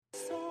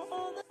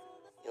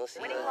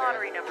Winning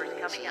lottery numbers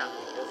coming up.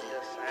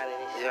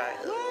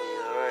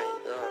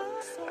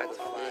 I can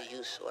feel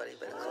you, shorty.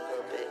 Better come a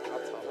little bit.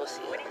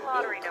 Winning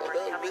lottery numbers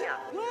coming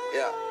up.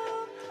 Yeah.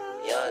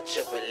 Young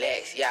Triple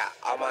X, yeah,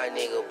 all my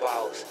nigga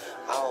boss.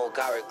 I don't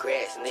got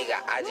regrets, nigga,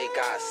 I just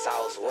got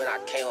sauce. When I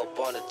came up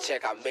on the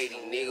check, I made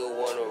these niggas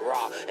wanna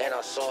raw. And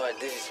I'm showing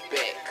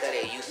disrespect, cause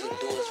they used to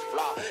do his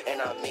flaw.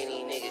 And I'm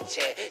in these nigga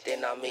check,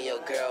 then I'm in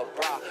your girl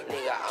bra.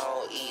 Nigga, I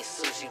don't eat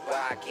sushi, but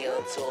I get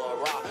them to a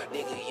raw.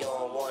 Nigga, you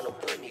don't wanna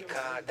put me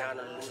calm down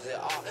and lose it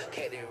all.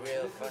 Kept it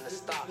real from the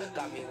start,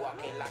 got me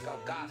walking like a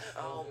god.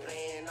 I don't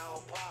play and I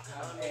don't pop,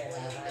 I'm the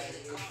one that let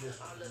it go.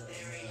 I'm the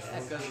dairy.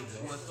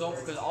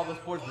 Because all the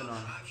sports been on.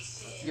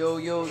 Yo.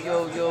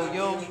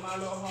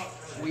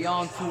 We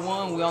on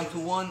to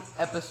one.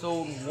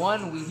 Episode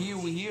 1.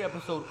 We here.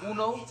 Episode 1.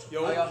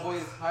 Yo.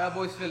 How y'all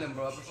boys feeling,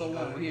 bro? Episode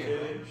 1. We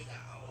here.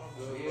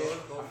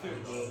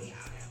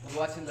 We're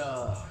watching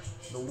the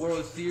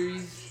World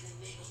Series.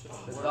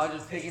 The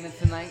Dodgers taking it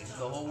tonight,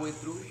 the whole way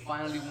through.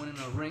 Finally winning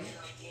a ring.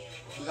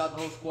 We got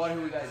the whole squad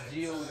here. We got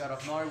Gio, we got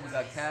Afnari, we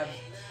got Cab,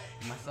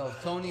 myself,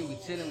 Tony. We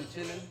chilling.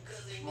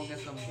 Smoking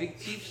some Big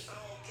Chiefs.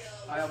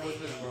 How y'all boys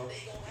feeling, bro?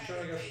 You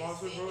trying to get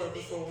sponsored, bro?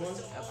 Episode 1?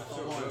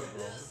 Episode 1. Good,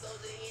 bro.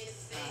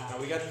 Now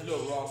we got this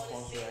little raw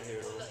sponsor right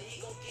here, bro.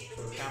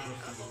 So the camera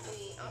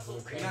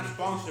sees. We're not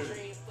sponsored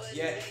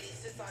yet.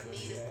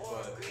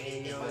 But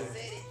Hey, yo.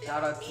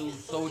 Shout out to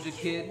Soldier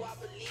Kid.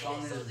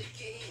 Song is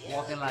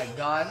Walking Like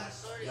God.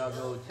 Y'all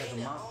go check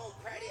him out.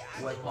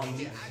 West Palm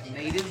Beach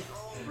native,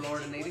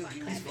 Florida native.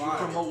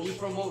 We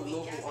promote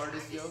local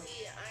artists, yo. So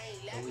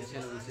we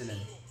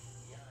chilling.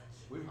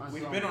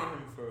 we've been on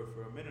him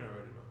for a minute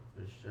already, bro.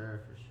 For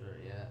sure,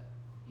 yeah.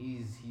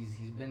 He's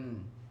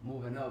been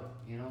moving up,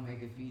 you know,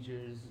 making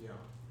features Yeah.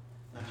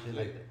 and shit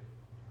like that.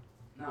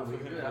 Nah,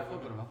 but good. I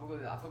fuck with him.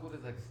 I fuck with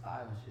his like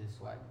style and shit,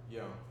 swag.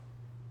 Yeah.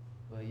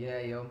 But yeah,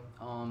 yo.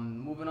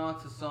 Moving on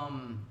to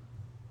some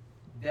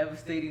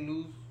devastating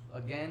news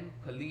again.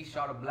 Police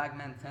shot a black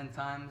man 10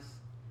 times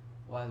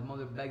while his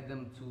mother begged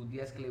them to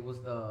de-escalate.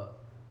 Was the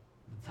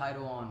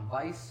title on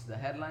Vice, the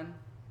headline.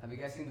 Have you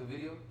guys seen the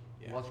video?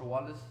 Yeah. Walter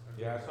Wallace.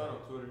 Yeah, I saw it on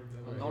Twitter.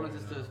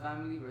 Condolences to his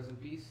family. Rest in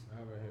peace.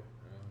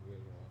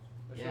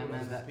 Yeah,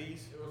 man. That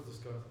Peace. It was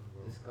disgusting,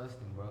 bro.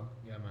 disgusting, bro.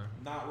 Yeah, man.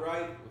 Not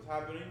right. What's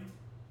happening?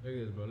 Look at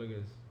this, bro. Look at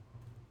this.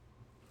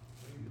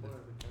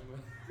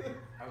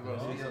 I was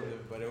about to say something,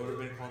 but it would have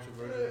been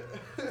controversial.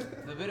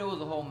 The video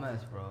was a whole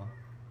mess, bro.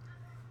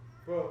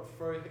 Bro,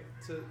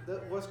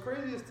 what's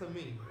crazy is to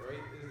me, right,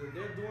 is that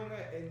they're doing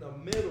that in the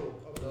middle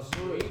of the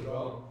hood,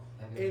 bro.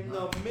 In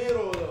the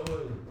middle of the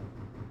hood.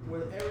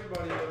 With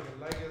everybody looking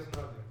like it's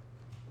nothing.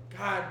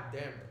 God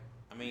damn it.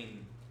 I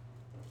mean,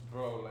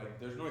 bro, like,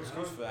 there's no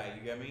excuse for that.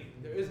 You get me?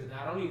 There isn't.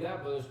 Not only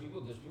that, but there's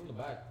people in the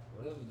back.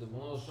 What if the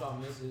one of those shot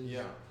misses?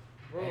 Yeah.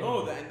 Bro.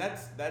 No, and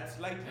that's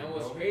like. And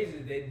what's crazy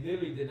is they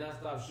literally did not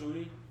stop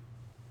shooting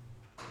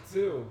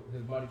till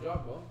his body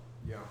dropped, bro.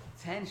 Yeah.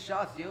 10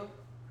 shots, yo.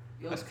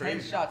 That's 10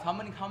 crazy. shots. How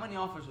many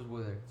officers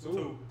were there?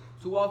 Two.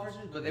 2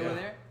 officers, but they Yeah. were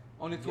there?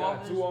 Only 2 Yeah,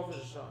 officers? 2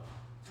 officers shot.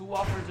 2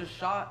 officers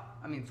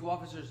shot. 2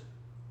 officers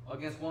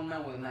against 1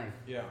 man with a knife,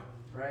 Yeah.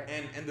 right?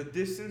 And the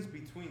distance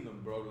between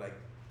them, bro, like,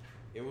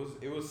 it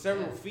was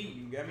several Yeah. feet.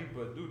 You get me?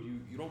 But dude,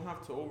 you don't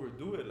have to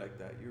overdo it like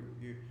that.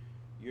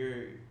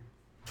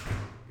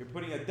 You're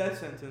putting a death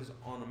sentence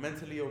on a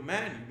mentally ill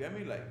man. You get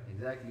me? Like,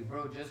 Exactly,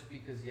 bro. Just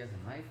because he has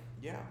a knife,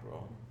 yeah,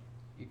 bro.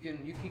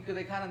 cause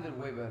they kind of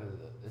did way better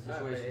the Nah,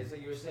 but situation. it's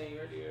like you were saying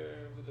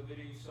earlier with the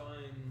video you saw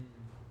in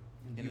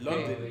In UK.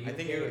 London, the I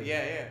think UK.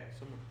 yeah.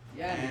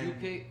 Yeah, in And- the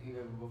UK. Yeah,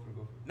 go for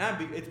it. Nah,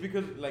 it's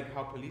because like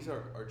how police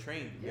are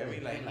trained. You Yeah, get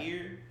me? Like like-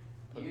 here,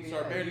 police You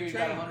are barely you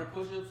got trained. 100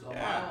 push-ups, a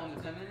Yeah. mile,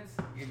 under 10 minutes,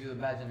 give you the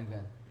badge and a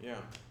gun.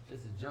 Yeah.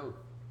 Just a joke.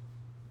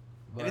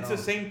 And it's the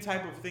same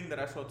type of thing that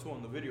I saw too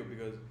on the video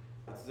because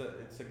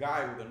it's a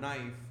guy with a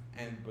knife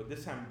but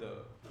this time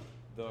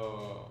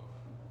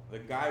the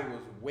guy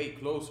was way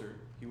closer.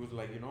 He was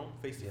like,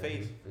 face to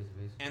face.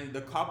 And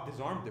the cop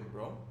disarmed him,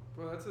 bro.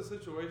 Bro, that's a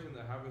situation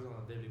that happens on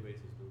a daily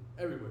basis, dude.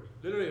 Everywhere.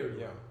 Literally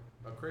everywhere.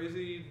 Yeah. A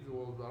crazy,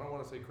 well, I don't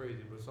want to say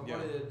crazy, but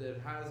somebody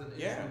that has an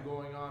issue Yeah.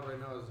 going on right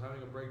now is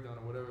having a breakdown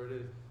or whatever it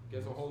is,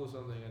 gets a hold of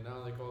something, and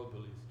now they call the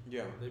police.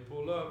 Yeah. They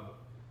pull up,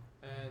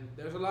 and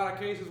there's a lot of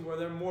cases where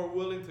they're more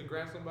willing to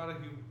grant somebody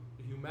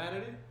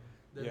humanity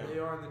than Yeah. they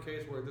are in the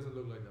case where it doesn't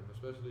look like them,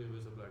 especially if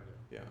it's a black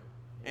guy. Yeah.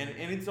 And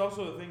it's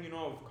also the thing,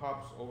 of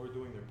cops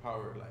overdoing their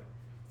power, like,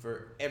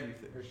 for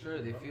everything. For sure,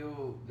 they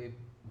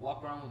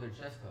walk around with their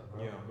chest up,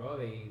 bro. Yeah. bro,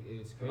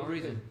 it's crazy. No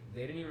reason. 'cause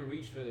They didn't even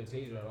reach for the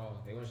taser at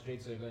all. They went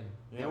straight to the gun.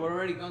 They were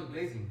already guns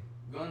blazing.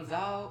 Guns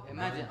out.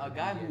 Imagine a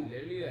guy who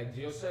literally like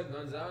Gio said,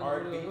 guns out in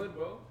RP. the hood,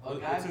 bro. A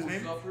guy What's his who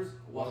name? suffers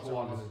Walter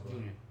Wallace Wallace, bro.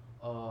 Jr.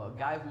 A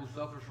guy who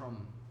suffers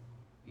from,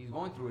 he's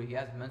going through it. He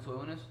has mental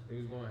illness. He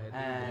was going ahead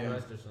And- to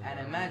arrest or something. And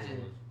I don't know what it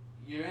imagine was.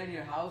 you're in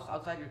your house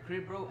outside your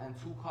crib, bro, and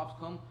 2 cops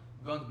come,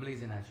 guns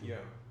blazing at you. Yeah.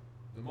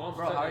 The mom's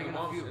Bro, how are telling you the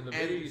gonna mom's feel? in the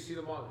And- video. You see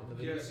the mom. In the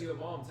video, you Yeah. see the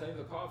mom telling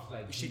the cops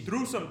like She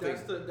threw something.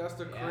 That's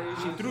the Yeah.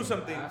 crazy. She threw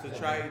something After to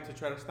that.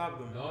 try to stop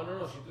them.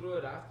 No. She threw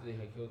it after they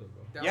had killed him,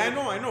 bro. That Yeah,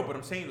 was- I know, but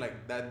I'm saying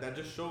like that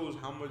just shows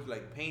how much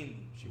like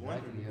pain she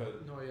went through Exactly, yeah.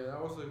 because No, yeah,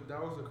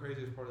 that was the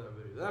craziest part of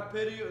that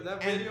video.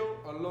 That And- video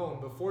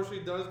alone, before she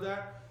does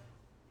that,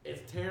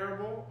 it's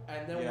terrible.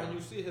 And then Yeah. when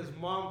you see his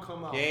mom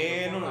come out,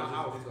 yeah, from the no,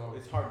 house, it's, dog,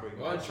 it's heartbreaking.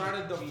 Well, and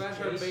trying to she's defend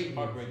her chasing baby. him.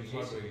 Heartbreaking, She's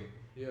chasing heartbreaking.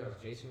 Yeah.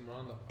 Chasing him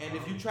around the. And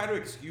if you try to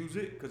excuse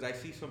it, because I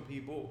see some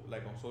people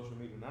like on social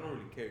media, and I don't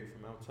really care if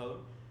I'm out tell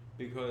them,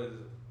 because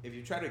if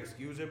you try to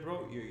excuse it,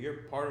 bro,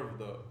 you're part of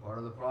the. Part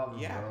of the problem,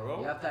 Yeah, bro.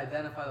 You have to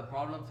identify the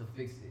problem to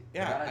fix it.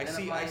 Yeah, Without I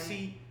identifying it,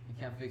 see You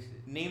can't fix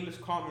it. nameless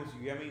comments.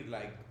 You get me,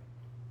 like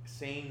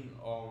saying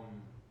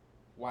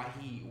why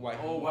he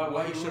Oh,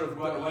 why he you should have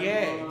why- done. why you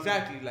Yeah, wrong?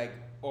 exactly. Like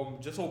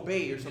just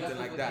obey or something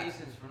like that.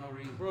 Justifications for no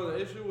reason. Bro, the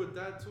issue with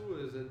that too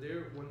is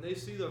that when they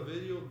see the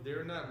video,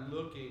 they're not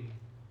looking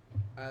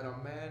at a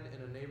man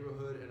in a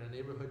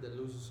neighborhood that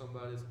loses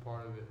somebody as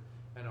part of it,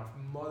 and a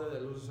mother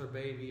that loses her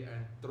baby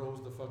and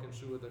throws the fucking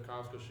shoe at the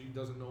cops because she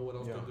doesn't know what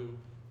else Yeah. to do,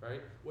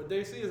 right? What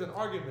they see is an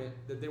argument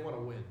that they want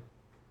to win.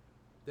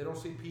 They don't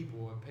see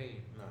people in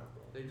pain. Nah,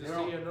 bro. They just They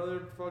don't- see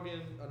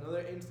another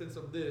instance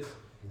of this.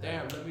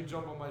 Damn, let me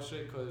jump on my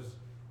shit because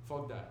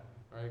fuck that,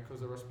 right?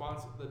 Because the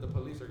response that the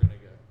police are gonna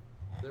get.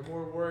 They're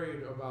more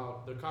worried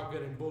about the cop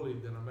getting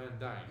bullied than a man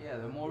dying. Yeah,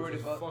 they're more which worried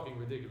is about fucking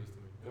ridiculous to me.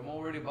 they're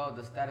more worried about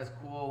the status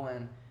quo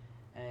and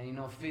you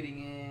know fitting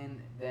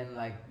in than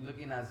like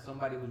looking at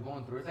somebody who's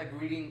going through. It's like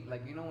reading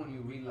like you know when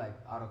you read like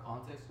out of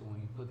context or when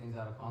you put things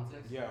out of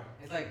context. Yeah.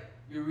 It's like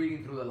you're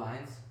reading through the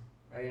lines,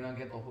 right? You don't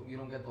get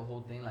the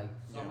whole thing. Like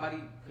somebody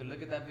could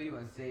look at that video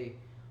and say,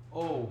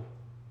 "Oh,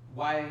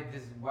 why did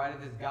this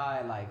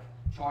guy like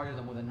charge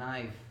them with a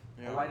knife?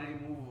 Yeah. Or why did he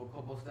move a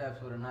couple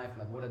steps with a knife?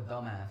 Like what a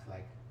dumbass!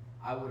 Like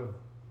I would have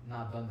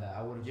not done that.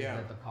 I would have just Yeah.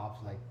 let the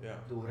cops like Yeah.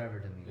 do whatever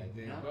to me. Like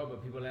They you know." go,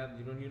 but people have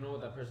you don't know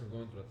what that person's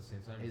going through at the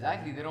same time.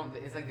 Exactly. They don't.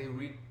 It's like they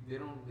read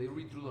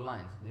through the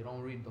lines. They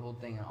don't read the whole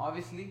thing. And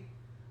obviously,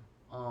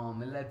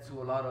 it led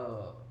to a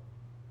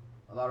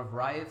lot of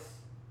riots.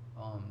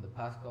 The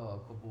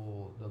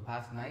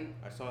past night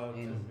I saw that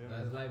In- too. Yeah.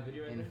 That's live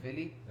video right in there?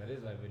 Philly. That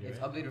is live video. It's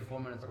right? updated 4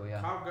 minutes ago. A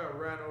Yeah. cop got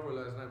ran over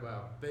last night by a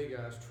big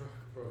ass truck,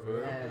 bro. For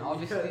real? And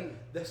obviously,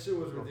 That shit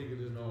was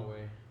ridiculous. No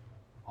way.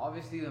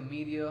 obviously the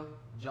media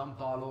jumped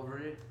all over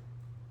it.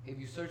 If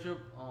you search up,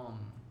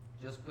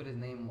 just put his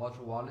name,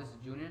 Walter Wallace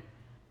Jr.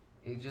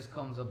 It just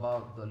comes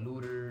about the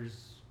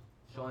looters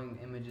showing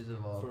images of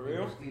For people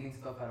real? stealing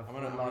stuff out of I'm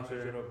Foot gonna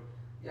search it Locker. up.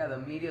 Yeah, the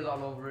media's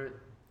all over it.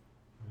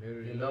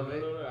 Literally, You love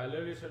it? I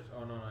literally searched.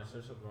 Oh no, I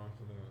searched up wrong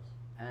something else.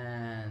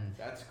 And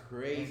That's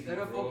crazy. instead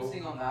of bro.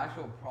 focusing on the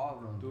actual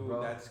problem, Dude,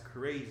 bro, that's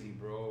crazy,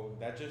 bro.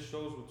 That just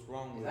shows what's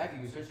wrong with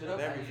exactly, you search it up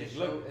and it everything. just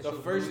Look, it the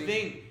shows first looting.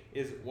 thing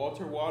is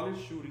Walter Wallace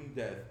shooting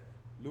death.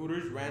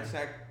 Looters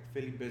ransack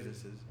Philly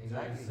businesses.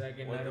 Exactly. The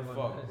second What night the of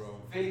fuck, unrest.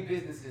 bro? Philly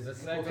businesses. The in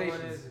second one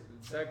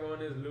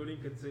quotations. is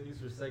looting continues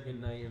for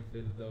second night in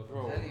Philadelphia.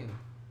 Bro. I'm telling you.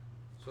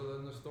 So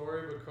then the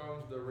story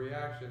becomes the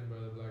reaction by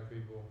the black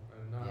people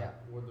and not Yeah.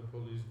 what the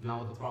police did. Not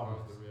what the to problem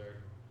cause is. the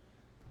reaction.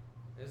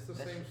 It's the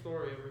That's- same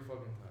story every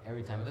fucking time.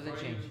 Every time. It That's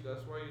doesn't why change.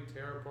 That's why you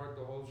tear apart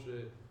the whole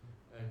shit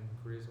and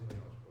create something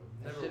else. But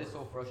it That never shit works. is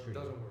so It frustrating.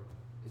 doesn't work.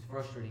 It's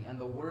frustrating. And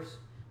the worst,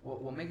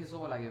 what makes it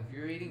so like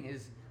infuriating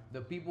is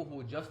the people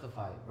who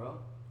justify it, bro.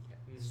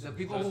 The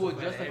people who would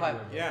justify it.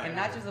 everywhere. Yeah. And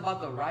not just about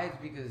the riots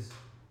because,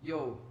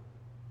 yo,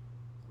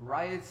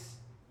 riots,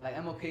 like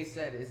MLK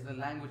said, is the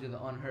language of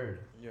the unheard.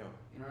 Yeah.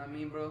 You know what I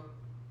mean, bro?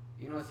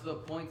 You know, it's to the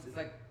point, it's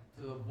like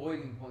to the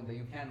boiling point that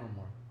you can't no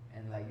more.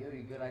 And like, yo,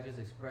 you gotta just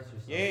express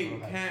yourself. Yeah, bro.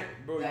 you Like, can't,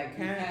 bro. Like, you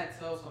can't.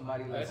 tell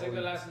somebody like, It's like oh,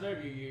 the last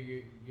nerve.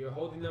 You're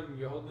holding them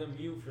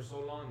mute for so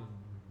long.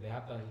 They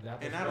have to.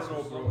 And I don't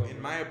know, bro.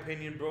 In my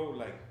opinion, bro,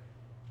 like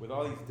with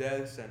all these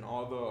deaths and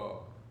all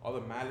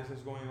the malice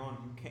that's going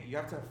on, you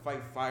have to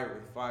fight fire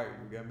with fire.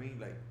 You get me?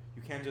 Like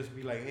you can't just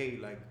be like, hey,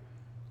 like,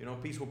 you know,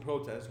 peaceful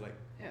protest. Like,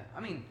 yeah, I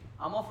mean,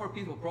 I'm all for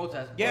peaceful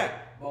protests. But, Yeah.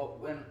 But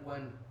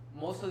when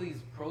most of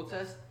these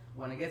protests,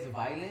 when it gets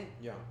violent,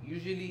 yeah,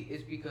 usually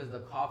it's because the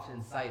cops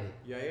incite it.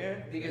 yeah.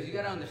 Because you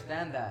gotta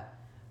understand that,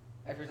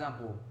 like for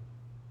example,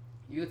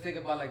 you think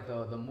about like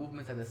the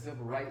movements, like the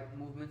civil rights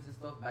movements and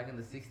stuff back in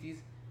the 60s,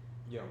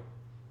 Yeah.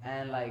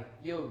 and like,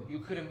 yo, you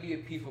couldn't be a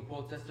peaceful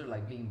protester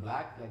like being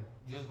black, like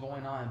just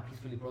going on and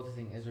peacefully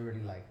protesting is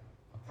already like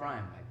a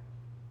crime. Like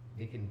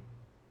they can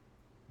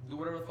do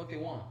whatever the fuck they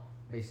want,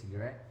 basically,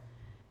 right?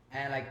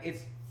 And like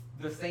it's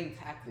the same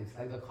tactics.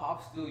 Like the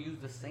cops still use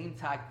the same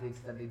tactics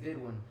that they did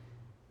when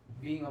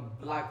being a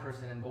black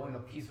person and going to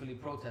peacefully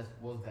protest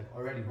was like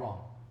already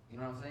wrong. You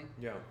know what I'm saying?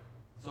 Yeah.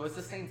 So it's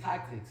the same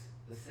tactics,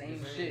 the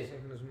same shit.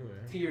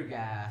 Tear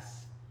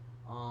gas,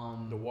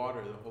 The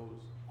water, the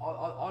hose.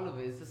 all of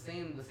it. It's the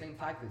same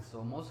tactics.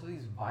 So most of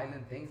these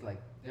violent things, like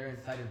they're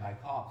incited by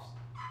cops,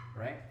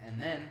 right?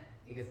 And then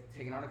it gets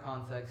taken out of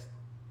context,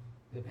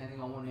 depending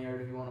on what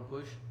narrative you want to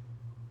push,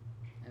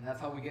 and that's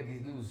how we get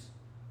these news.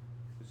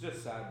 It's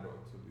just sad, bro.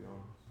 To be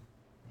honest.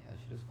 Yeah, that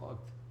shit is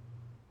fucked.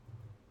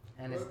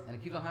 and it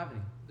keeps on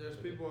happening. There's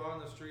people on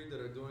the street that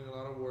are doing a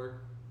lot of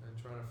work and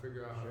trying to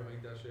figure out how to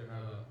make that shit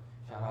happen.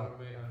 Shout out.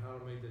 How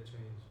to make that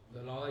change.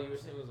 The law that you were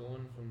saying was the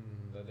one from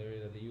that they were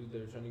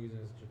trying to use in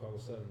the Chicago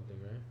 7 thing,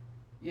 right?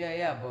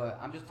 Yeah, but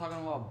I'm just talking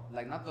about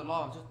like not the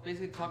law. I'm just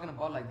basically talking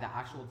about like the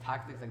actual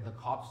tactics, like the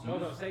cops No,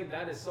 use. I'm saying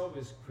that itself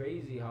is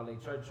crazy how they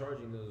tried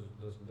charging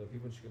the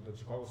people in the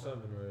Chicago 7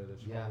 or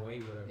the Chicago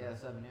 8, whatever. Yeah,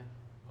 7,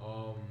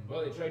 yeah.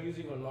 But they tried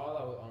using a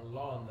law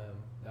on them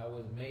that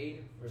was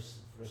made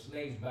for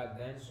slaves back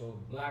then, so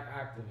black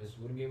activists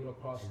wouldn't be able to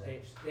cross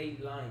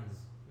state lines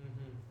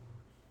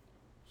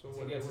So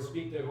to get to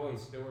speak their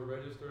voice. They were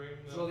registering.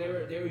 So they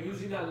were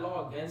using that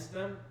law against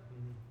them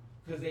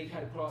because they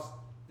had crossed.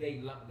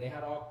 They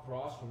had all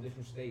crossed from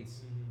different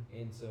states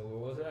into where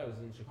was it? I was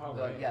in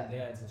Chicago. Right?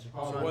 Yeah, it's in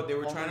Chicago. So what they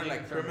were Only trying to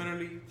like determined.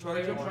 criminally So charge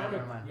they were them? trying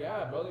Never mind. to,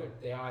 yeah, brother.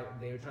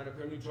 They were trying to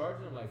criminally charge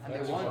them like. And they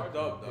federal won.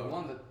 charge. They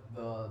won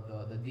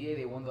the DA.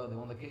 They won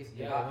the case.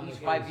 They Yeah, got they won each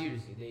the 5 case.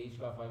 years. They each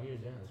got 5 years.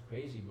 Yeah, that's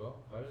crazy, bro.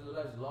 5 years of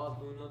life, laws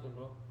doing nothing,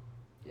 bro.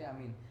 Yeah, I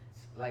mean,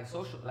 like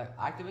social, like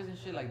activists and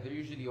shit. Like they're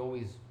usually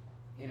always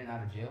in and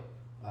out of jail.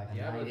 Like a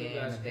Yeah, night but dude, in,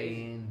 that's a day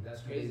crazy. in.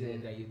 That's 2 crazy. days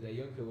in. That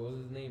young kid, what was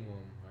his name?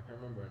 I can't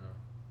remember right now.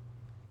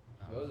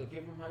 It was a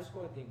kid from high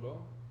school, I think, bro.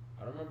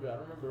 I don't remember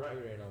right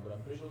now, but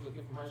I'm pretty sure it was a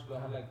kid from high school.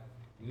 That had like,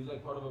 he was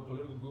like part of a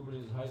political group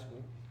in his high school,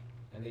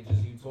 and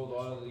he told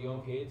all of the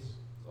young kids,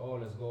 oh,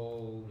 let's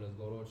go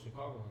to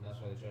Chicago, and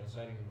that's why they tried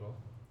inciting him, bro.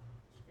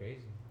 It's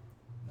crazy.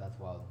 That's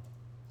wild.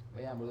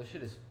 But yeah, bro, this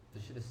shit is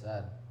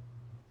sad.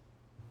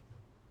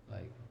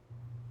 Like,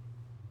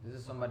 this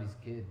is somebody's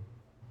kid.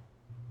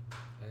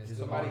 And it's Just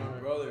still Somebody's going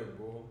on. brother,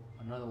 bro.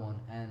 Another one.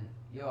 And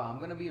yo, I'm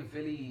gonna be in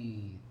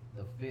Philly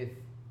the 5th.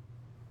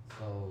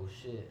 So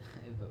shit.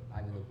 The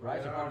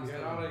rides are probably still.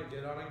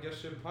 Get out and get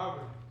shit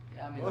popping.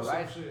 Yeah, I mean Bust the some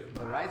rides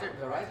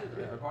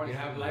shit. are probably You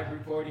have still- live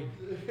reporting.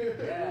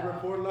 Yeah.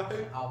 Report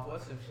live. I'll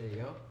post some shit,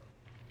 yo.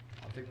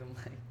 I'll take them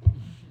like.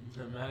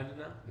 Imagine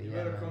that. But You yeah,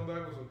 better man. come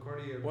back with some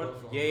Cartier One,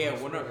 belts on. yeah, I yeah,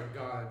 swear to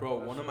God.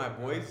 bro, I one of swear my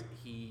to boys, God.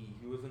 he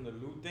was in the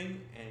loot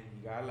thing and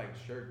he got like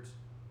shirts.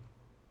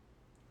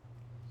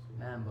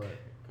 Man, but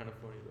Kind of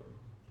funny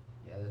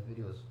though. yeah, this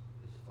video is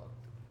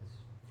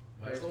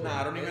fucked. It's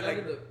Nah, I don't even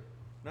like. the,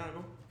 Nah,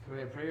 no.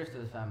 prayers to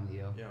the family,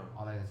 yo. Yeah.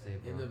 All I can say,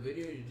 bro. in the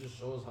video. It just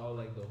shows how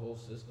like the whole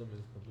system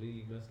is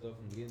completely messed up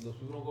from the beginning. Those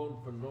people don't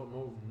go for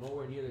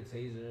nowhere near the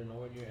taser,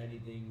 nowhere near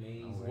anything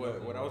maze.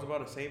 What I was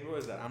about to say, bro,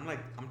 is that I'm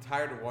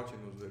tired of watching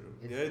those videos.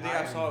 It's The other day I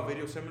tiring, saw a bro.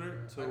 video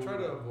similar to I try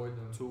to avoid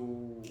them.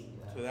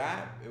 to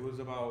that. It was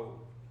about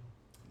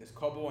this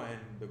couple and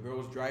the girl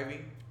was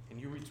driving, and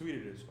you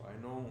retweeted it, so I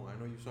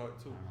know you saw it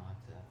I too. don't know.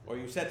 Or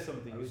you said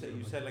something. I You said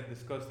retweeted it. like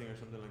disgusting or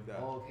something like that.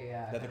 Oh, okay,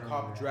 yeah. I That the kinda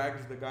cop remember that.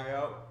 drags the guy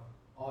out.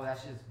 Oh, that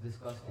shit's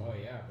disgusting. Oh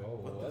yeah, bro.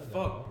 What was the that,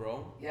 fuck,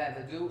 bro? Yeah,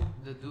 the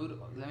dude.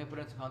 Let me put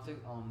it into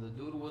context. The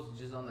dude was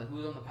just who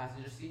was on the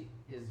passenger seat.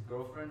 His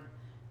girlfriend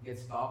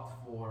gets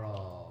stopped for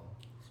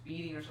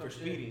speeding or For something.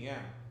 speeding, yeah.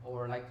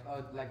 Or like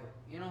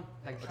you know,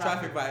 like A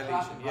traffic violation,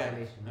 traffic yeah.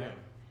 violation, right?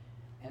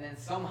 Yeah. And then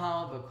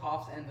somehow the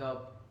cops end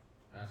up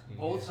Asking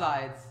both you.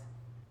 sides,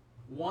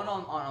 one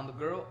on the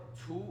girl,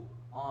 two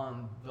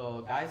on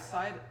the guy's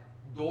side,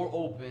 door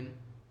open,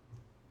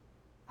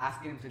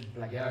 asking him to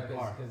like Yeah, get the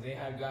car. because they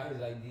had got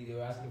his ID. They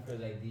were asking for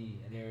his ID,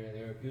 and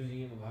they were accusing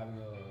him of having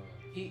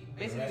a. He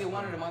basically they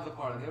wanted him out of the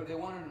car. They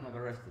wanted him like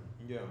arrested.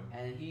 Yeah.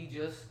 And he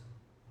just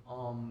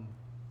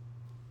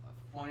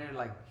pointed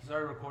like he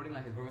started recording,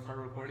 like his girlfriend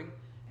started recording,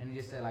 and he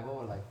just said like,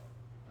 oh,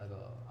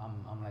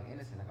 I'm like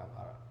innocent, like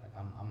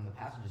I'm in the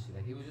passenger seat,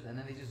 like he was just, and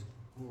then they just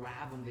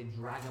grab him, they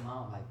drag him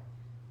out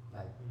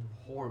like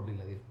horribly,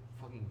 like they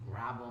fucking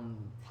grab him,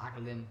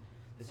 tackle him,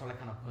 they start like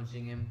kind of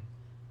punching him,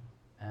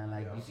 and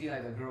like Yeah. you see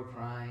like the girl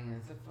crying,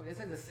 and it's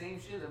like the same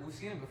shit that we've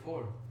seen it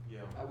before. Yeah.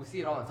 We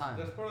see it all the time.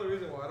 That's part of the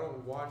reason why I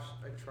don't watch.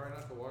 I try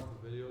not to watch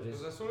the videos But it's-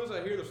 because as soon as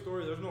I hear the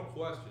story, there's no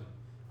question.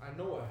 I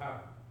know what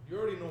happened. You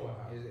already know what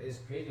happened. It's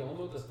crazy. I don't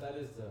know the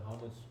status to how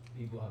much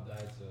people have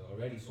died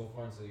already so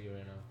far into the year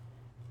right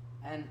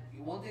now. And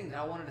one thing that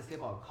I wanted to say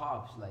about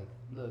cops, like,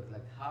 look,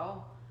 like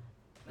how,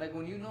 like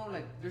when you know,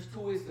 like, there's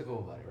 2 ways to go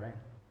about it, right?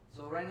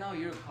 So right now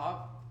you're a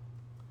cop,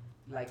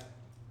 like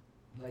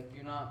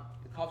you're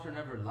not, the cops are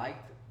never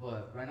liked,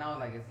 but right now,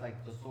 like, it's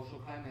like the social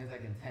climate is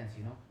like intense,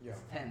 you know? Yeah.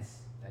 It's tense,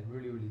 like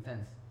really, really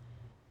tense.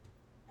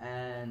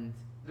 And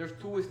there's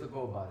 2 ways to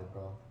go about it,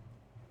 bro.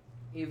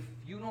 If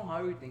you know how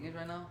everything is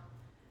right now,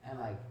 and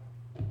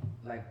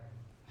like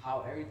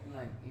how everything,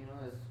 like, you know,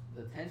 is,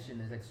 the tension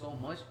is like so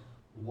much,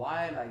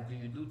 why, like, do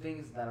you do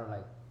things that are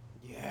like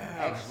Yeah,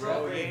 extra?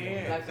 bro. Like,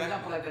 Yeah. for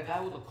example, like the guy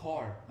with the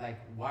car, like,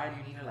 why do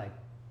you need to like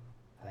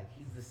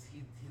he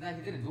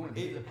didn't do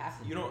anything, he's a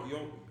passenger. You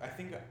know, I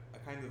think I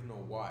kind of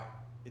know why.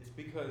 It's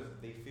because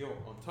they feel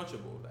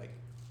untouchable. Like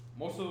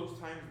most of those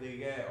times they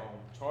get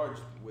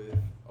charged with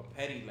a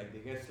petty, like they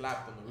get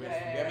slapped on the wrist.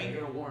 You get me? you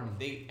get a warning.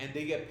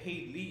 They get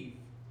paid leave.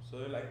 So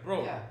they're like,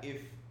 bro, Yeah.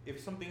 if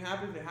something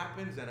happens, it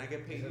happens, and I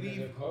get paid They're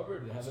leave.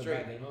 covered. They have their Straight.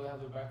 back. They know they have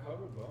their back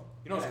covered, bro.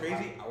 You know what's Yeah,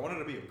 crazy? I wanted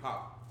to be a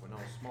cop when I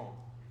was small.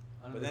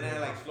 But then I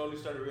like slowly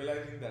started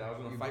realizing that I was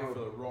gonna You fight broke. for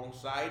the wrong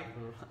side.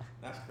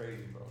 That's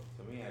crazy, bro.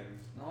 To me, at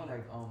least. No,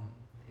 like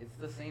it's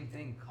the same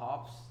thing.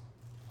 Cops,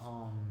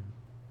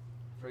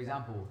 for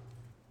example,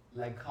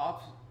 like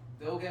cops,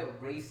 they'll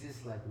get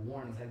racist like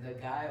warnings. Like the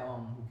guy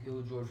who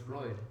killed George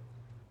Floyd,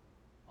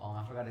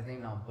 I forgot his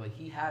name now, but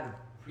he had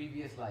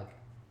previous like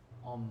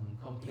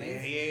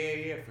complaints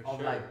Yeah, for of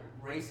sure. like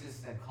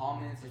racist like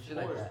comments and shit Of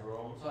like course, that.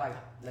 bro. So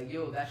like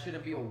yo, that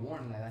shouldn't be a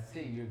warning. Like that's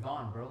it, you're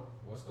gone, bro.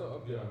 What's the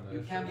update on that?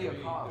 You can't be a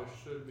cop. There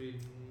should be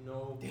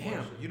no. Damn,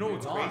 question. you know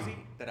what's You're gone. crazy?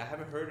 That I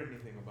haven't heard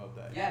anything about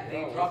that. Yeah,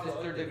 they Yeah, dropped what's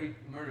his the third update? degree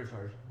murder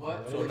charge,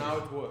 but So now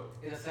it's what?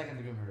 it's a second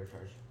degree murder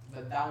charge.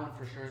 But that one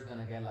for sure is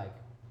gonna get like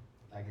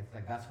it's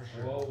like that's for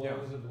sure. What Yeah.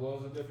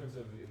 was the difference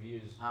of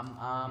years? I'm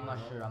not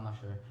sure. I'm not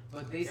sure.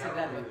 But they said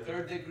that the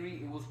third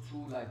degree it was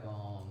too like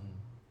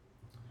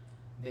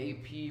the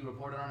AP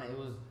reported on it. It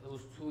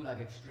was too like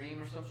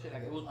extreme or some shit.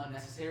 Like it was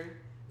unnecessary.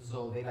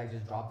 So they like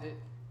just dropped it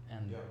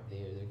and Yeah.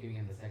 they're giving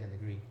him the second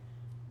degree.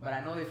 But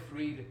I know they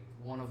freed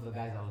one of the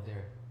guys that was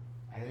there.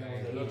 I think it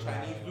was The the little Asian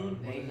Chinese guy.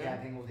 dude? Yeah, I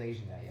think it was the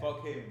Asian guy. Yeah.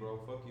 Fuck him, bro.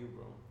 Fuck you,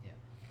 bro.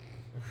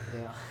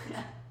 Yeah.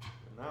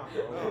 Nah,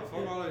 No, bro.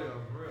 fuck all of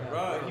y'all, bro. Yeah.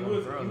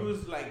 Bro, Bro. he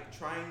was like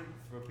trying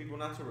for people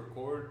not to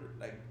record.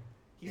 Like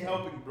he's Yeah.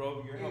 helping,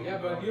 bro. You're helping. Yeah,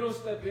 but bro. you don't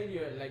step in.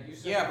 You're like you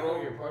said. Yeah, before,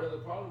 bro. You're part of the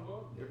problem,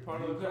 bro. You're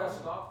part you of the could have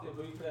problem. stopped it,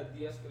 but you could have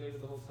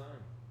de-escalated the whole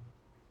time.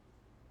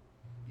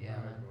 Yeah,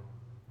 Alright, man.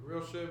 bro.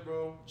 Real shit,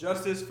 bro.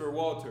 Justice for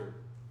Walter.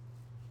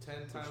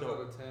 10 times sure.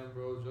 out of 10,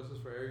 bro. Justice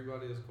for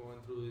everybody that's going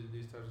through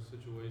these types of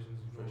situations.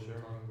 You know For what sure.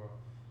 we're talking about.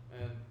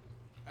 And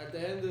at the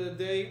end of the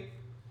day,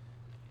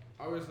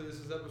 obviously this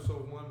is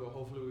episode 1, but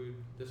hopefully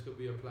this could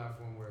be a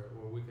platform where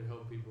we could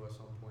help people at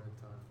some point in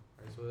time.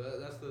 Right? So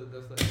that's the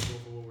end goal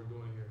for what we're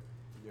doing here.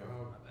 Yeah,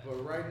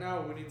 But right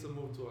now we need to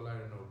move to a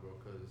lighter note, bro,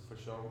 because for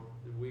sure.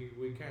 we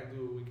can't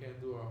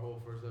do our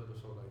whole first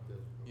episode like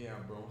this. Bro. Yeah,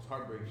 bro. It's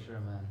heartbreaking.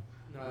 Sure, man.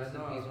 No, Rest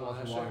in no, peace, no, Walter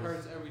that shit Waters.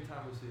 hurts every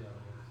time we see that.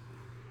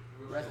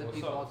 Bro. Rest in What's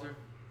peace, up? Walter.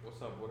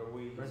 What's up? What are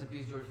we? Rest in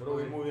peace, George What are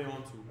we Floyd. moving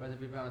on to? Rest in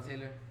peace, Breonna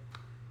Taylor.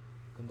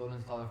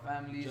 Condolences to all their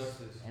families Justice.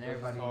 and Justice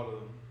everybody to all of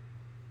them.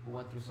 who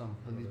went through some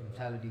police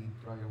brutality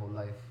throughout your whole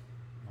life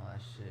and all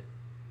that shit.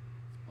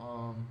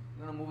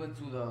 We're gonna move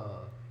into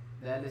the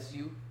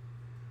LSU.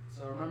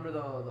 So remember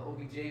the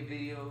OBJ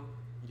video?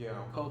 Yeah.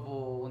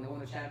 Couple when they won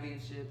the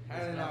championship, they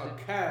Handing snapped out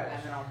it, cash.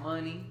 handing out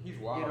money. He's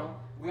wild. You know,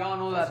 we all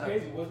know That's that.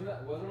 crazy. Wasn't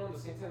it on the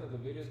same time that the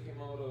videos came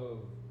out of?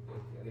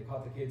 They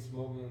caught the kids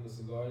smoking the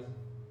cigars.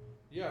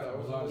 Yeah, that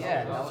was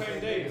Yeah, the that was same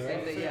the day, same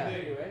right? day, Same yeah.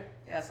 day. right?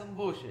 Yeah, some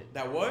bullshit.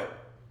 That what?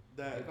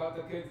 They That caught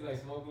the kids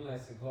like smoking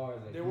like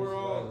cigars. Like They were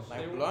all- cigars. like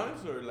They were-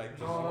 blunts or like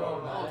just No,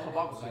 cigars? no,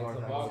 tobacco cigars,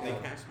 tobacco.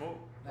 They can't smoke.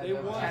 They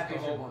the won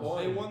championship the whole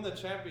ones. They won the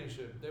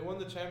championship. They won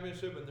the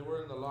championship, and they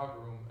were in the locker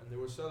room, and they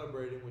were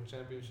celebrating with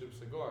championship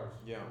cigars.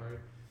 Yeah. Right.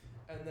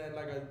 And then,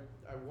 like,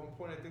 at one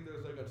point, I think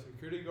there's like a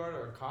security guard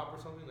or a cop or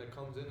something that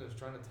comes in and is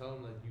trying to tell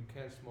them like you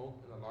can't smoke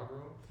in the locker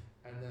room.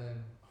 And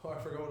then I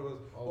forgot what it was.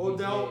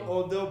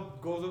 Odell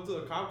goes up to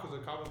the cop because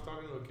the cop was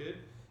talking to a kid,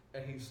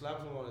 and he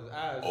slaps him on his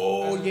ass.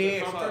 Oh, and then yeah,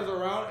 The cop so- turns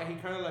around and he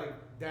kind of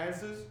like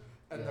dances,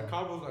 and the Yeah.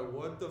 cop was like,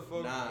 "What the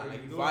fuck Nah, are like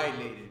you you doing?"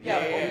 violated.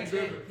 Yeah, Yeah, what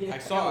we did. I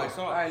saw.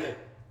 Alright, look,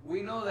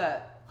 we know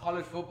that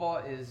college football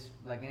is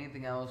like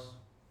anything else,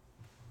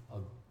 a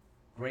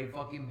great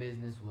fucking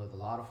business with a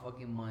lot of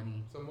fucking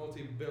money It's a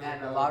multi-billion.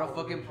 and a dollar lot of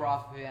fucking corporation.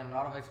 profit and a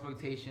lot of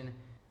exploitation.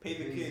 Pay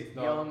the These kids,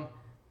 dog. young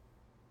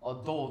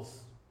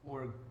adults who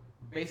are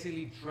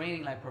basically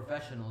training like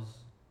professionals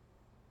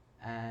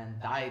and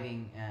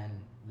dieting and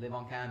live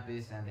on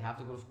campus and they have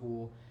to go to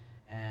school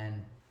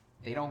and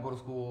they don't go to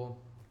school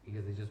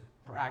because they just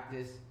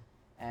practice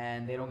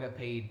and they don't get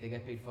paid. They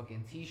get paid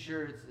fucking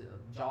t-shirts,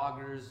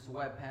 joggers,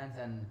 sweatpants,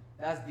 and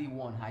that's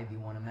D1, high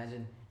D1.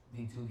 Imagine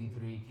D2,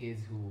 D3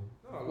 kids who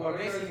No, a Well, lot of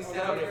basically guys- set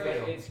a up lot of to guys-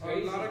 fail. It's A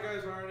crazy. lot of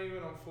guys aren't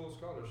even on full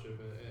scholarship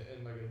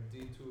in like a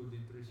D2,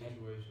 D3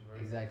 situation,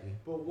 right? exactly.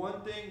 But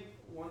one thing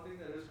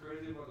that is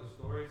crazy about the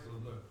story. So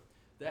look,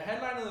 the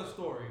headline of the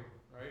story,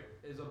 right,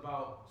 is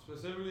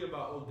specifically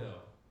about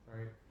Odell,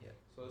 right? Yeah.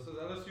 So it says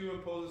LSU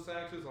imposes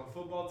sanctions on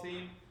football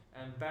team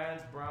and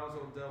bans Browns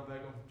Odell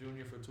Beckham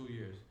Jr. for 2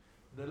 years.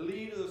 The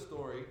lead of the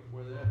story,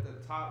 where they're at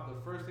the top,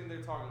 the first thing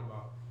they're talking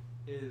about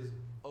is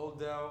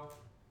Odell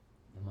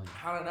The money.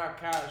 handing out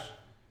cash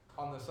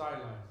on the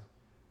sidelines.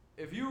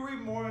 If you read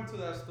more into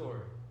that story,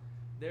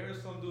 there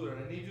is some dude,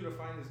 and I need you to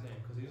find his name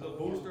because he's a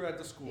booster at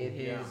the school.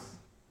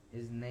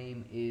 His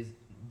name is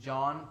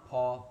John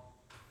Paul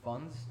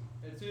Funds.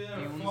 It's either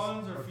Funes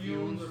Funds or or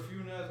Funes or Funes.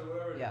 Funes or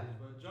whatever Yeah. it is.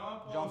 But John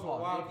Paul's John a Paul.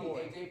 wild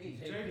boy. JP.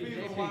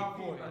 JP's a wild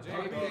boy.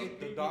 JP,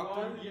 the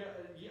doctor? Yeah,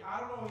 I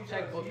don't know what he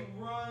Checkbook. does.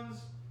 He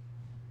runs.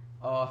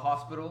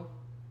 Hospital.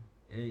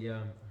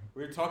 Yeah.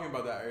 We were talking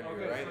about that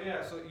earlier,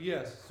 right? So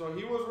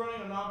he was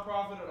running a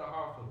nonprofit at a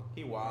hospital.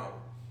 He wild.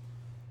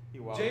 He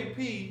wild.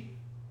 JP,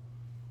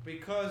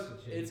 because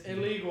it's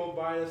illegal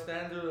by the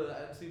standard of the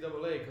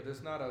NCAA, because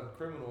it's not a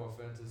criminal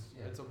offense,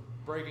 Yeah. it's a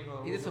breaking of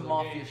the He rules did some of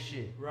the mafia game,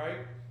 shit. right?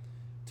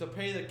 To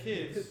pay the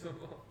kids,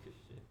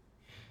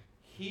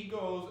 he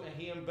goes and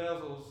he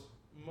embezzles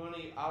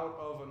money out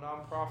of a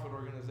non-profit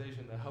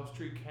organization that helps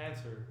treat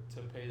cancer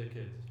to pay the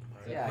kids.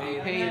 Yeah, pay- he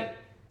paid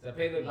To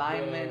pay the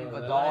lineman the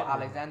Vidal lineman.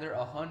 Alexander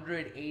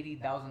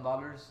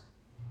 $180,000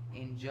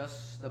 in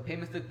just the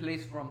payments took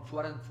place from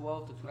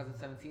 2012 to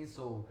 2017,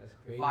 so That's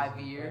crazy. 5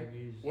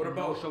 years. What no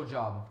about show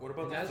job? what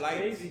about the That's flights?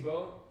 crazy,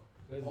 bro.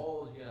 'Cause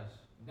Oh yes.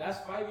 That's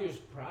 5 years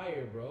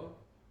prior, bro.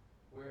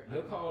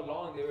 Look how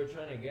long they were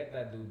trying to get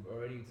that dude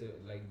already to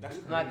like. That's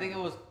do No, I that. think it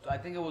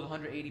was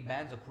 180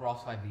 bands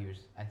across 5 years.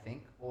 I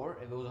think, or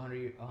if it was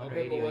 100,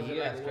 180 Okay, but was a it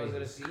year, like that's was crazy.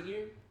 it a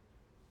senior,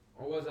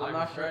 or was it I'm like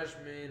not a sure.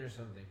 freshman or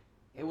something?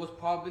 It was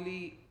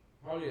probably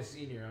Probably a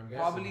senior. I'm guessing.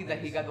 probably that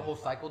he got the whole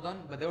cycle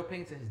done, but they were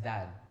paying to his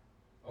dad.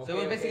 So it was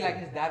Okay, basically okay.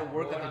 like his dad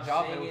worked But at what the I'm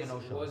job, and it saying was a no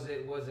is,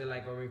 show. Was it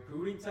like a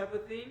recruiting type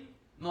of thing?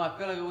 No, I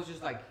feel like it was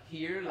just like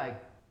here, like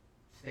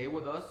stay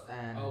with us,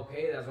 and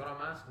Okay, that's what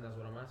I'm asking. That's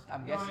what I'm asking.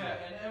 I'm No, guessing.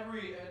 yeah, in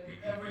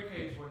every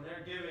case, when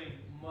they're giving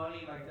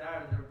money like that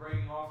and they're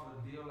breaking off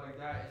a deal like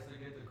that, it's to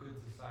get the kids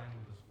to sign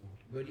with the school.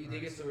 But do you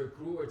think it's to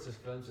recruit or to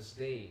for them to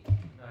stay?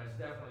 No, it's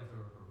definitely to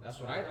recruit. That's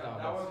what I thought.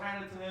 That was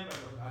handed to him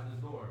at the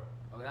door.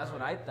 Okay, that's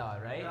what I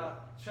thought, right? Now,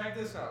 check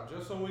this out,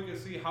 just so we can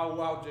see how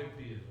wild JP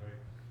is, right?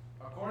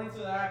 According to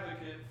the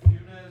advocate,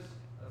 Funes,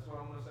 that's what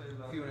I'm gonna say.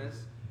 Funes.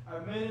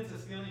 Admitted to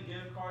stealing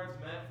gift cards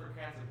meant for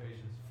cancer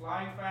patients,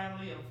 flying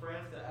family and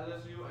friends to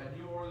LSU and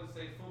New Orleans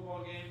State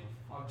football games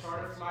on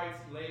charter flights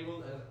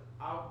labeled as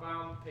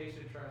outbound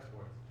patient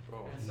transports,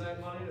 Bro, and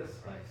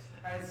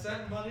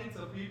sent money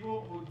to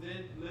people who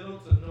did little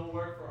to no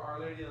work for Our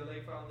Lady of the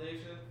Lake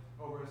Foundation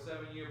over a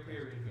 7-year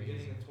period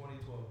beginning in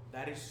 2012.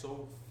 that is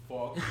so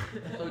fucked.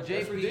 So That's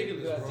JP,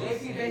 ridiculous, bro.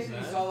 JP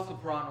basically Man. saw The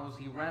Sopranos.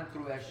 He ran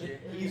through that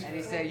shit, He's and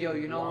he said, "Yo,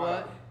 you know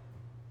wild. what?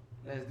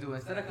 Let's do it.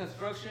 Instead of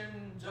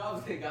construction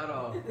jobs, they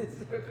got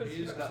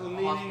He's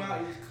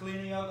The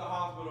cleaning out the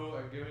hospital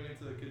and giving it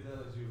to the kids at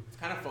LSU. It's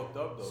kind of fucked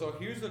up though. So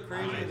here's the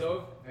Kind craziest,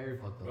 of. very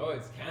fucked up." Bro,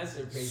 it's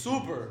cancer patients.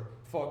 super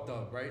fucked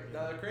up, right?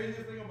 Now the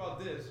craziest thing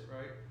about this,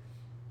 right,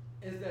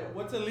 is that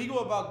what's illegal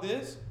about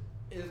this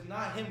is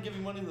not him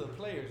giving money to the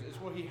players. It's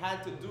what he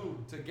had to do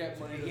to get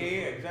money. To the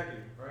players, exactly.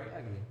 right?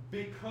 Exactly.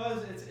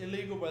 Because it's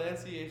illegal by the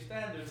NCAA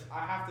standards,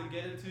 I have to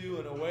get it to you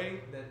in a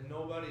way that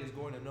nobody is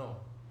going to know.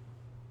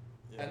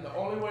 And the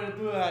only way to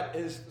do that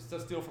is to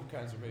steal from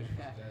cancer patients.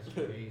 That's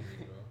crazy,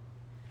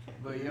 bro.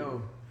 But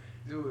yo,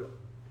 dude,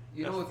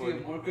 you know That's what's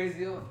even funny. more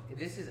crazy though?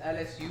 This is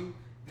LSU.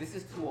 This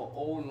is to an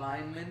old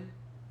lineman,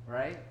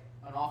 right?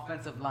 An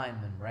offensive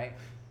lineman, right?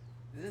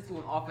 This is to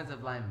an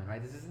offensive lineman,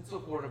 right? This isn't to a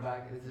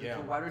quarterback. This is Yeah.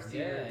 to a wide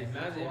receiver. Yeah, this is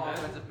imagine- to an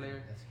imagine. offensive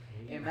player. That's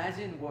crazy.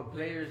 Imagine what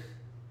players.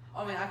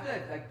 I mean, I feel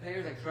like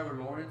players like Trevor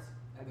Lawrence,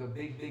 like the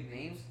big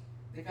names,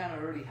 they kind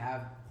of already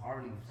have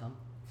hardly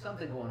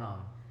something going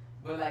on.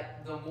 But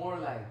like the more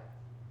like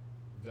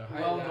The high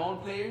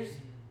well-known players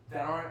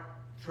that aren't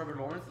Trevor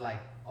Lawrence,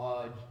 like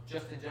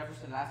Justin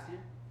Jefferson last year.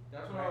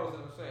 That's what I was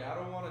gonna say. I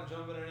don't want to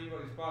jump in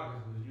anybody's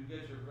pockets, because you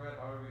get your bread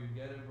however you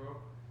get it, bro.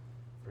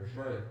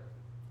 For But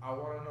I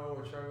want to know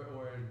where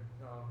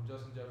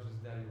Justin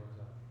Jefferson's daddy works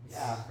at.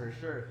 Yeah, for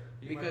sure.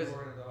 He Because might be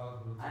working at the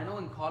hospital. I know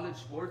in college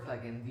sports,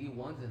 like in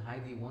D1s and high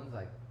D1s,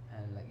 like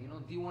and like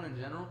D1 in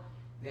general,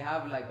 they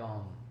have like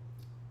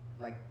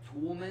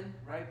toolmen,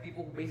 right?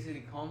 People who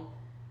basically come,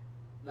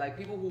 like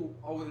people who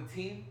are with a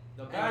team.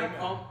 The and bagman. they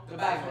come, the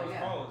That's bagman, what it's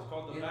yeah. called. It's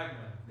called the Yeah.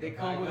 bagman. They The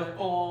come with the bagman.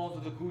 phones,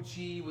 with the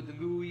Gucci, with the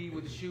Louis,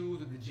 with the shoes,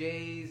 with the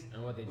J's,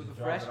 And what they with just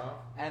the drop fresh, it off?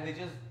 and they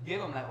just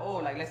give them like, oh,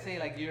 like let's say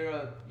like you're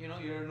a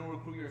new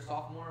recruit, you're a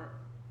sophomore,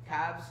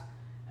 Cavs,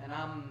 and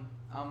I'm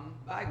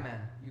bagman.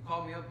 You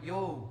call me up,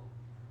 yo,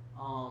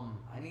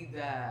 I need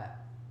the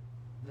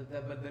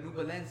new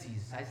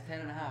Balenci's, size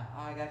 10 and a half.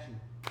 I got you.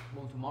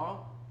 Boom,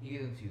 tomorrow he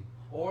gives them to you.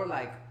 Or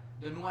like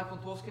the new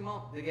iPhone 12 came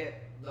out, they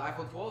get the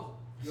iPhone 12.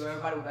 Yo,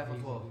 everybody with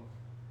iPhone 12.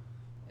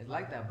 It's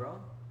like that, bro.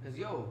 Cause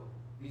yo,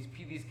 these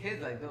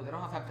kids like they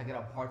don't have time to get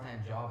a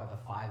part-time job at the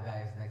Five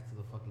Guys next to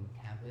the fucking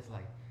campus.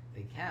 Like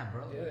they can,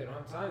 bro. Yeah, they don't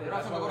have time. They don't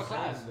have That's time to what go to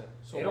I'm class. saying.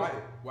 So They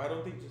don't- why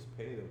don't they just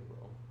pay them, bro?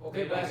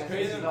 Okay, but that's Like,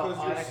 crazy. this is Because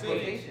on you're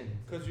exploitation.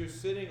 Because you're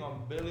sitting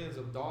on billions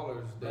of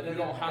dollars that But you then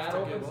don't have to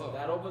opens, give up.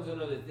 that opens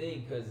another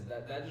thing, because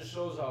that just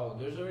shows how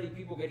there's already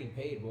people getting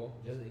paid, bro,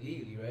 just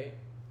illegally, right?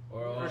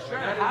 For sure,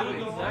 not it happens.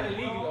 illegal, The not only-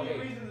 illegal, The only okay.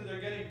 reason that they're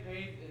getting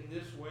paid in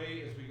this way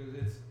is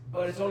because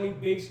But it's only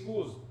big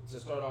schools to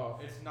start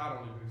off. it's not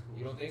only big schools.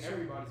 You don't think so?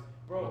 Everybody's You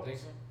bro. don't think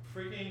so?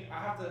 Freaking,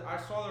 I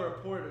saw the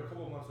report a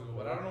couple months ago,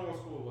 but I don't know what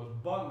school it was.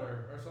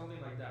 Butler or something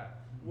like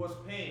that was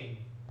paying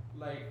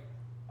like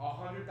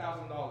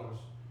 $100,000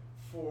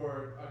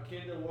 for a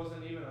kid that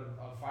wasn't even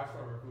a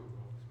 5-star recruit.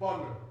 Bro.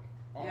 Butler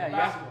on Yeah, the you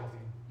have- basketball team.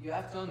 You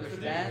have to That's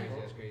understand.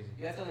 ridiculous. That's crazy.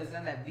 You have to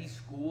understand that these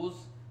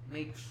schools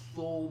make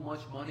so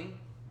much money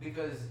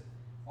because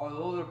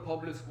although they're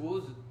public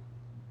schools,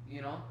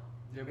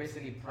 they're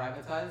basically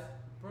privatized.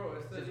 Bro,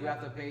 it's Since the we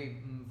have to pay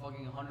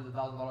fucking hundreds of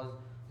thousands of dollars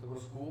to go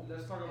to school.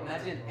 Let's talk about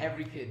Imagine this, bro.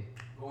 every kid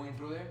going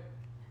through there,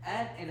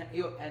 and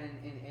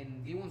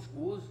in D1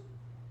 schools,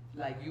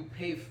 like you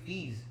pay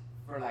fees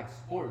for like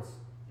sports,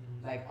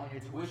 Mhm. like on your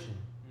tuition.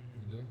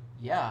 Mhm. You do?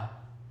 Yeah,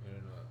 I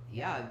don't know.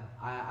 yeah.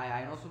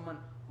 I know someone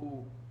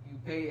who you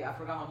pay. I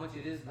forgot how much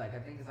it is. Like I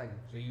think it's like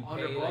So you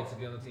 100 pay like bucks to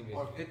be on the team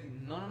or basically. 50.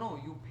 No.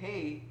 You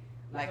pay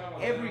like talking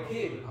about every general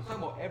kid. students. I'm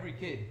talking about every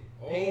kid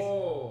pays.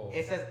 Oh.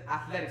 It says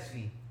athletics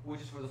fee,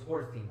 which is for the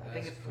sports team. I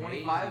think That's it's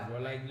crazy, 25. bro.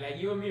 Like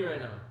you and me right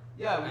now.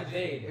 Yeah, A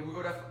day. if we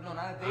go to no,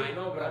 not a day. I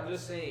know, but I'm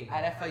just saying.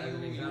 At as FIU,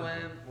 an example.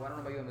 UM, well, I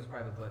don't know about UM, it's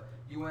private, but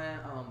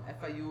UM,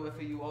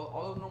 FIU,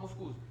 all the normal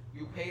schools,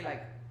 you pay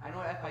like, I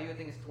know at FIU, I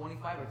think it's $25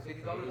 or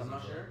 $50, I'm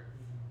not Crazy, sure,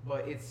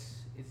 but it's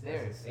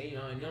there. That's insane, you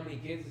know, and you know how many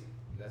kids?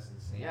 That's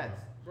insane. Yeah,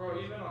 bro.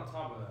 Bro, even on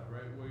top of that,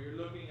 right, where you're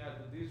looking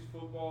at these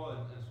football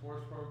and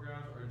sports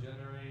programs are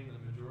generating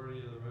the majority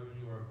of the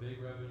revenue or a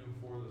big revenue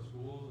for the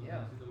schools and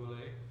Yeah.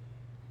 NCAA.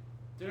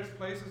 There's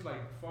places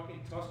like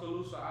fucking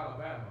Tuscaloosa,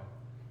 Alabama,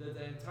 that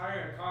the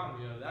entire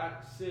economy of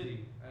that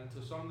city and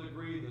to some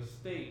degree the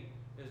state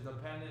is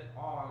dependent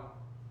on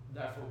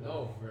that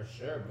football. No, for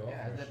sure, bro.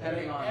 Yeah, for it's sure.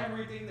 depending on-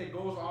 Everything that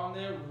goes on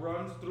there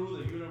runs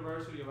through the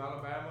University of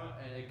Alabama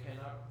and it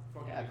cannot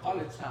fucking Yeah, be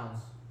college touched. towns.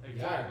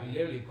 Exactly. Yeah,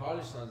 literally,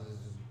 college towns is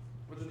just.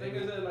 But the thing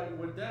is that, like,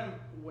 with them,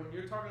 when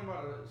you're talking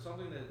about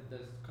something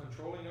that's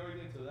controlling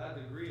everything to that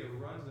degree, it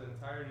runs the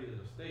entirety of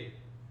the state.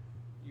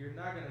 You're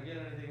not gonna get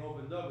anything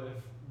opened up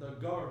if the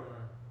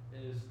governor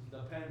is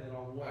dependent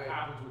on what Right.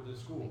 happens with the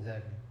school.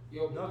 Exactly.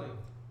 Yo, Nothing.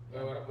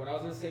 what I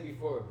was gonna say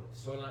before.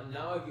 So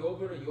now, if you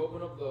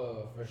open up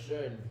the for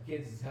sure, and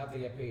kids have to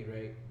get paid,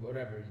 right?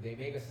 Whatever they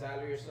make a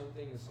salary or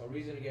something, it's a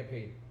reason to get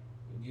paid.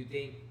 Do you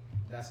think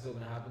that's still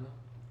gonna happen though?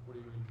 What do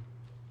you mean?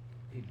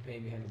 People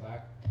paying behind the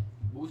back.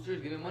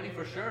 Boosters giving money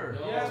for sure.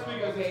 No. Yes,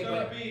 because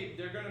okay,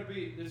 there's gonna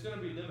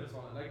be limits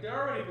on it. Like they're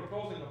already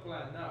proposing a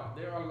plan now.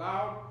 They're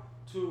allowed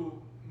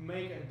to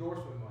make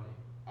endorsement money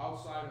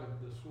outside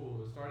of the school.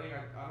 It's starting,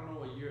 I don't know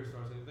what year it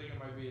starts. I think it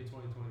might be in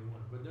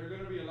 2021. But they're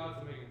gonna be allowed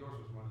to make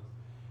endorsements money.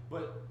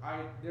 But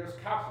there's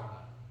caps on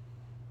that.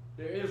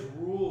 There is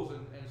rules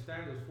and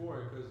standards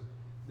for it because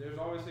there's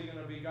obviously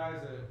gonna be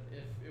guys that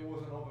if it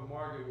was an open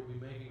market would be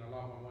making a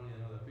lot more money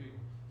than other people.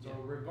 So Yeah.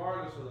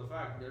 regardless of the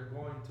fact, they're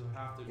going to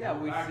have to Yeah, go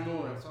we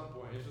backdoor see- at some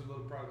point. It's just a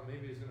little problem.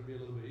 Maybe it's gonna be a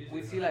little bit easier.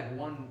 We see like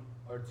one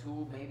or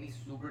two maybe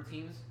super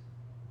teams.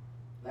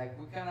 Like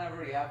we kind of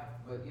already have,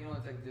 but you know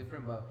it's like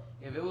different. But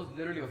if it was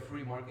literally a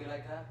free market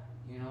like that,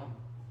 you know,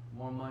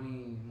 more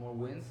money, more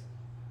wins,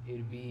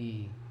 it'd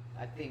be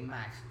I think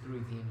max 3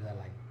 teams that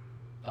like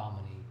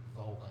dominate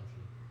the whole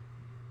country.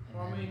 And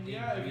Well, I then mean, three-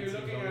 yeah, if three you're teams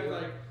looking over at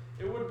there. like,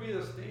 it would be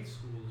the state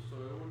schools, so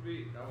it would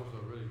be, that was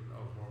horrible.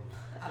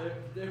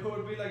 There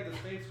would be like the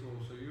state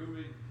schools, so you would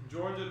be,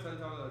 Georgia 10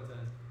 times out of 10.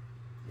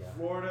 Yeah.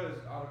 Florida is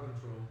out of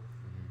control,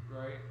 Mhm.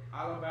 right?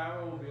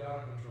 Alabama will be out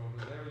of control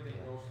because everything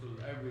Yeah.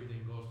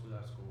 goes to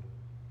that school.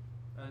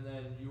 And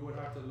then you would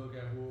have to look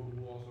at who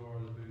also are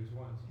the biggest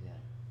ones. Yeah.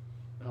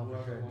 And No, who for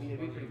has the sure. most It'd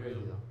be money pretty crazy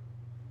available.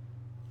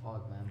 though.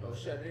 Fuck man. Oh but-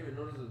 shit! I didn't even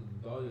notice the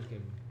Dodgers came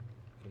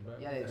back.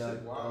 Yeah, they, That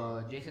shit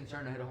wild. Jason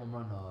Turner hit a home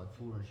run,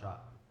 2-run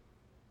shot.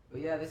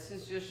 But yeah, this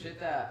is just shit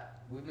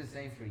that we've been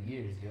saying for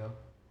years, yo.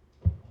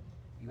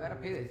 You gotta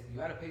pay this. You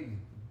gotta pay these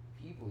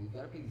people. You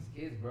gotta pay these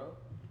kids, bro.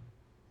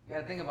 You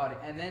gotta think about it,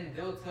 and then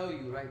they'll tell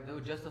you, right? They'll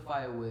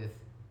justify it with,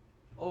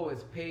 oh,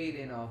 it's paid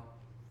in a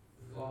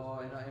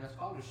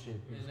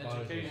scholarship, In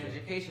Scholarship. in education.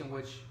 education,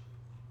 which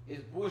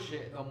is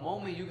bullshit. The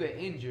moment you get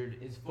injured,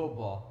 is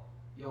football.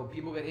 Yo,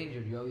 people get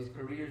injured. Yo, these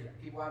careers,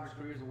 people average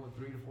careers of what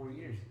 3 to 4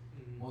 years.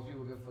 Mhm. Most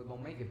people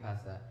don't make it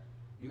past that.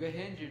 You get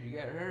injured, you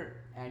get hurt,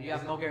 and you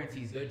have no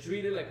guarantees. They're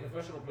treated like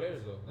professional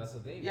players though. That's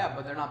the thing. Yeah,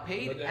 but they're not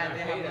paid, But they're and not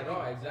they paid have at all,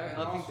 nothing,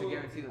 exactly. nothing Also- to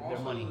guarantee their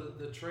also money.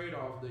 The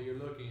trade-off that you're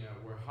looking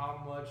at, where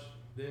how much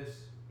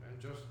this, and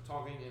just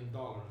talking in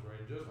dollars,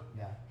 right? Just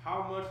Yeah,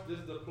 how much this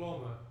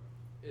diploma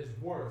is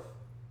worth,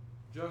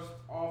 just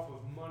off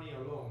of money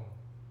alone,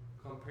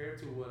 compared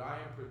to what I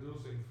am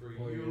producing for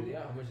you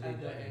yeah, how much they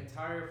and the done.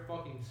 entire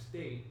fucking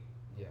state,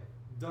 yeah.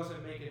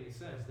 doesn't make any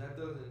sense. That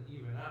doesn't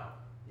even out.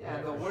 Yeah,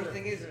 Yeah, the for worst sure,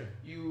 thing for is sure.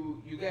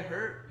 you get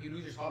hurt, you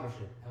lose your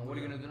scholarship, and what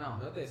are you gonna do now?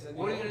 Nothing, send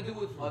What are you you gonna home.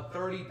 do with a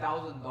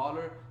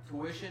 $30,000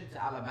 tuition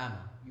to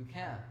Alabama? You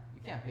can't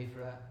pay for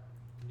that.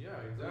 Yeah,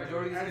 The exactly.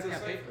 majority of And these to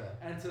kids can't say- pay for that.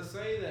 And to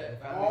say The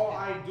that families all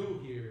can't. I do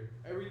here,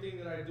 everything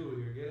that I do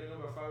here, getting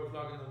up at 5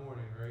 o'clock in the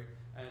morning, right,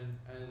 and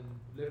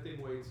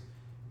lifting weights,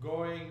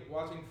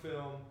 watching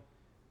film,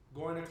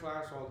 going to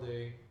class all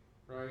day,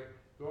 right,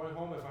 going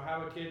home if I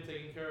have a kid,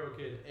 taking care of a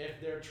kid. If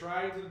they're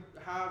trying to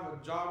have a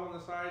job on the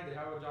side, they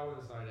have a job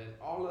on the side, and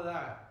all of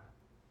that,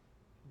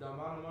 the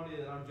amount of money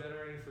that I'm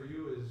generating for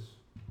you is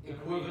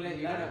Equivalent,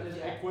 you're that gonna- is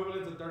yeah.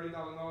 equivalent to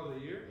 $30,000 a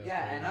year. That's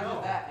Yeah, and not crazy.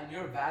 just that, and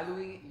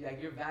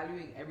you're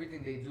valuing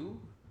everything they do,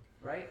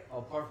 right?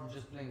 Apart from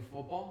just playing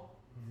football,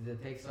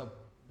 that takes up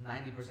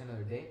 90% of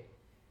their day.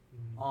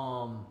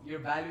 You're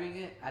valuing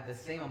it at the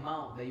same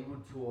amount that you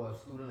would to a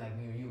student like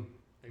me or you.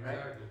 Right?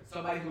 Exactly.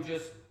 Somebody who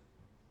just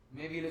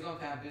maybe lives on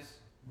campus,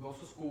 goes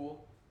to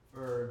school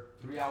for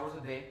 3 hours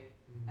a day,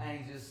 and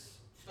he just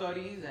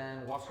studies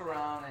and walks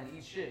around and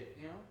eats shit,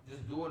 you know,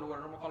 just doing what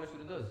a normal college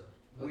student does.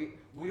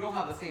 We don't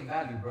have the same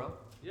value, bro.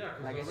 Yeah,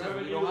 Like I because the said, we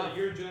revenue don't that have-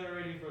 you're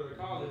generating for the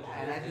college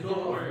And I is just don't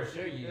know nowhere, for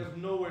sure you- is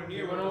nowhere near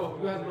You what know,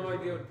 the you have football no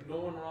players idea. No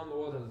one around the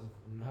world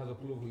has a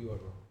clue who you are,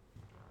 bro.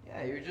 Yeah,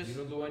 Yeah, you're just. You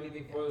don't do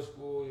anything for the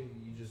school.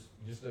 You just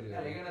study.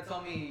 Yeah, you're gonna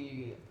tell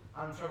me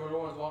I'm Trevor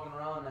Lawrence walking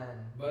around and.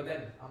 But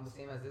then I'm the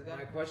same as this my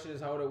guy. question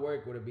is, how would it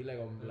work? Would it be like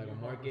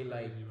a market,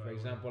 like for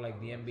example, like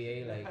the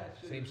NBA, like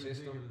same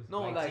system?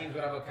 No, like, like- teams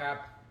would have a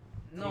cap.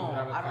 No, teams would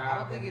have a I cap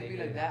don't think and it'd be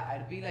they like can- that.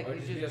 I'd be like Or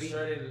it'd just be a just be.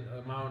 certain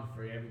amount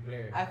for every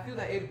player. I feel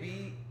that it'd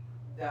be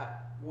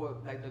that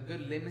what like the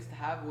good limits to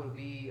have would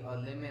be a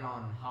limit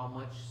on how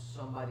much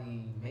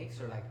somebody makes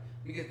or like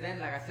because then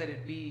like I said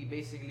it'd be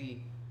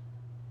basically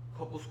a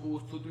couple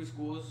schools, 2-3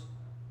 schools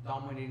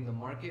dominating the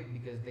market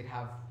because they'd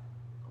have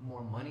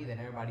more money than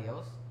everybody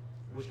else,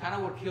 which kind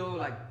of would kill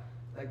like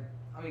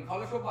I mean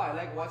college football I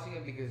like watching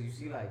it because you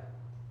see like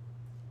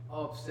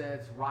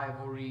upsets,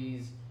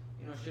 rivalries,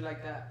 you know shit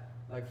like that,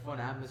 like fun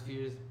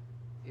atmospheres.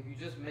 If you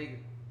just make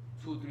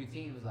 2-3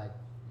 teams, like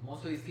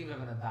most of these teams are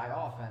gonna die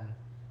off, and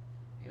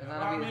it's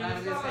not I gonna be, mean,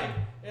 it's not gonna be the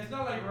same. it's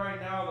not like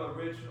right now the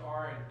rich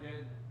aren't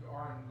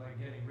like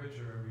getting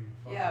richer every.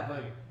 fucking Yeah,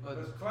 day. but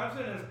Because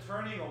Clemson is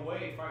turning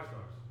away 5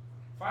 stars.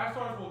 5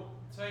 stars will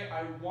say,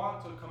 "I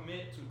want to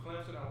commit to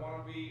Clemson. I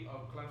want to be a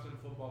Clemson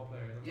football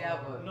player." That's Yeah,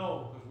 all. but-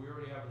 no, because we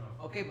already have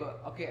enough.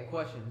 okay,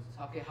 questions.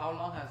 Okay, how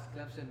long has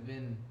Clemson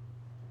been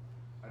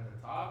At the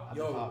top, at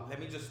the Yo, top? let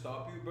me just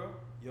stop you, bro.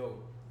 Yo,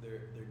 their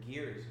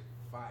gear is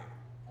fire.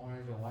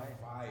 Orange and white.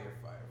 Fire.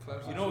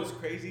 Clemson You know what's shit-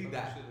 crazy? Clemson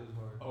That shit is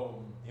hard.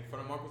 in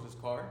front of Marcos's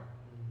car,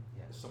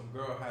 Yeah. some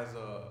girl has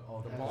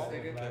Oh, the has a paw.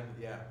 sticker?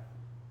 Yeah,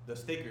 the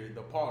sticker,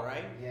 the paw,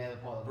 right? Yeah, the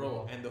ball.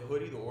 Bro, and the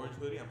hoodie, the orange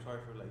hoodie. I'm sorry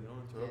for like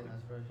interrupting.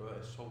 that's fresh. Bro,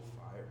 it's so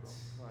fire, bro.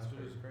 That shit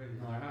is crazy.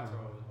 No, I know. That's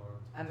always hard.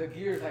 And the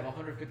gear is like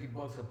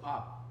 $150 a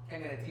pop.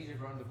 Can't get a T-shirt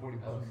for under $40.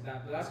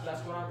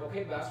 That's what I'm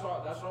okay. But that's what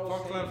I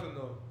was Fuck saying. Clemson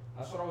though.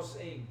 That's what I was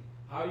saying.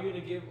 How are you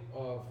gonna give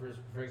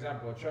for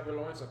example a Trevor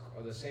Lawrence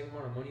the same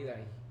amount of money that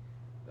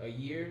a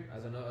year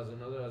as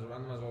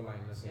random as O-line?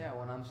 Let's say. Yeah,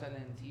 when I'm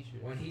selling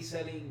T-shirts. When he's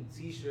selling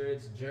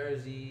T-shirts,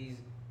 jerseys,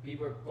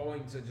 people are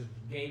going to just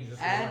games just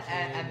to and, watch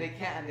and, him.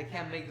 and they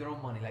can't make their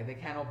own money. Like they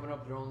can't open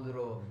up their own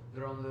little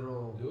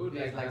Dude,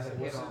 biz like, the what's, kid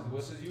his, on.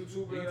 what's his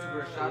YouTuber?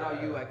 YouTuber, shout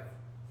out you like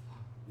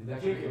He's a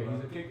kicker.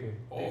 He's a kicker.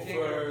 Oh, They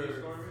for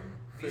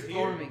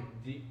destorming.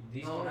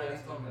 Destroying. No, not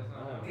destorming.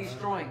 No.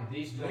 Destroying.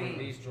 Destroying.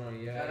 Shout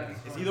out Yeah.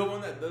 Destroying. Is he the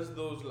one that does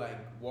those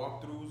like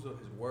walkthroughs of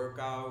his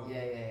workout?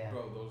 Yeah.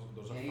 Bro,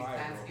 those Yeah, are he's fire,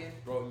 tan-skinned.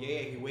 bro. Yeah,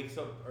 he wakes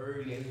up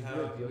early Yeah, as he's hell.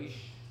 ripped, yo. He's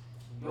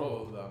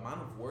Bro, the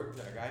amount of work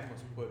that guy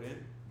must put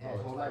in. Yeah,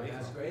 his whole life.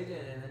 That's crazy.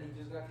 And then he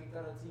just got kicked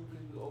out of the team because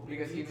he was open.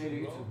 Because he made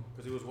a YouTube.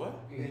 Because he was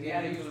what? Because he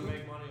had a used to YouTube.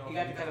 make money off He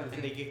got of kicked out of the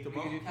And they team. kicked him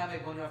Because out? you can't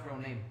make money off your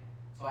own name.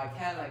 So I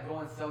can't like go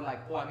and sell like,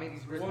 oh, I made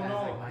these Well, wristbands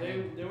like no, my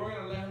name. they were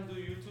gonna let him do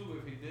YouTube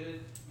if he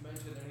did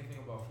mention anything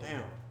about football.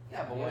 Damn.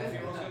 Yeah, but Yeah, what If is he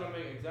it? was gonna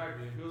make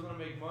if he was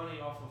gonna make money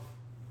off of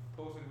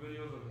posting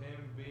videos of him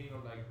being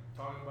like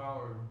talking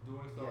about or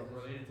doing stuff Yeah, that's-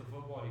 related to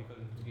football, he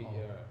couldn't do it.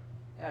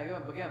 Yeah.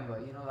 Yeah, again,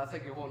 but you know that's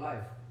like your whole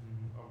life.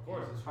 Of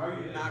course, it's How are who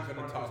you he is. not It's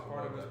gonna part- talk it's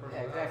part of about his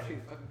Yeah, exactly. personality.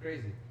 It's fucking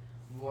crazy.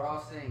 What I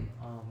was saying,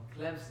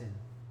 Clemson.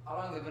 How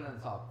long have they been on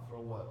top? For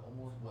what?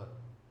 Almost what?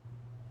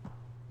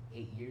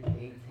 8 years?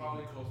 8, It's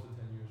probably close to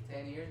 10 years.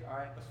 10 years?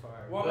 Alright. That's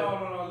fire. Well, But-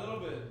 no, a little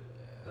bit.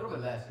 A little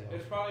bit less, yo.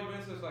 It's probably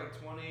been since like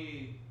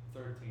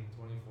 2013,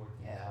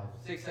 2014. Yeah,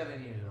 6,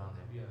 7 years around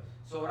there. Yes.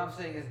 So what I'm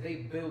saying is they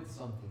build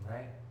something,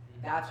 right?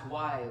 That's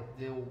why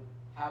they'll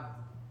have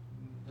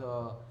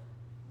the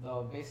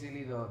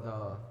basically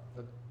the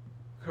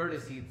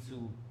courtesy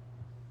to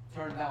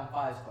turn down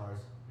 5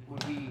 stars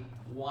would be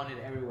wanted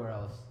everywhere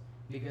else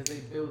because they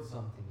build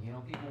something. You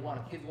know, kids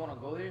want to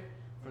go there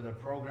for their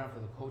program, for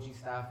the coaching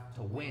staff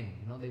to win.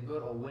 You know, they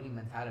build a winning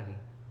mentality.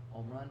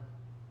 Home run.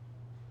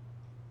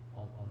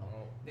 Oh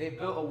no. They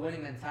built a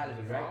winning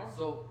mentality, right?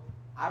 So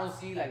I don't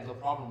see like the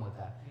problem with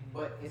that.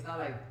 But it's not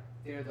like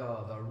they're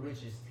the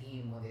richest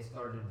team when they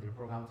started their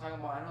program. I'm talking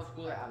about I know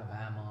schools like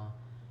Alabama,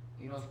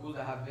 you know, schools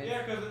that have been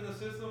Yeah, because in the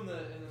system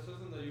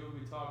that you would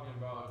be talking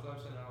about,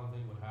 Clemson, I don't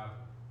think would happen.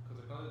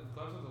 Because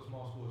Clemson's a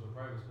small school, it's a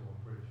private school.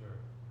 I'm pretty sure.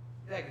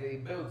 like they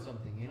build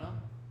something, you know.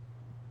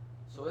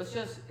 So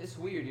it's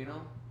weird, you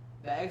know.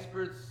 The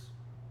experts,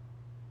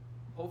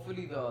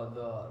 hopefully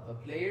the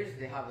players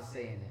they have a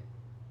say in it,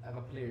 like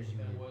a players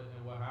union. And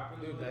what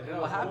happened? Dude, with that- it?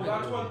 what happened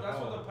Well, with that's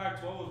it? what the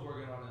Pac-12 was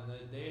working on,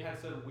 and they had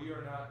said we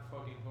are not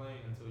fucking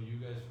playing until you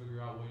guys figure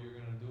out what you're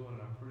gonna do.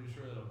 And I'm pretty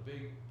sure that a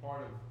big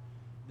part of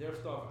their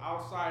stuff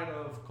outside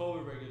of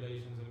COVID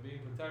regulations and being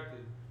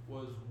protected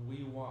was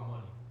we want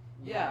money.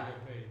 We Yeah. want to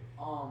get paid.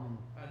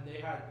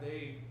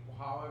 And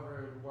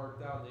however it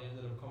worked out, they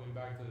ended up coming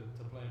back to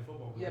playing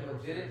football. 'cause Yeah, they but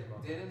were serious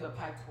about it. didn't the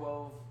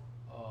Pac-12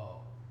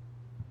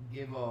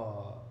 give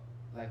a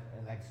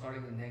like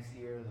starting the next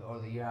year or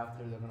the year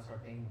after they're gonna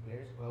start paying the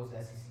players? Or it was the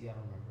SEC? I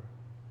don't remember.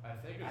 I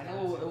think it's I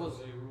know it was-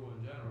 a rule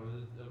in general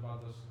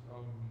about this.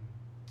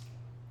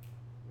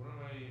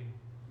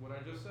 What I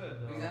just said.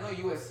 Because I know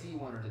USC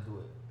wanted to do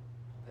it.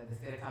 Like the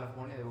state of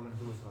California, they were gonna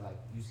do it for like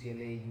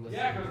UCLA, USC.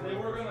 Yeah, because they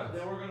were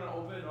gonna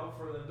open up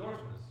for the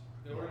endorsements.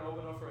 They were Yeah. gonna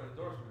open up for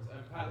endorsements,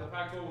 and the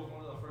Pac-12 was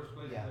one of the first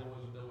places Yeah. that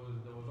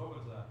was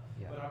open to that.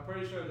 Yeah. But I'm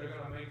pretty sure they're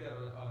gonna make that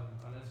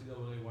an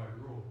NCAA wide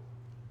rule.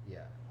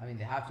 Yeah, I mean,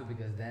 they have to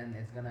because then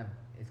it's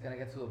gonna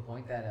get to the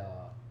point that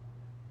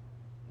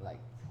like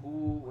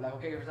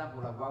okay, for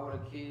example, like why would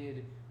a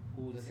kid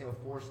who's let's say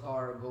a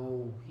 4-star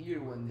go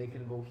here when they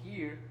can go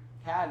here,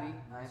 Cali,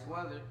 nice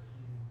weather,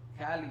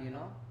 Cali,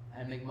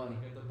 and make money.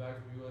 Get the bag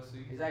from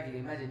USC. Exactly.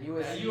 Imagine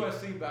USC. That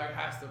USC bag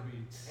has to be.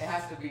 It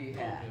has to be.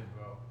 Yeah. stupid,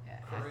 bro. Yeah, it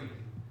has to Crazy.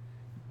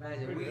 be.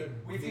 Imagine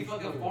we see Pretty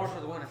fucking stupid. Forrest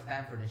going to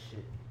Stanford and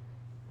shit.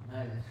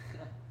 Imagine.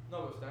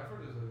 No, but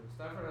Stanford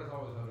has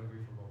always had a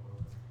great football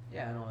program.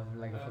 Yeah, I know. It's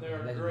like a And fucking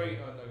they're legendary.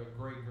 like a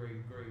great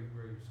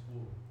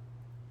school.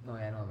 No,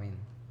 yeah, no. I mean,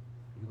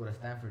 you go to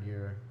Stanford,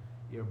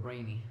 you're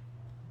brainy,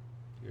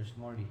 you're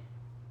smarty.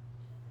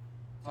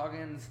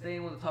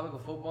 Staying with the topic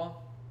of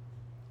football,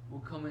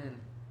 we'll come in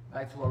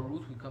back to our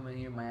roots. We come in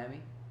here in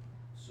Miami.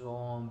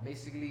 So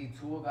basically,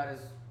 Tua got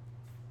his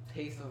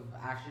taste of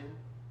action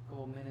a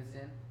couple minutes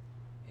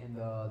in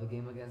the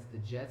game against the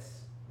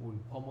Jets, where we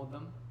pummeled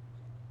them.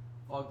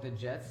 Fuck the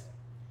Jets.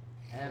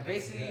 And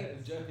basically,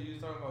 You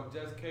was talking about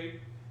Jets Cake?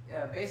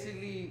 yeah,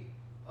 basically,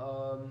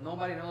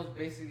 nobody knows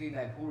basically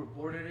like who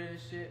reported it and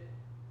shit.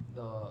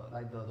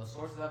 The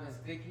sources have been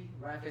sticky.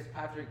 Ryan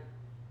Fitzpatrick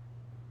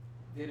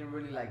didn't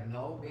really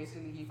know.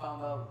 Basically, he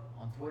found out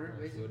on Twitter.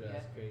 Basically, So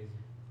that's crazy.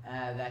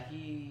 that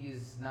he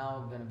is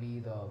now gonna be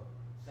the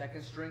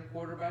second string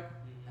quarterback,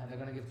 and they're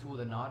gonna give Tua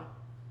the nod.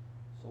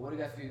 So what do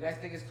you guys feel? You guys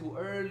think it's too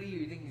early, or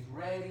you think he's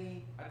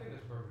ready? I think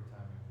it's perfect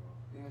timing, bro.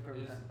 You think it's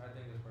perfect time? I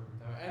think it's perfect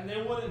timing. And they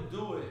wouldn't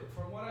do it.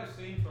 From what I've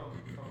seen from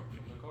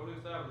the coaching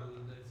staff,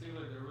 it seems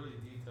like they're really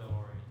detail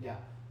oriented. Yeah.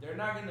 They're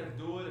not gonna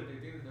do it if they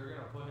think that they're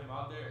gonna put him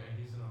out there and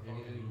he's gonna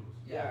fucking lose.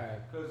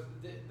 Yeah. Because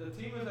the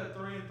team is at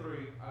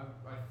 3-3. I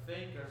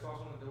think I saw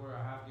something that they were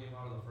a half game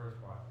out of the first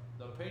spot.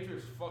 The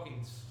Patriots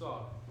fucking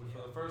suck, which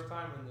for the first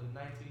time in the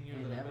 19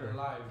 years that I've been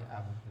alive,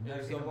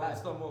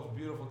 it's the most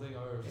beautiful thing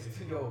I've ever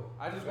seen. Yo,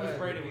 I just wish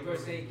Brady You was.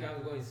 were saying Cam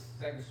was going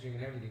second string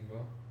and everything, bro.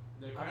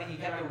 I mean, he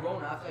kept the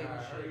Rona. I thought he I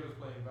was heard shit. he was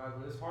playing bad,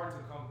 but it's hard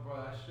to come, bro.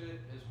 That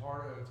shit is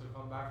harder to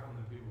come back from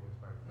than people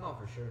expect. No,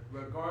 for sure.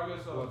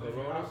 Regardless of What, the if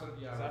you Rona? have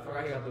symptoms, yeah, So I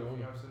forgot he regardless got the of if you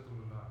Rona. have symptoms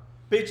or not.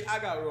 Bitch, I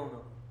got Rona.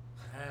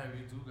 Damn,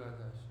 you do got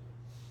that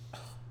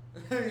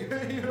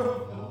shit. you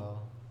know?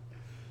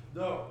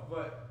 No,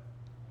 but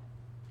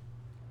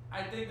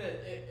I think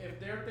that if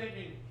they're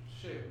thinking,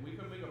 shit, we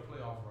could make a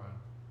playoff run,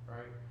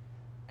 right?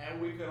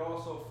 And we could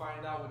also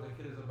find out what the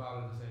kid is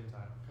about at the same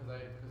time, because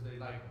they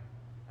like him.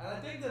 And I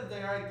think that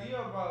the idea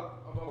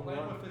about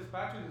playing with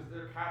Fitzpatrick is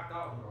they're capped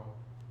out, bro.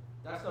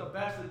 That's the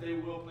best that they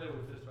will play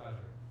with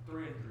Fitzpatrick.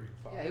 3-3.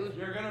 Yeah, he was.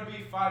 You're gonna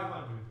be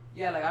 500.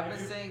 Yeah, like I've If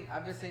been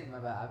you- saying, my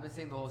bad. I've been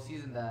saying the whole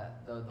season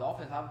that the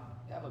Dolphins have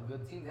a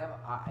good team. They have,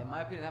 in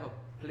my opinion, they have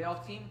a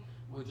playoff team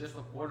with just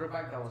a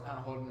quarterback that was kind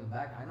of holding them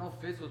back. I know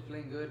Fitz was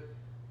playing good,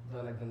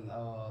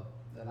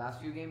 the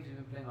last few games he's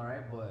been playing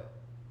alright, but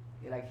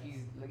he's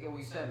like what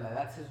you said, like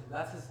that's his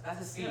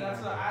ceiling. Yeah,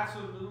 that's right an there.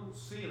 absolute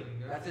ceiling.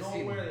 There's That's his nowhere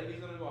ceiling. that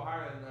he's gonna go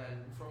higher than that.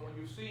 And from what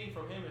you've seen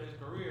from him in his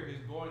career,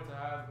 he's going to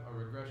have a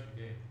regression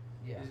game.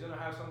 Yeah. He's gonna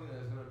have something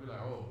that's gonna be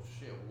like, oh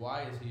shit,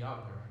 why is he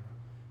out there right now?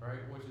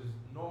 Right? Which is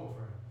normal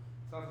for him.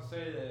 It's not to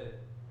say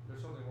that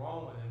there's something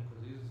wrong with him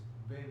because he's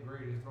been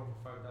great. He's thrown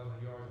for 5,000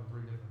 yards on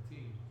 3 different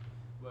teams.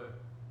 But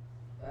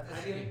That's I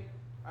his think, ceiling.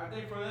 I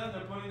think for them,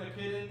 they're putting the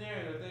kid in there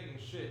and they're thinking,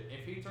 shit,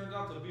 if he turns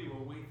out to be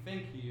what we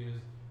think he is,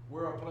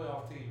 we're a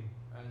playoff team.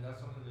 And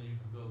that's something that you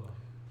can build on.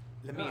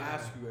 Let me Yeah.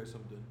 ask you guys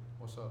something.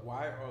 What's up?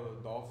 Why are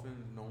the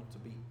Dolphins known to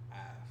be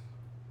ass?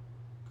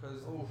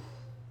 Because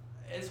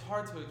it's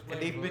hard to explain.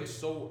 And they've bro. been It's-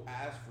 so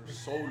ass for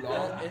so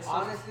long. It's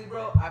Honestly,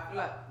 bro, I feel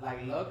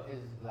like luck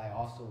is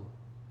also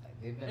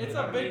they've been. It's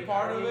a big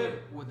part of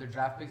it. with their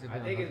draft picks. I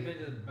think it's been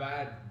just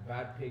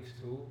bad picks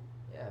too.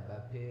 Yeah,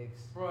 bad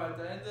picks. Bro, at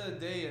the end of the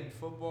day, in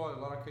football, in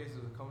a lot of cases,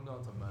 it comes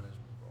down to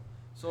management, bro.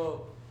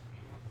 So,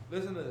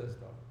 listen to this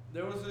though.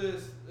 There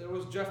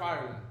was Jeff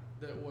Ireland.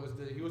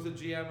 He was the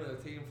GM of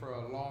the team for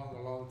a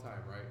long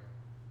time, right?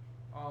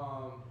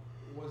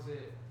 Was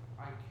it?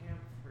 I can't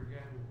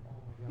forget who.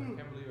 Oh my god, I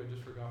can't believe I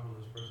just forgot who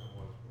this person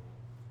was, bro.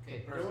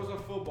 Okay, There was a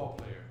football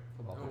player,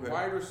 Football a player.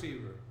 wide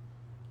receiver.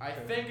 I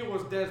think it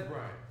was Des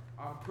Bryant.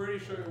 I'm pretty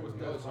sure it was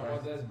No, Des it's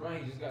Bryant. Des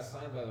Bryant. He just got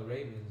signed by the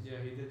Ravens. Yeah,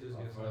 he did just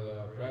get for signed.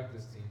 the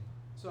practice team.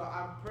 So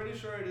I'm pretty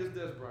sure it is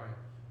Des Bryant.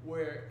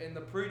 Where in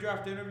the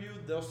pre-draft interview,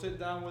 they'll sit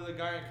down with a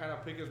guy and kind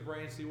of pick his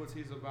brain, see what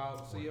he's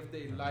about, see if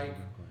they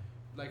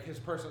like his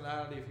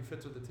personality, if he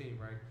fits with the team,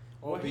 right?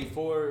 Oh, What he-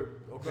 before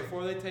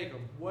Before they take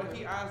him, what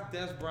he asked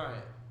Des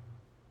Bryant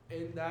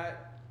in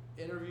that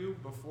interview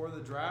before the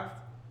draft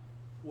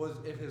was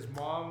if his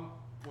mom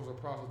was a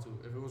prostitute.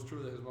 If it was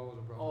true that his mom was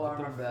a prostitute. Oh, I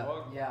remember that.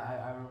 fuck? Yeah,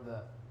 I remember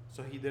that.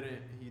 So he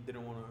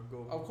didn't want to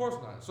go. Of course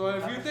not. So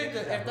if What you type of think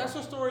shit is that that, if that's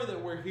a story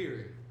that we're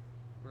hearing,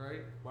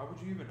 right? Why would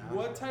you even ask?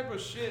 What type of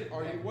shit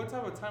are you? What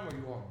type of time are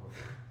you on, bro?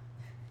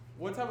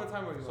 What type of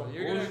time are you Some on?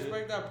 You're gonna bullshit.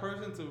 expect that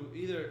person to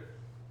either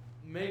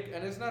make,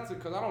 and it's not to,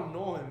 because I don't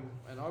know him,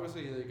 and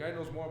obviously the guy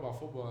knows more about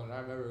football than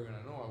I'm ever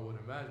gonna know. I would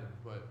imagine,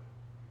 but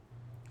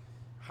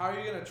how are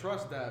you gonna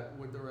trust that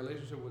with the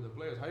relationship with the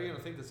players? How are you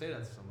gonna think to say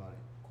that to somebody?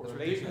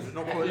 Correlation. There's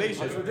no That's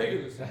correlation.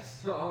 ridiculous.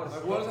 That's not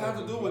Like, what does that have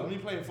to do with me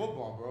playing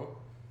football, bro?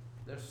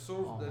 That's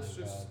Oh that's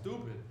my just God.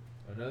 stupid.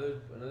 Another.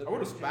 I would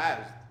have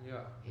spazzed. Yeah.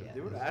 Yeah. They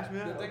would have asked me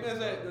The that.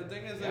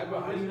 thing is Yeah, that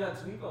but how do you not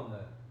tweak on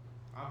that?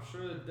 I'm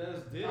sure that Des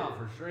did. No,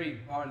 for sure he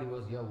probably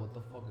was, yo, what the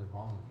fuck is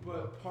wrong with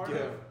you?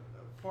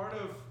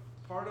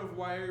 But part of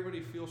why everybody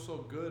feels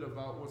so good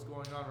about what's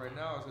going on right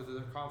now is because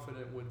they're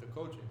confident with the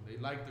coaching. They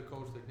like the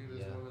coach. They think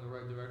it's Yeah. going in the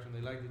right direction. They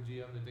like the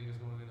GM. They think it's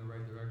going in the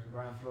right direction.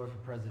 Brian Flores for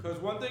president. Because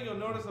one thing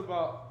you'll notice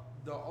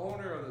about the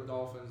owner of the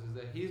Dolphins is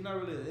that he's not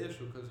really the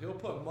issue because he'll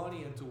put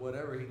money into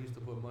whatever he needs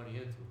to put money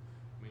into.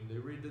 I mean, they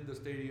redid the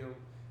stadium.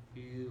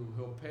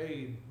 He'll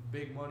pay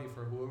big money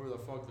for whoever the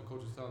fuck the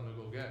coach is telling him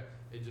to go get.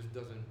 It just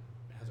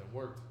hasn't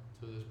worked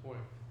to this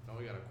point. Now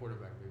we got a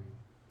quarterback, baby.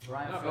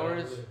 Brian Not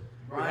Flores. bad.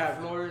 Brian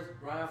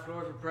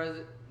Flores for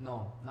president.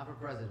 No, not for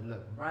president.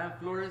 Look, Brian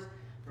Flores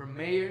for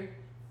mayor.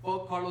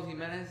 Fuck Carlos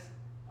Jimenez.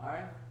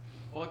 Alright?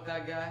 Fuck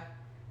that guy.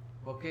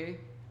 Okay?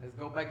 Let's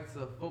go back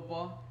into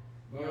football.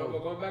 But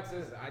going back to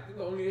this, I think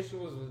the only issue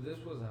was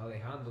how they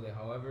handled it.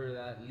 However,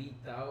 that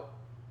leaked out.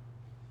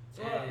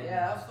 And,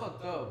 Yeah, that was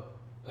fucked up.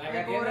 Like Okay,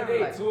 at the but end of the whatever,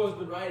 day, like- Tua's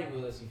been riding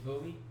with us. You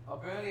feel me?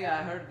 Apparently,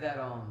 I heard that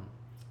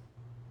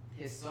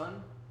his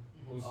son,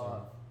 Who's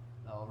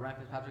Ryan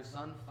Fitzpatrick's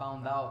son,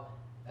 found out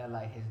that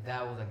like his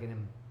dad was like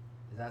getting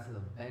his ass to the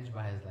bench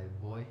by his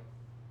like boy.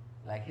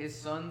 Like his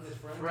son's His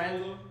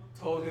friend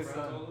told his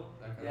son. told him?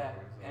 That kinda Yeah,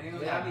 brings up- and he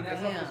was Yeah, I like, mean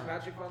that's how damn.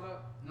 Fitzpatrick found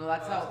out. No,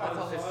 that's how That's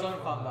how his his son son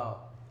found found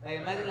out. Like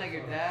imagine like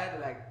your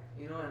dad, like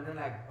you know, and then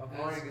like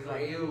Mark is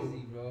like, yo,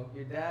 bro.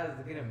 your dad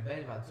is getting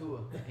benched by Tua.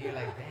 And you're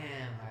like,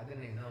 damn, I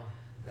didn't even know.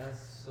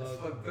 That's That's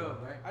fucked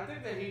up, right? I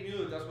think that he knew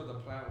that that's what the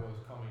plan was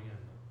coming in.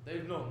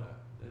 They've known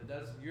that.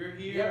 That's you're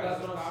here. Yeah, as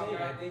that's a what I'm top saying.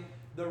 guy. I think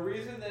The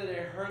reason that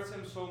it hurts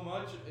him so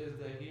much is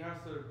that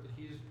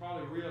he's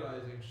probably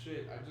realizing,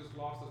 shit, I just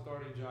lost a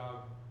starting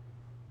job.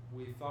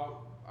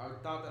 I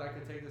thought that I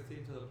could take this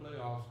team to the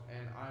playoffs,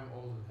 and I'm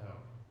old as hell.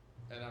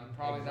 And I'm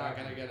probably not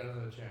Exactly. going to get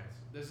another chance.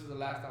 This is the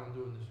last time I'm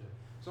doing this shit.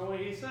 So when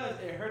he says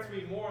it hurts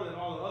me more than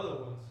all the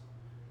other ones,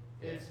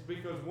 it's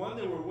because one,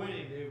 they were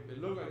winning,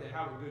 it looked like they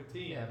have a good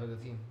team. Yeah, but the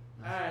team.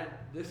 And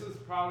this is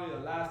probably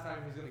the last time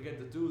he's gonna get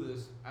to do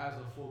this as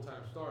a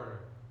full-time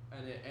starter,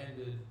 and it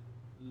ended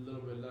a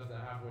little bit less than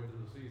halfway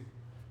through the season.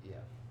 Yeah.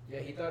 yeah,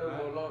 he thought it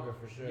would go longer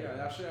for sure. Yeah,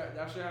 that shit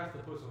has to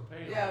put some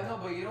pain. Yeah, on no,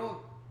 but you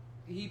know,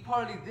 he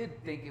probably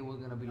did think it was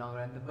gonna be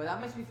longer, but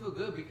that makes me feel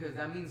good because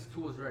that means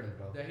Tua's ready,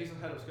 bro. that he's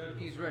ahead of schedule.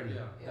 He's ready.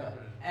 Yeah, Yeah.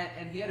 definitely.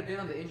 And he had been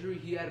on the injury.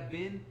 He had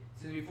been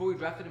since before we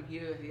drafted him. He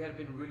had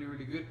been really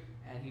really good,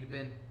 and he'd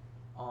been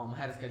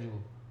had a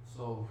schedule.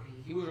 So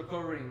he was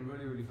recovering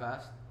really really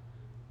fast,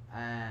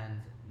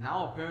 and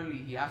now apparently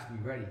he has to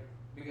be ready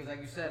because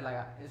like you said, like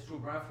it's true.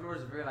 Brian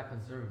Flores is very like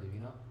conservative, you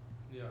know.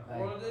 Yeah. Like-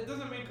 Well, it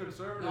doesn't mean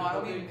conservative. No, I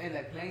don't but mean in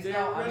like playing they're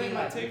style. I really mean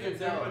like you meticulous.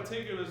 can They're tell.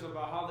 meticulous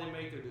about how they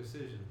make their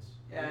decisions.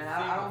 Yeah, They and think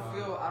I about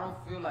it.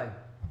 don't feel like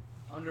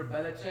under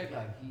Belichick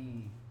like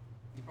he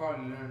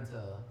probably learned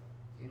to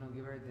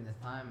give everything his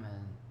time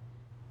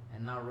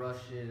and not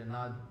rush it and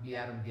not be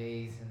Adam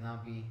Gase and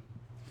not be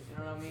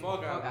what I mean?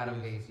 Fuck Adam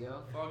Adam Gase. Gase,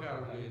 yo. Fuck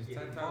Adam Gase. 10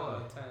 times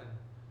out of 10.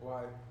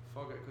 Why?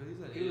 Fuck it, cause he's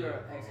an He was idiot.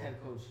 our ex-head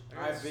coach. That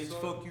Alright, guy bitch,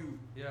 sucks. fuck you.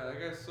 Yeah, that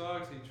guy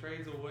sucks. He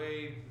trades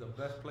away the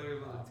best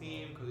players on the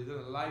team because he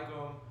doesn't like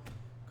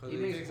them. He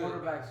makes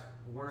quarterbacks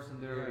worse than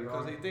they already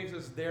Because are. he thinks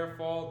it's their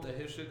fault that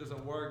his shit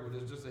doesn't work, but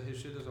it's just that his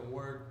shit doesn't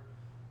work.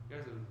 He's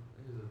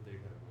a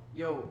dickhead.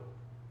 Yo,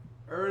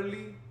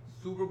 early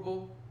Super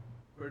Bowl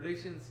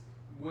predictions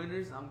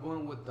winners. I'm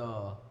going with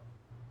the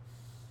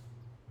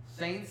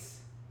Saints.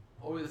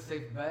 Always a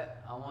safe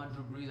bet. I want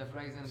Drew Brees. I feel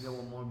like he's gonna get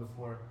one more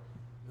before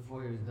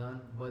he's done.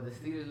 But the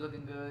Steelers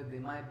looking good. They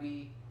might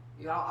be.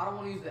 I don't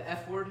want to use the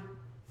F word,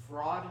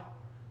 fraud,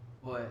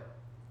 but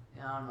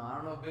I don't know. I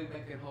don't know if Big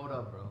Ben can hold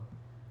up, bro.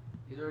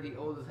 He's already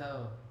old as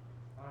hell.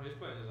 He's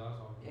playing his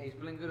ass off. Yeah, he's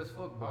playing good as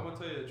fuck, I'm bro. gonna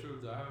tell you the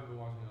truth. I haven't been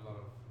watching a lot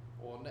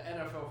of, the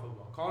NFL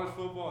football. College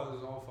football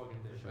is all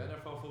fucking different. Sure.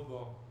 NFL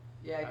football,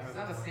 Yeah, it's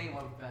not the same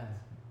with fans.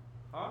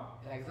 huh?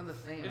 Yeah, it's not the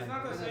same. It's like,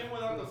 not the doesn't same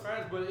without the feel-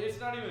 fans, but it's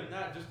not even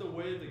that. Just the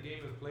way the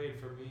game is played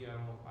for me.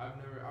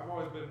 I've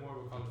always been more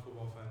of a college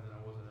football fan than I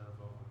was an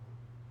NFL fan.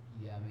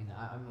 Yeah, I mean,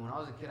 when I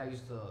was a kid, I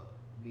used to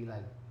be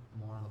like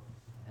more on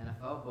the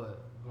NFL,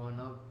 but growing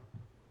up,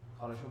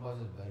 college football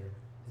is just better.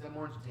 It's like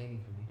more entertaining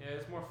for me. Yeah,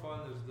 it's more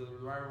fun. There's the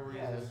rivalries.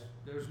 Yeah,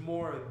 There's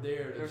more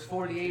there. There's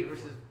 48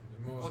 versus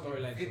More fucking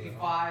storylines to it,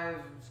 55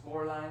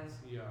 score lines.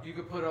 Yeah. You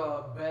could put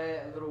a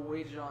bet, a little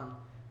wager on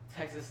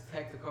Texas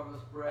Tech to cover the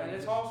spread. And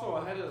it's just also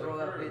ahead of the throw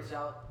that curve. bitch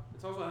out.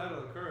 It's also ahead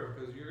of the curve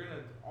because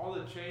all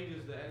the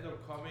changes that end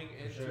up coming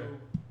into Sure.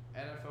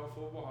 NFL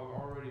football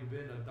have already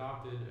been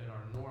adopted and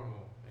are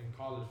normal in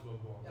college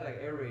football. Yeah, like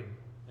air raid.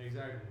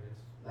 Exactly.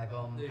 It's Like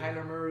They-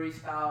 Kyler Murray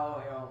style.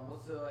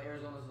 What's the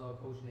Arizona's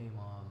coach name?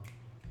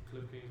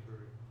 Cliff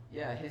Kingsbury.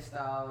 Yeah, his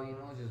style.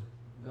 Just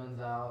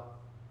guns out,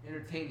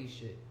 entertaining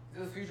shit. It's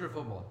the future of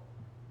football.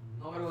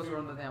 Nobody wants to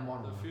run the damn ball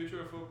The anymore.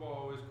 future of football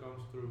always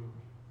comes through.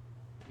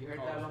 You heard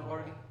college that, football.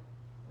 Lombardi?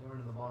 They were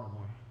in the ball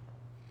more.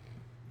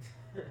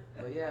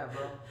 But yeah,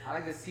 bro. I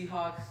like the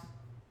Seahawks.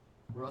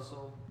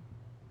 Russell,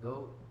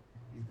 GOAT.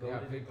 He's They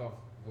got GOAT. picked off.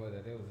 What?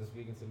 That they was this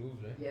weekend to lose,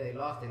 right? Yeah, they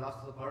lost. They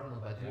lost to the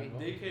Cardinals by Yeah, 3. I know.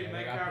 DK Yeah,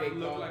 they got Metcalf picked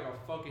looked off. like a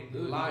fucking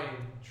Dude, lion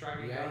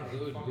tracking yeah, down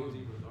dude, fucking dude.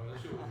 zebras, dog.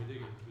 That shit was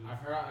ridiculous, dude. I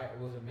forgot.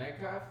 Was it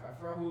Metcalf? I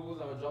forgot who it was.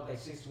 I would drop like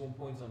 61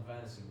 points on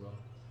fantasy, bro.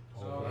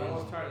 So Oh, that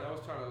was crazy. Tyler. That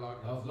was Tyler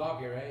Lockett. That was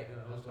Lockett, right? Yeah,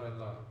 that was That's what I Tyler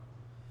thought.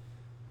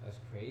 Lockett. That's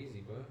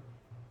crazy, bro.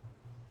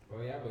 Bro,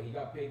 yeah, but he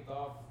got picked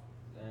off,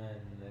 and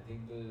I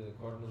think the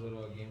Cardinals had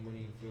a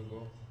game-winning field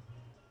goal.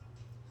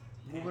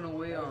 Moving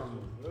away That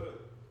was good.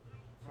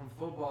 from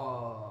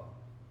football,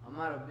 I'm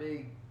not a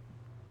big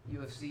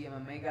UFC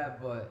MMA guy,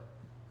 but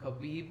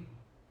Khabib,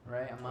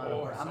 right?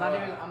 Oh, I I'm saw not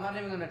that. even. I'm not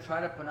even gonna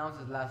try to pronounce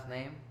his last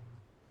name.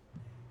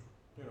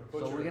 Yeah,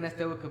 So we're gonna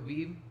stay with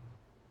Khabib.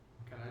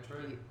 Can I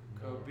trade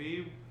No.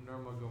 Khabib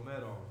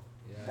Nurmagomedov?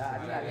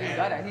 Yeah, He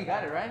got it. He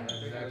got it, right?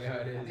 That's exactly how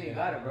it is. I think you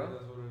got it, bro.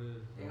 That's what it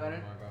is. You got it?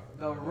 my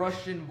God. The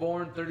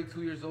Russian-born,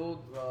 32 years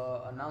old,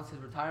 announced his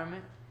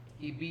retirement.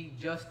 He beat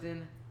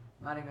Justin.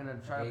 Not even gonna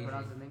try to Gaethje.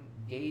 pronounce his name.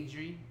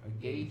 Gagey or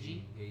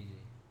Gagey.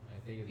 Gagey. I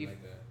think it's He-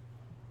 like that.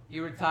 He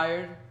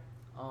retired,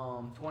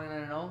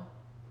 29-0,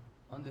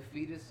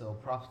 undefeated. So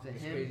props to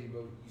It's him. crazy,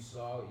 bro. You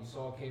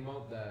saw it came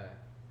out that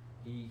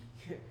he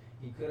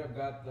he could have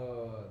got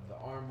the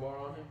arm bar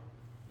on him,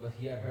 but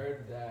he had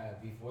heard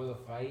that before the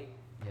fight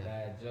Yeah.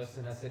 that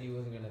Justin had said he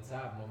wasn't gonna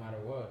tap no matter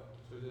what.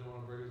 So he didn't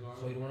want to break his arm?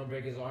 So he didn't want to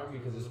break his arm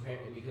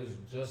because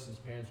Justin's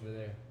parents were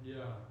there. Yeah.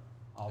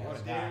 Oh, what a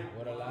That's guy!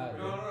 What a lad.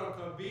 No,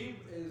 Khabib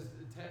is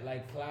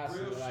Like class,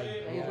 real like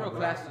shit. He's yeah, real bro.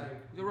 classy.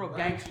 He's a real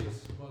gangster.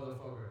 righteous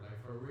motherfucker, like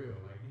for real.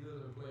 Like he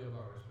doesn't play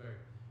about respect,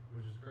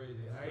 which is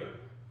crazy.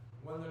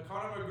 When the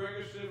Conor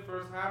McGregor shit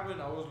first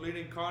happened, I was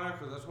leading Conor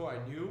because that's who I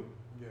knew.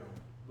 Yeah.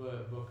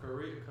 But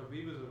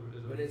Khabib is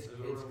a But it's is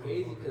a real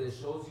crazy motherfucker. because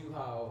it shows you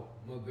how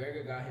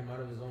McGregor got him out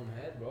of his own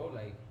head, bro.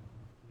 Like,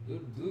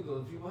 dude,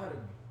 those people had to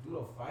do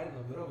a fight in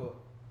the middle of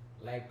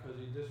a, like, Because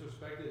he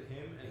disrespected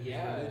him and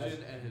yeah, his religion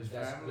that's- and his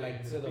that's family like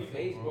and his to the people,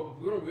 face, bro.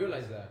 We don't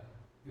realize that.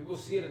 People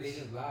see it and they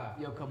just laugh.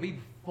 Yo, Khabib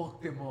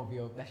fucked him up,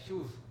 yo. That shit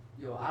was,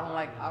 yo. I don't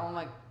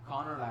like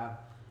Conor. Like,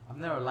 I've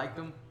never liked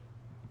him.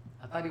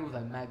 I thought he was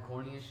like mad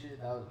corny and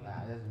shit.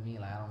 That's me.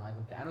 Like I don't like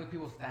him. I know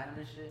people stand him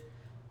and shit.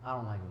 I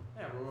don't like him.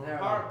 Yeah, bro. Never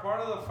Part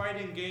of the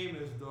fighting game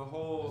is the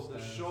whole the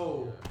Stands,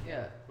 show.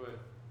 Yeah,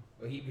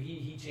 But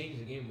He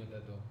changed the game with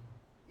that though.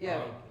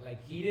 yeah.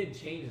 Like he didn't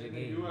change the in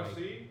game. the like,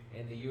 UFC,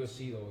 in the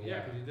UFC though, yeah, yeah.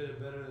 because he did it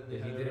better than they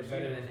He had did ever it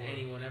better seen than before.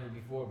 anyone ever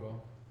before,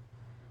 bro.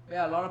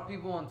 Yeah, a lot of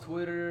people on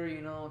Twitter,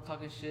 you know,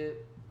 talking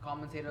shit.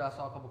 Commentators, I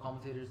saw a couple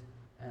commentators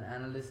and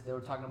analysts. They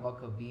were talking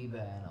about Khabib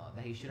and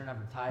that he shouldn't have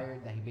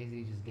retired. That he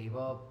basically just gave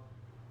up.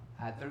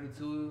 At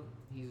 32,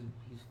 he's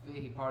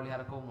fit. He probably had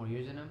a couple more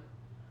years in him.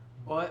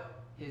 But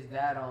his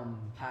dad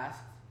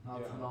passed not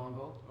Yeah. too long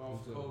ago.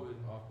 Off Just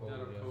COVID. off COVID, Dead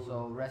of yeah. COVID.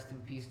 So rest in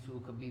peace to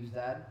Khabib's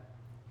dad.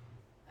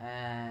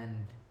 And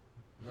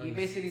No, he he's-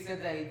 basically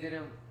said that he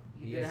didn't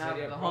had have said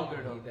he the had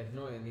hunger promised-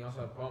 though. No, and he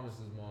also had promised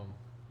his mom.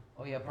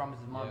 Oh yeah,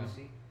 promised his mom. Yeah. You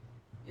see.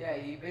 Yeah,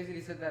 he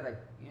basically said that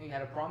he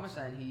had a promise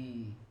and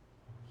he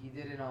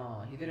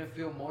didn't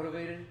feel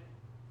motivated,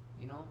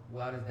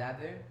 without his dad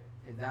there.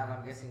 His dad,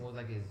 I'm guessing, was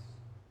like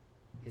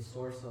his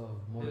source of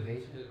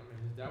motivation. His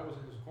dad was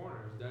in his corner.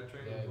 His dad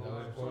trained Yeah, his whole that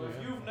was life. corner, So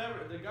if yeah. you've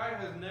never, the guy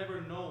has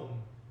never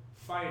known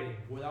fighting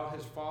without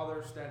his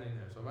father standing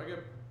there. So if I get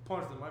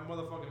punched in my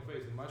motherfucking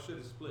face and my shit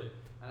is split,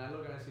 and I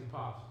look and I see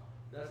pops,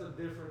 that's a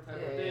different type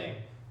of Yeah, thing.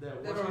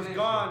 That Different once he's relationship.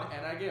 gone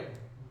and I get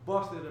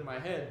busted in my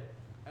head,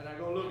 and I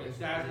go look and It's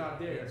dad's crazy. not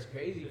there. It's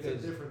crazy It's a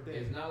because different thing.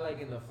 it's not like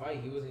in the fight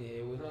he wasn't.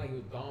 It was not like he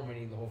was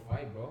dominating the whole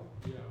fight, bro.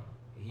 Yeah.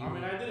 He, I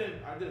mean,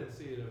 I didn't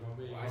see it if I'm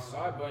being I honest.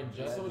 saw it, but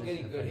Justin was Yeah,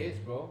 getting just good the hits,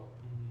 bro.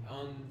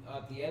 Mhm.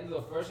 At the end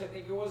of the first, I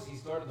think it was, he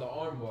started the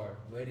arm bar,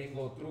 but it didn't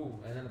go through.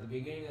 And then at the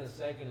beginning of the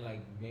second,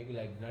 maybe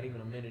not even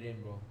a minute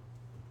in, bro.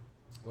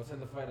 What's in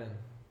the fight then?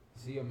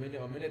 See, a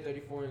minute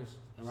 34 in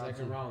And round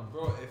second two. round.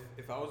 Bro,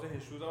 if I was in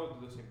his shoes, I would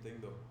do the same thing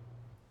though.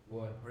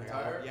 What?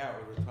 Retire? Yeah, I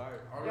would retire.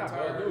 I'll Yeah,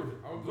 retire, bro,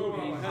 dude. I'm dude, good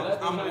when he's I'm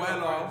left healthy. I'm behind well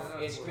the off. fight,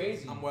 and It's that's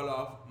crazy. I'm well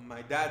off.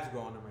 My dad's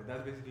gone, and my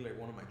dad's basically like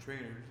one of my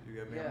trainers. You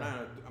get me?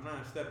 Yeah. I'm not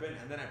gonna step in,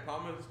 and then I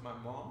promised my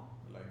mom,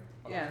 like.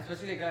 Yeah, and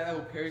especially a guy that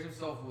who carries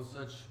himself with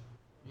such,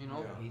 Yeah.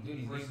 He's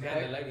leaving Respect.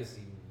 behind the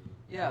legacy.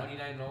 Yeah.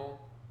 29-0.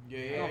 Yeah,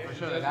 No, yeah, for yeah.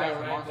 sure. He the just guy's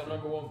got a ranked the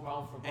monster. #1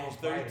 pound for And pound he's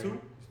 32.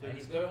 fighter. And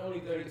he's only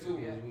 32,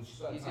 Yeah. which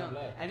still He's time young,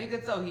 left. and you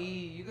can tell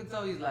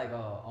he's like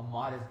a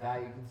modest guy.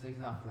 You can say he's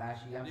not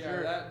flashy. I'm Yeah,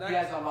 sure that- he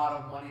has a lot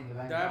of money in the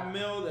bank. That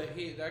now.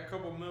 that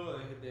couple mil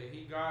that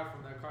he got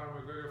from that Conor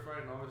McGregor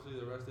fight, and obviously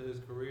the rest of his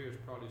career is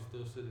probably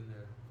still sitting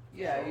there.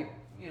 Yeah,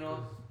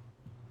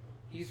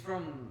 he's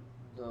from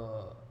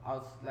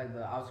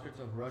the outskirts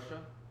of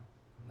Russia,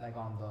 like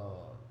on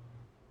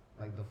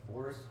the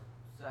forest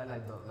side,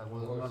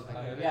 Forest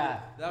side.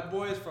 yeah. That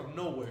boy is from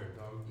nowhere,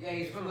 dog. Yeah,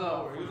 he's from the-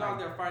 nowhere. He was from out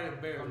there fighting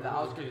bears. from when the he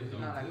was a outskirts. kid, He's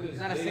dog. not like Dude, he's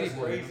not a it's city big,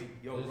 boy. Crazy.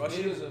 Yo, There's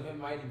Russian. videos of him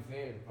fighting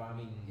fair. I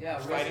mean, Yeah,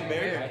 Fighting wrestling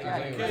bears? bears. Fighting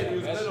Yeah, bears. Kid, he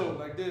was Wrestling. little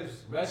like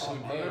this.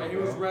 Wrestling bear, And he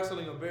was bro.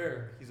 wrestling a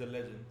bear. He's a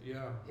legend.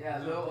 Yeah. Yeah,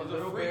 He's a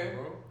little freak, bear.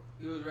 bro.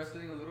 He was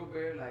wrestling a little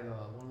bear, like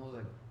one of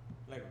those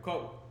Like a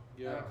coat.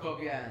 Yeah. like a cup,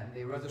 yeah. And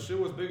they But the wrestled. shit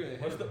was bigger than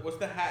him. What's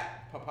the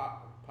hat?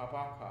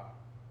 Papaka.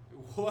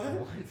 What?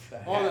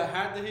 Oh, the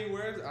hat that he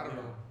wears? I don't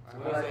know. I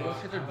But, don't like, know. those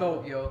shits are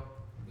dope, yo.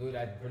 Dude,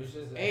 I'm pretty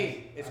sure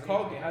Hey, it's I think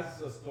called- It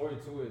has a story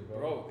to it, bro.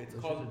 Bro, it's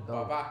Those called shits are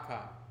dope.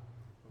 babaka.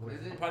 What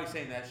is I'm it? probably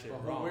saying that shit But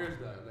who wrong. wears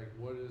that? Like,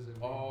 what is it?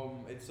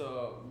 It's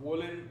a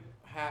woolen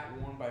hat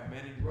worn by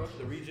men in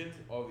the regions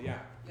of Yeah,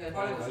 it's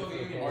probably the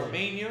Soviet Union.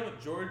 Armenia,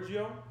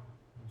 Georgia,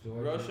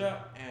 Georgia.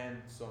 Russia,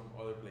 and some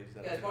other places.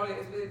 Yeah, it's probably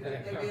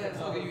the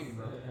Soviet Union,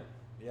 bro.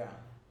 Yeah.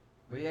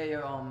 But yeah,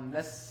 yo,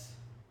 let's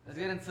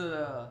get into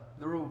the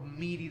real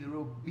meaty, the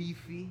real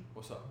beefy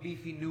What's up?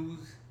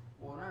 news.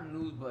 Well, not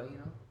news, but you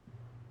know,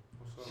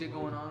 What's up, shit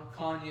bro? going on.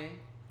 Kanye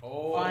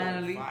Oh,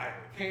 Finally. fire.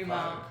 came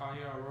out.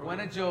 Kanye Rogan.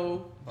 Went to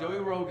Joey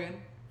Rogan.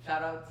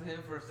 Shout out to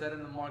him for setting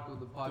the mark with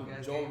the podcast.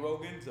 Dude, Joe game.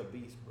 Rogan's a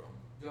beast, bro.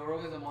 Joe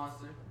Rogan's a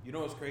monster. You know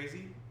what's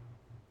crazy?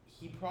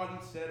 He probably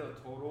said a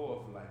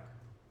total of like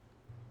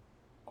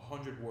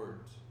 100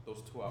 words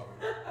those 2 hours.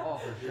 Oh,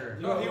 for sure.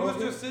 No, he was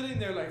just sitting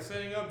there, like,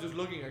 setting up, just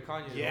looking at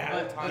Kanye. Yeah,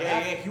 But- but yeah.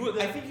 He was.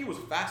 I think he was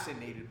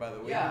fascinated by the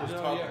way Yeah. he was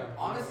No, talking. yeah.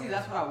 Honestly,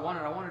 that's what I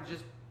wanted. I wanted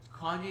just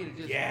Kanye to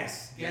just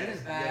Yes. get in yes,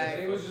 his bag,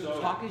 it was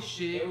just talk his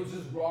shit. It was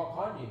just raw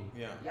Kanye.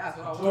 Yeah. Yeah, that's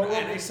what I Dude, wanted.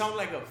 and I sound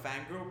like a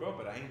fangirl, bro,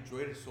 but I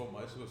enjoyed it so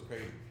much. It was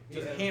crazy.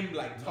 Just Yeah. him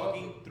like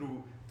talking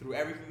through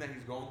everything that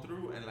he's going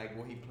through and like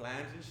what he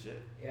plans and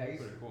shit. Yeah, he's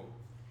Pretty cool.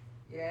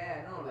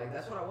 yeah, no, like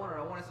that's what I wanted.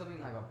 I wanted something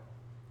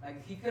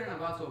like he couldn't have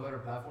gone to a better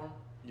platform.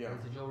 Yeah.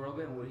 To Joe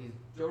Rogan, what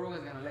Joe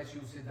Rogan's gonna let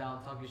you sit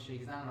down, talk your shit.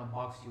 He's not gonna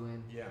box you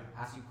in, Yeah.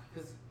 ask you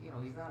because you know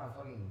he's not a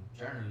fucking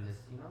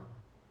journalist. You know,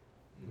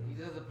 he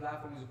just has a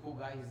platform. He's a cool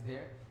guy. He's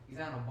there. He's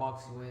not gonna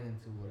box you in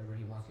into whatever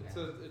he wants you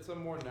to. It's a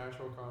more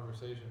natural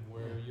conversation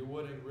where you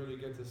wouldn't really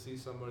get to see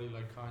somebody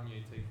like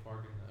Kanye take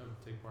part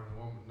in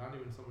one. Not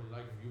even somebody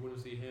like him. You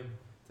wouldn't see him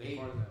take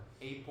part in that.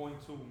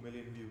 8.2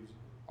 million views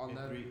On in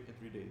that.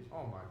 3 days.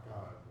 Oh my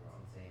god, bro.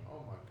 Insane. Oh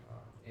my god.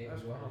 Hey,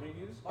 That's what?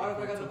 crazy.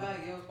 Spotify got the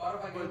bag, yo.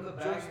 Spotify got the But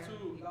bag. just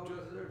and he got what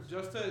he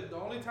deserves. the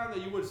only time that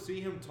you would see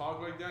him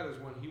talk like that is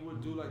when he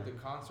would do like the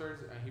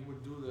concerts and he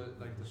would do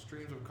the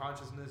streams of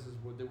consciousness is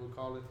what they would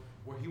call it,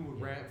 where he would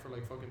rant for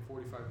like fucking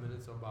 45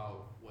 minutes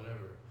about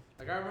whatever.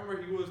 Like I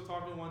remember he was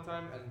talking one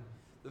time, and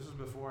this was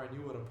before I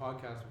knew what a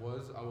podcast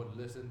was. I would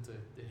listen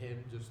to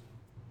him just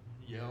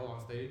yell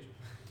on stage.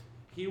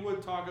 He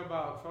would talk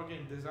about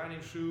fucking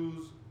designing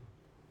shoes,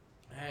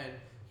 and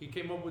he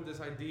came up with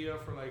this idea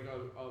for like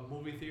a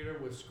movie theater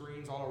with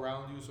screens all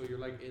around you, so you're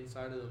like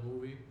inside of the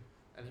movie.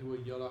 And he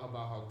would yell out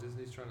about how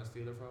Disney's trying to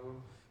steal it from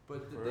him.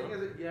 But the For thing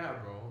real? is, yeah,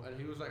 bro. And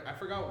he was like, I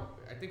forgot.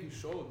 I think he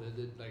showed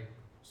that like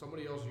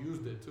somebody else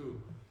used it too.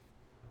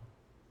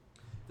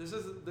 This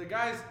is the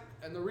guy's,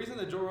 and the reason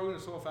that Joe Rogan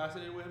is so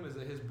fascinated with him is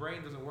that his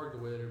brain doesn't work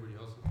the way that everybody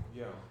else is.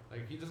 Yeah.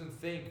 Like he doesn't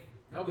think.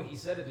 No, but he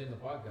said it in the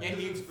podcast. Yeah,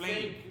 he doesn't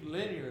explained. think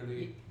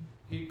linearly.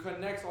 He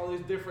connects all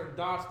these different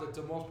dots that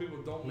to most people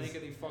don't make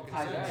any fucking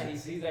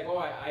sense. Yeah, he's like, oh,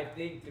 I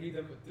think three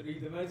dimensions.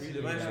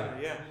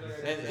 Three-dimensional, yeah.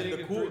 And Think the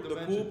in cool three the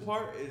cool dimensions.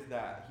 part is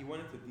that he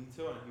went into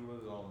detail and he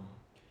was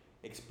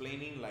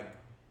explaining like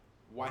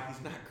why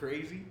he's not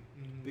crazy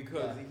Mhm.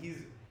 because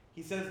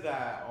he says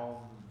that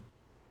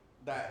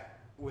that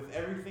with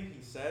everything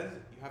he says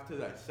you have to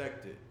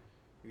dissect it.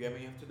 You get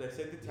me? You have to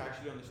dissect it to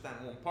actually understand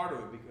one part of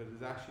it because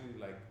it's actually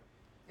like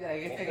Yeah, I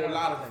guess a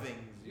lot of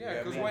things. you Yeah,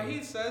 get because me? when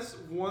he says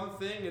one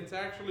thing, it's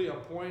actually a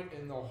point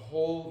in the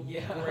whole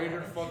Yeah.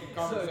 greater fucking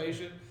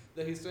conversation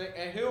that he's saying,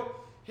 and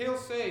he'll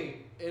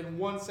say in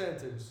one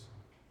sentence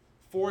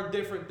 4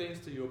 different things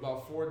to you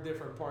about 4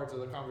 different parts of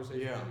the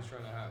conversation Yeah. that he's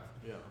trying to have.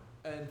 Yeah.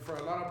 And for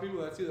a lot of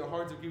people, that's either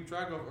hard to keep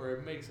track of or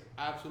it makes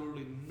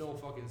absolutely no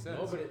fucking sense.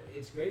 No, but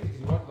it's crazy because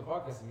you watch the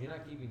podcast and you're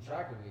not keeping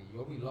track of it.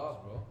 You'll be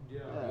lost, bro. yeah.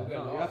 Yeah, You'll get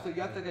no, lost.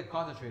 you have to get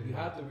concentrated. You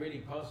have to really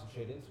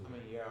concentrate into I it.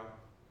 mean, yeah.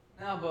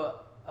 No,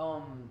 but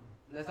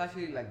let's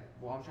actually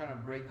I'm trying to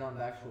break down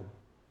the actual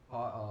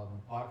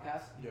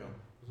podcast. Yeah.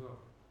 So,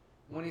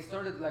 When he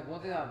started, one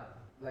thing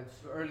that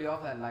early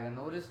off that I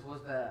noticed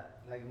was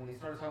that when he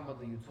started talking about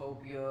the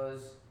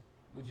utopias,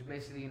 which is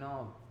basically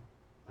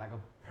like a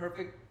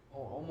perfect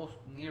or almost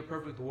near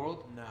perfect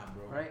world, Nah,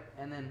 bro. right?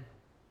 And then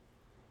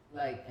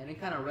and it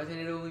kind of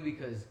resonated with me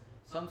because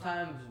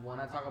sometimes when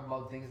I talk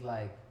about things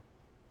like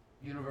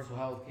universal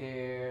health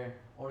care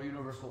or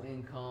universal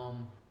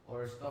income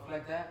or stuff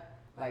like that,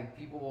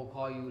 people will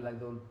call you,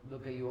 they'll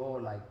look at you,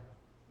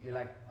 you're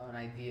like an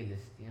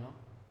idealist,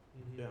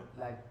 Yeah.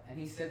 and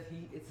he said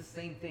it's the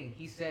same thing.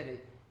 He said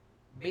it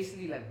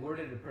basically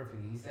worded it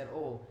perfectly. He said,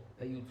 "Oh,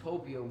 the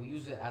utopia, we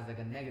use it as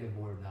a negative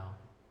word now."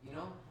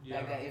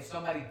 Yeah. That if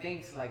somebody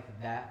thinks like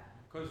that,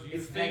 because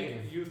It's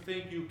negative. you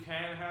think you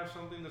can have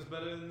something that's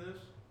better than this.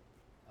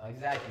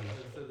 exactly,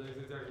 That's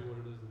exactly what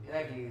it is.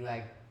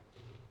 exactly,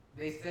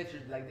 they said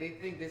they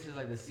think this is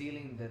the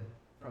ceiling that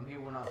from here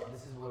we're not.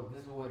 This is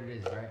what it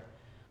is, right?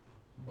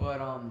 But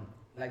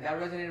that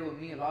resonated with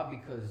me a lot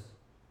because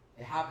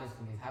it happens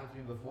to me. It's happened to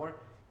me before,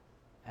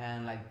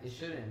 and it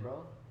shouldn't,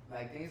 bro.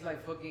 Things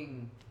like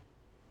fucking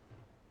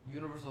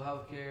universal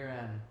health care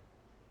and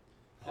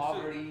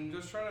poverty.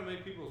 Just trying to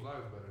make people's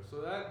lives better.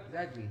 So that,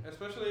 Exactly.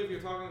 especially if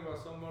you're talking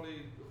about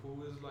somebody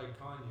who is like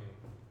Kanye,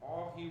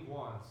 all he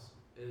wants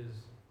is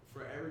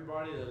for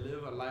everybody to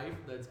live a life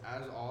that's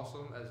as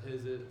awesome as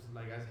his is,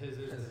 like as his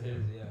is to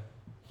him. Yeah.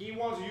 He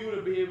wants you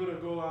to be able to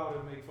go out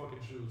and make fucking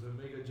shoes and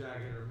make a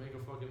jacket or make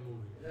a fucking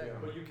movie. Yeah.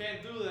 But you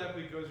can't do that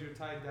because you're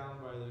tied down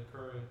by the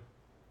current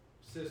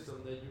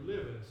system that you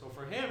live in. So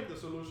for him, the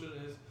solution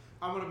is,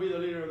 I'm gonna be the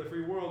leader of the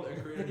free world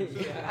and create a new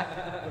system.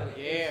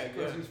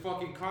 Because he's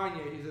fucking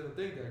Kanye, he's gonna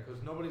think that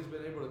because nobody's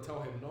been able to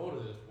tell him no to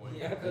this point.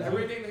 Yeah, 'cause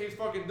Everything that he's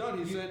fucking done,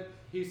 he said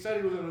he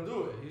was gonna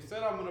do it. He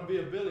said I'm gonna be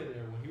a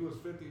billionaire when he was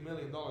 $50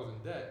 million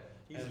in debt.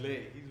 He's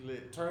lit. He's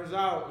lit. Turns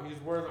out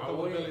he's worth a I couple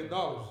wouldn't- $1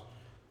 billion.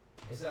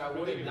 He said I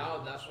wouldn't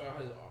doubt. That's why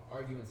his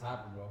arguments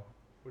happen, bro.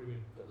 What do you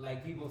mean?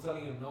 Like people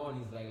telling him no, and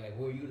he's like,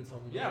 who are you to tell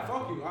me? Yeah, no?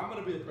 fuck you. I'm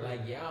gonna be the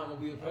president. Like, yeah, I'm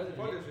gonna be the president.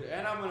 Fuck this shit.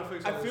 And I'm gonna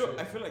fix all I this feel. shit.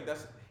 I feel like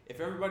that's if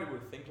everybody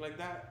would think like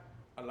that,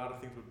 a lot of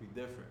things would be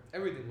different.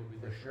 Everything will be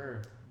For different.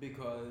 sure.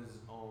 Because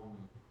I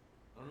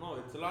don't know.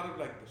 It's a lot of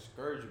like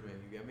discouragement.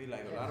 You get me?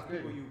 Like a Yeah, lot of it's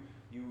people, good.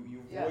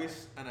 you Yeah.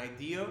 voice an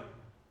idea,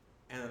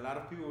 and a lot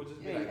of people will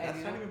just be Yeah, like, and that's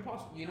you not know- even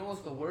possible. You know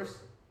what's the worst?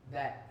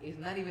 That it's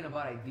not even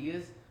about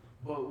ideas,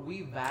 but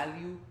we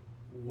value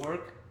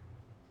work.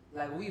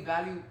 Like we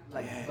value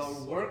like Yes.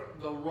 the work,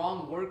 the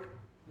wrong work,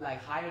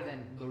 like higher than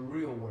the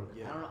real work.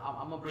 Yeah. I don't know.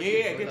 I'm gonna break Yeah, it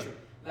yeah, I for get the- you.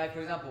 Like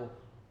for example,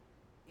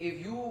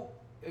 if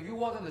you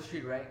walk on the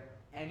street, right,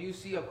 and you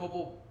see a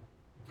couple,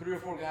 3 or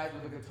 4 guys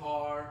with a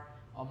guitar,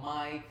 a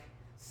mic,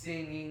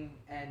 singing,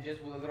 and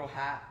just with a little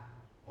hat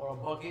or a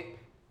bucket,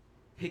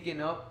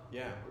 picking up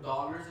Yeah.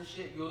 dollars and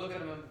shit, you look at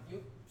them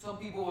and some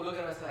people will look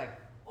at us like,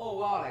 oh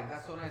wow, like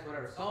that's so nice,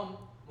 whatever. Some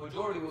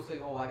majority will say,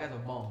 oh, that guy's a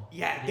bum.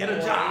 Yeah. Get a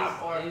Or-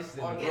 job. Or,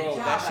 Instant, or get Bro, a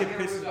job, that like, shit get a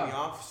real pisses me job.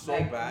 off so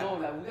like, bad. No,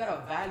 like we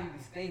gotta value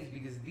these things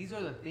because these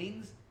are the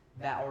things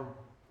that are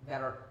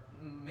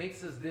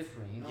makes us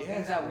different. You know, Yes,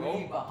 things that bro. we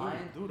leave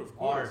behind. Dude, of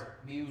course. Art,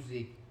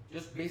 music,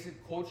 just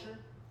basic culture.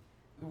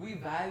 We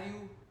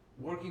value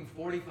working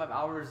 45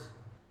 hours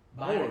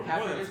behind More a cash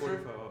than register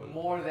 45 hours.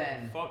 more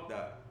than Fuck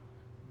that.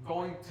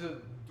 going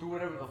to do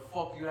whatever the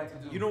fuck you like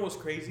to do. You know what's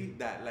crazy?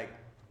 That like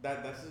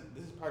this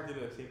is partly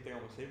the same thing I'm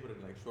gonna say, but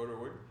in like shorter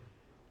word.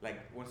 Like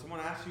when someone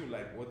asks you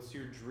like, what's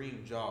your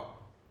dream job?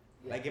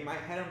 Yeah. Like in my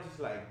head, I'm just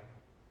like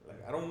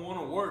I don't want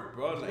to work,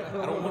 bro. Like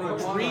I don't I want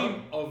to don't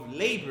dream of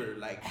labor.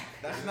 Like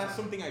that's not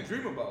something I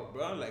dream about,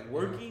 bro. Like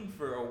working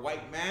for a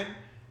white man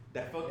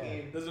that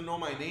fucking doesn't know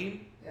my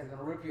name. Yeah, it's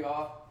gonna rip you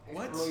off,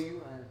 What? exploit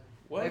you, and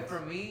What? like for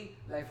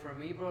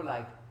me, bro,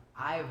 like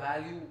I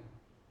value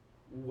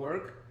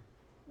work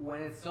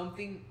when it's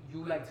something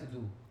you like to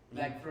do.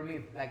 Like for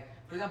me, like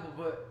for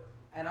example,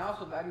 and I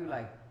also value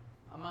like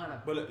I'm on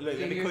a. But let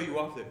me here- cut you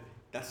off there.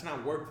 That's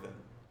not work then.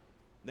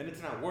 Then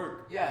it's not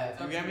work. Yeah, it's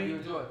You something get me? you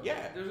enjoy.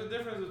 Yeah. There's a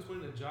difference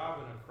between a job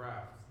and a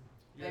craft.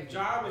 Your Thank you.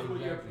 job is what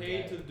you're Exactly,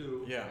 paid yeah. to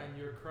do, Yeah. and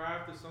your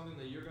craft is something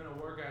that you're gonna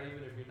work at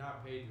even if you're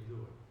not paid to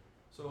do it.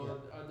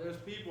 So there's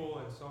people,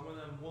 and some of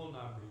them will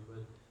not be,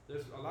 but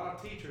there's a lot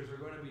of teachers are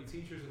going to be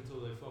teachers until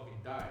they fucking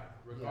die,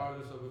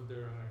 regardless of if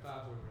they're in a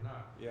classroom or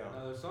not. Yeah.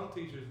 Now there's some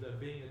teachers that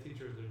being a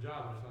teacher is their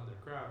job and it's not their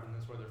craft, and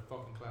that's why their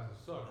fucking classes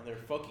suck. And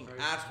they're fucking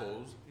Right.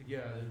 assholes. Yeah,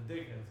 they're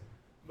dickheads.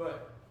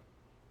 But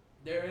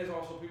there is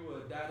also people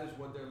that is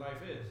what their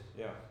life is.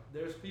 Yeah.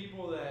 There's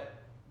people that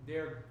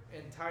their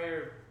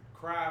entire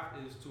craft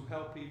is to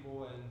help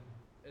people, and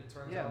it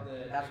turns Yeah, out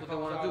that that's it what they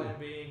comes wanna out do. in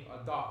being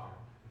a doctor,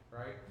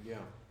 right? Yeah.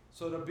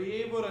 So to be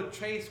able to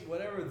chase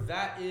whatever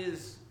that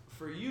is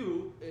for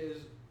you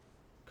is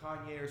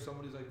Kanye or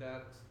somebody's like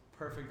that's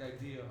perfect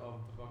idea of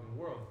the fucking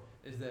world.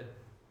 Is that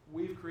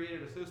we've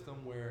created a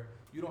system where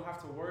you don't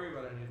have to worry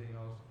about anything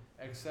else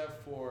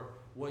except for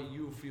what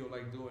you feel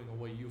like doing or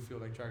what you feel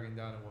like tracking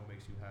down and what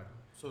makes you happy.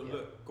 So Yeah.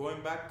 look,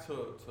 going back to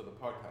the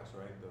podcast,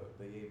 right?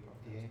 The Yay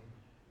podcast.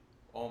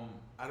 Yeah.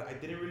 I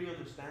didn't really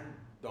understand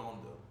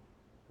Donda.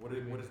 What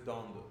is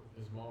Donda?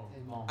 His mom.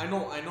 His mom. I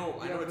know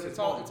it's his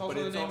mom, it's also but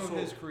the it's name also of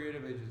his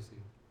creative agency.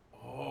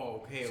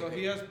 Oh, okay. So okay.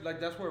 he has like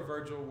that's where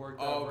Virgil worked.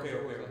 Oh, okay,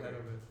 Virgil okay, was the head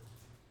okay. of it.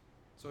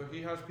 So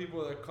he has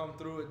people that come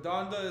through it.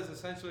 Donda is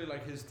essentially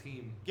like his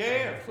team. Yeah,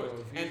 of So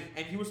course. if he's-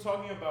 And he was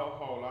talking about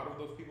how a lot of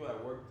those people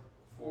that worked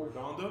for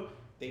Donda,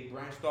 they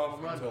branched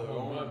off Run, into their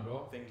home own run,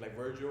 bro. things like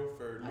Virgil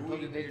for I Louis.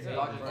 told you they just Yeah,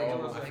 dodged Virgil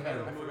it. was the head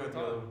of I Louis forgot the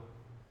Vuitton. other one.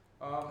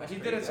 He That's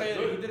didn't crazy. say That's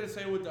he good. didn't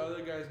say what the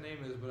other guy's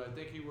name is, but I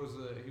think he was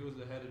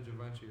the head of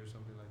Givenchy or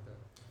something like that.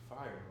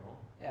 Fire, bro.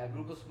 Yeah, a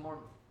group of smart.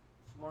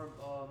 In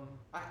overall,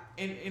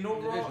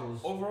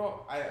 Individuals.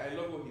 I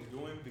love what he's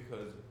doing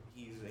because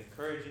he's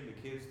encouraging the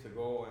kids to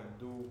go and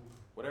do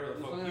whatever the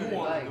Do fuck something you they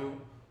want like. to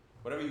do,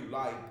 whatever you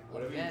like,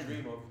 whatever Again. you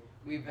dream of.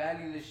 We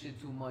value this shit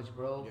too much,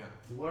 bro.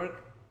 Yeah.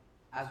 Work,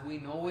 as we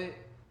know it,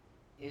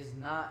 is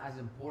not as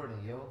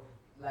important, yo.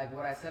 Like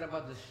what I said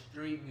about the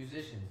street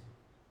musicians.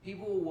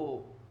 People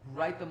will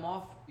write them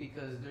off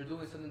because they're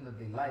doing something that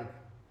they like.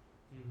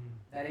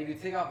 That if you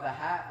take off the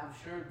hat, I'm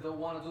sure they'll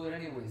want to do it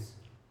anyways.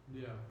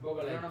 Yeah. Bro,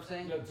 but You know like, what I'm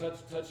saying?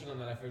 Look, touching on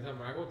that, like for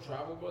example, I go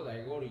travel, bro. Like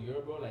I go to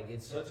Europe, bro. Like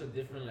it's such a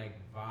different like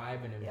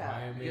vibe and Yeah,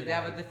 environment. because they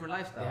have a like, different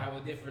lifestyle. They have a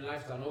different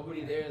lifestyle.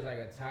 Nobody there is like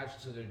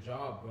attached to their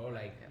job, bro.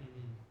 Like,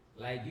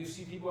 like you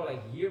see people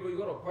like here, but you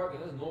go to a park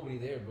and there's nobody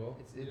there, bro.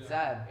 It's Yeah.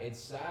 sad. It's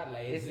sad.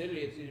 Like it's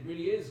literally, it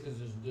really is, because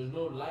there's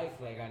no life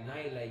like at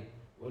night. Like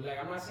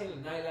I'm not saying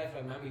nightlife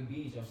like Miami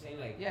Beach. I'm saying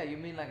like. Yeah, you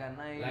mean like at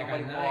night, Like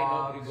nobody at night,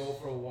 walks. nobody go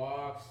for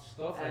walks,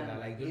 stuff like And that.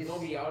 Like there's it's-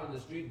 nobody out in the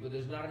street, but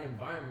there's not an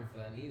environment for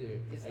that either.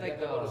 It's like like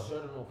you have to go the- to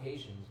certain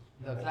locations.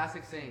 The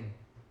classic saying,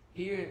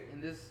 here in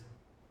this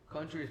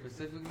country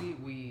specifically,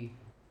 we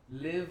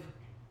live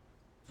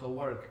to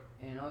work.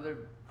 In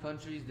other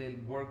countries, they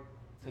work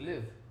to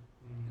live.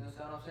 You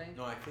understand what I'm saying?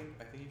 No, I think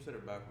you said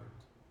it backwards.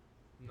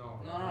 No.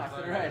 No, I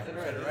said it right, I said it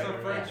right. It's a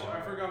French.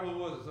 I forgot who it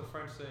was. It's a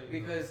French saying.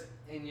 Because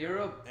in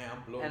Europe, And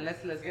I'm blown. and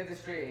let's get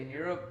this straight. In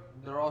Europe,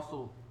 they're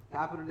also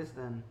capitalist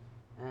and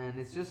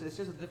it's just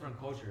a different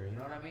culture. You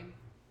know what I mean?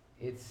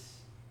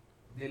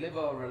 They live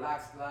a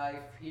relaxed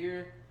life.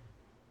 Here,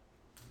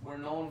 we're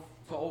known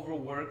to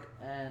overwork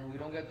and we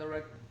don't get the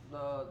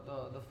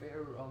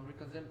fair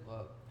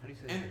how do you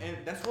say?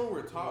 And that's what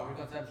we're taught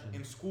Reconception.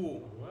 in school.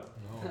 What?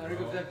 No, bro.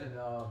 Reconception.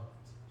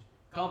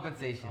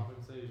 Compensation.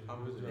 Compensation.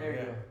 Good There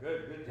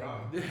you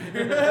job. go.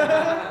 Good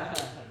job.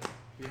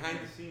 Behind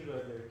the scenes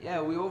right there.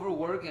 Yeah, we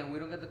overwork and we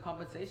don't get the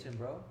compensation,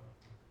 bro.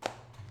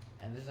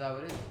 And this is how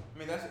it is. I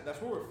mean,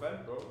 that's what we're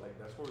fed, bro. Like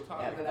that's what we're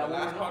taught. Yeah, Like, but the that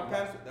last we were not.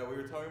 podcast that we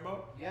were talking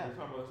about, Yeah. we were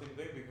talking about the same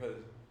thing because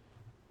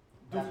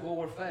That's dude, what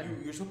we're fed.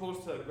 you're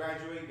supposed to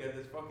graduate, get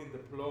this fucking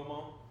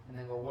diploma, And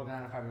then go work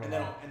 9 to 5 your and whole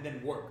then life. and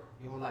then work.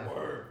 Your whole life.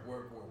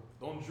 Work.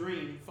 Don't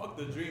dream. Fuck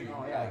the dream. No,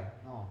 Like, yeah,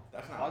 no.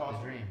 that's not Fuck possible.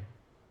 the dream.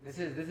 This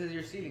is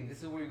your ceiling.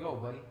 This is where you go,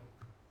 buddy.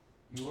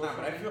 You work Nah,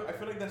 but for I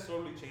feel like that's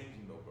slowly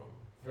changing though, bro.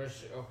 For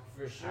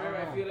sure, I I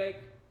don't know. feel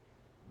like,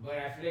 but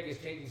I feel like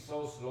it's changing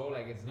so slow.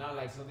 Like it's not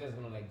like something that's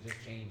gonna like just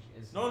change.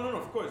 No,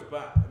 of course,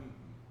 but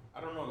I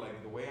don't know,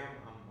 like the way I'm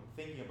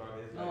thinking about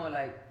it is No,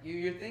 like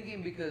you're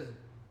thinking because,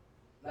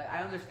 like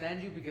I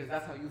understand you because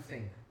that's how you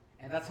think,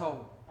 and that's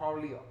how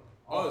probably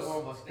all Us.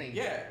 four of us think.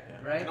 yeah,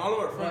 Right? and all of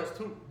our friends But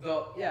too.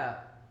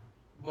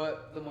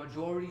 But the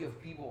majority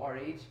of people our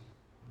age,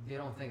 they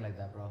don't think like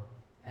that, bro.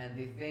 And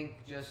they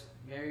think just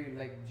very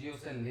like Gio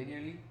said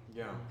linearly.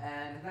 Yeah.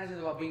 And it's not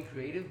just about being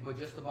creative, but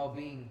just about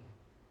being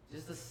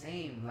just the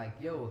same. Like,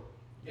 yo,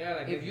 Yeah,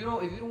 like if you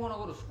don't want to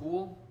go to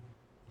school,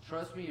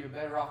 trust me, you're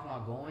better off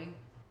not going,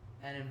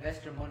 and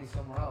invest your money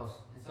somewhere else.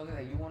 It's something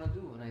that you want to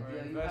do, an Or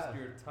idea you invest have.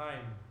 your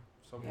time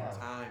somewhere. Yeah.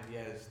 Time,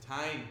 yes,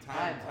 time.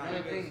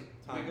 Another thing,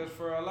 Time. Because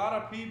for a lot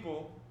of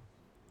people,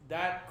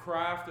 that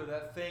craft or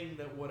that thing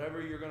that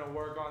whatever you're gonna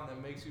work on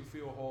that makes you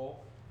feel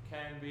whole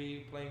can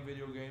be playing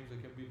video games.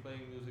 It can be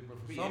playing music. But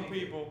for Be some anything.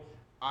 people,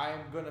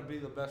 I'm gonna be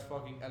the best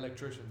fucking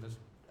electrician that's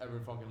ever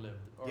fucking lived,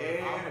 or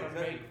Yeah, I'm gonna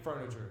exactly. make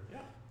furniture. Yeah.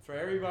 For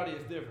everybody,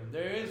 it's different.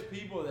 There is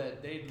people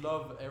that they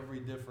love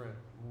every different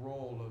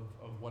role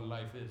of what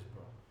life is,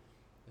 bro.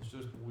 It's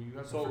just you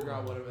have to So- figure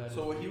out whatever that is.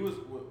 So what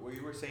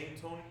you were saying,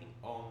 Tony,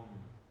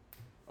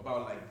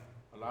 about like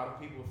a lot of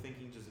people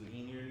thinking just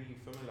linearly, you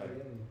feel me? Like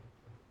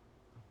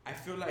I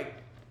feel like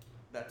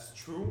that's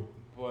true,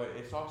 but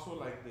it's also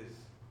like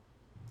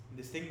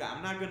this thing that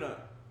I'm not gonna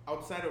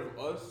outside of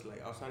us,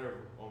 like outside of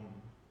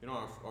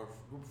our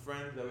group of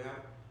friends that we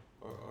have,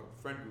 or our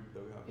friend group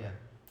that we have. yeah,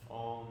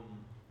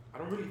 I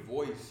don't really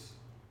voice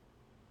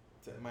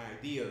my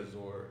ideas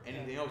or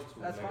anything else to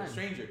That's like fine. a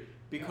stranger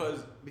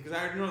because I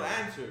already know the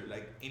answer.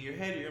 Like in your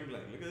head, you're gonna be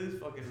like, look at this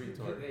fucking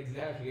retard.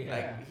 exactly. Yeah.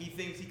 Like he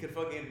thinks he could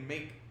fucking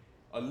make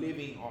a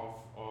living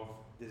of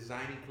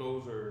designing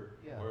clothes or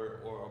Yeah.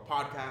 or a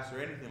podcast or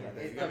anything like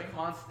that. it's You the get me?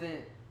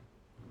 constant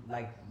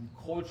like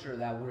culture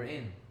that we're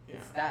in. Yeah.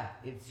 It's that.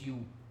 It's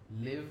you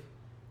live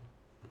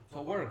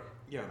to work.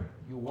 Yeah.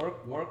 You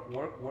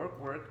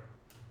work.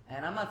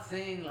 And I'm not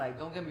saying like,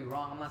 don't get me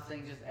wrong. I'm not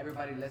saying just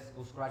everybody let's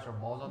go scratch our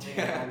balls all day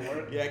and not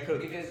work. Yeah,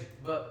 cause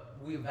But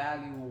we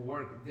value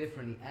work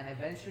differently, and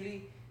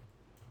eventually,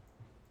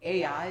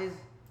 AIs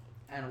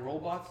and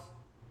robots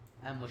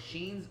and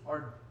machines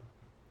are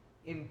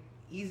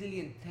easily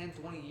in 10,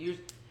 20 years.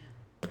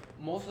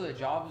 Most of the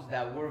jobs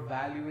that we're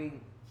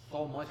valuing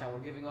so much and we're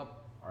giving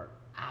up our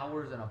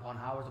hours and upon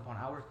hours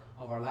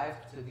of our life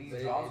to these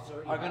But jobs it's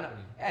already are gonna.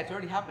 happening. Yeah, it's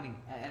already happening,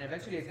 and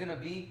eventually it's gonna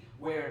be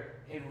where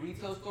in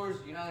retail stores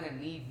you're not gonna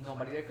need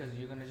nobody there because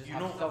you're gonna just You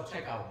have know- self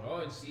checkout.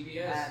 Bro, in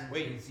CVS, And-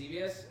 in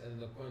CVS, in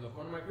the corner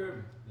of my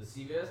crib, the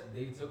CVS,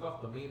 they took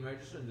off the main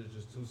register and there's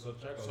just two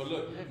self-checkouts. so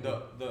look,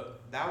 the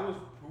that was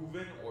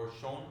proven or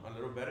shown a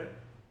little better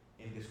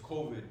in this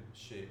COVID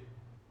shit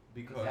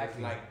because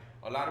Exactly. like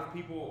a lot of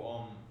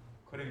people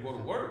couldn't go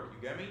to work.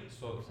 You get me?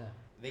 So 100%.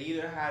 they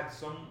either had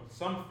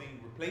something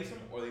replace them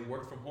or they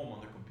worked from home on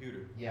their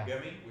computer. Yeah. You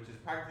get me? Which is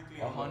practically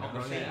on the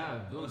 100%. same. yeah,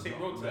 on the dude, same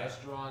bro, road to that.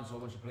 restaurants, a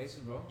whole bunch of places,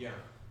 bro. Yeah.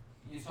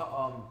 You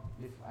saw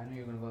I knew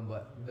you were gonna go in,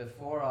 but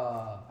before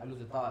I lose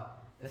the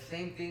thought, the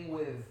same thing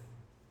with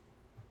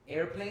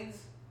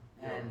airplanes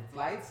and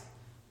flights.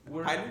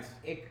 Pilots?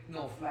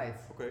 No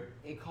flights. Okay.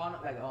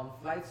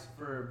 Flights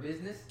for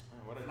business,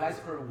 What I flights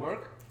did. for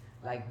work.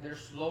 like they're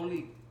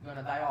slowly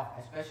gonna die off,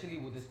 especially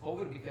with this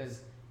COVID.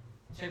 Because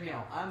check me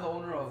out, I'm the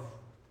owner of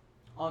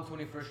On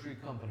 21st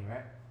Street Company,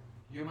 right?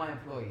 You're my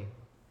employee.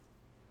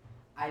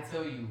 I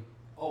tell you,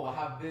 oh, I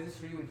have business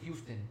for you in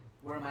Houston.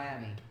 We're in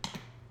Miami.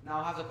 Now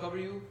I have to cover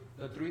you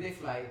the 3-day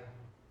flight,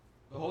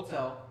 the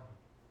hotel,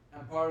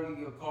 and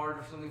probably a card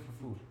or something for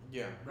food,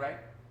 Yeah. right?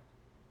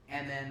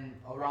 And then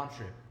a round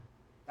trip.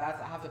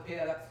 That's I have to pay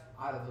that. That's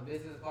out of the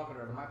business pocket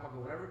or my pocket,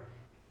 whatever.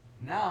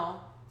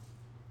 Now,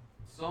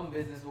 some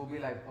business will be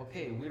like,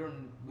 okay,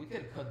 we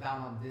could cut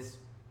down on this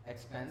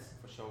expense,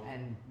 For sure.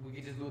 and we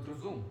could just do it through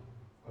Zoom,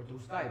 or through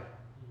Skype,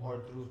 or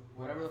through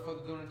whatever the fuck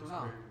they're doing it through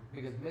now,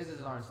 because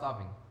businesses aren't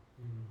stopping.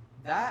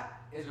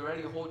 That is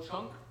already a whole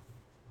chunk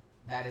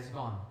that is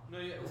gone. No,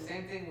 yeah. The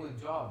same thing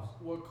with jobs.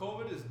 What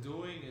COVID is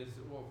doing is,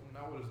 well,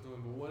 not what it's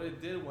doing, but what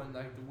it did when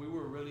like we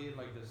were really in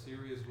like the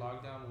serious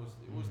lockdown was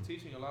it was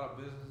teaching a lot of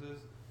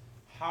businesses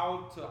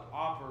how to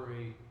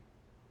operate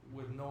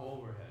with no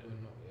overhead.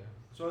 Yeah.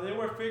 So they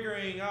were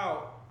figuring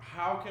out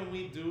how can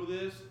we do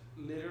this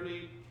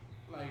literally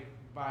like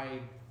by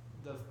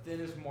the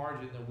thinnest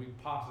margin that we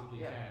possibly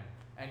Yeah. can,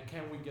 and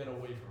can we get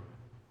away from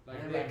it?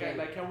 Like, And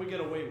like can we get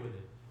away with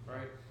it,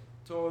 right?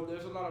 So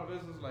there's a lot of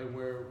business like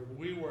where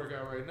we work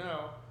at right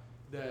now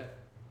that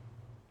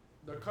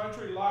the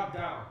country locked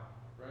down,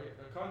 right?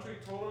 The country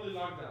totally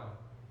locked down.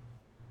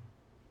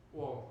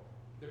 Well,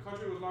 the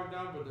country was locked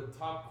down, but the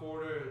top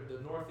quarter, the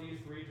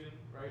northeast region,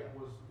 right,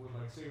 was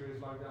like serious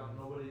lockdown.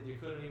 They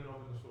couldn't even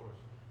open the stores.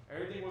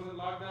 Everything was in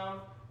lockdown,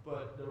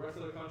 but the rest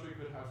of the country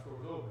could have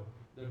stores open.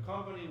 The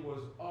company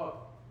was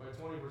up by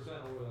 20%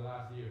 over the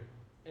last year.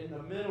 In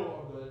the middle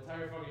of the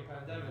entire fucking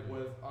pandemic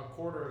with a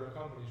quarter of the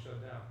company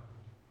shut down.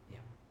 Yeah.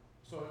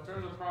 So in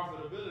terms of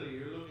profitability,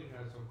 you're looking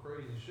at some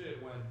crazy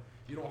shit when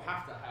you don't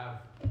have to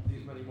have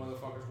these many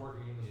motherfuckers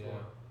working in the Yeah.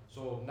 store.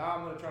 So now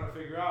I'm gonna try to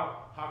figure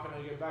out how can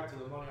I get back to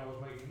the money I was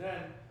making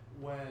then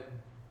when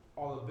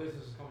all the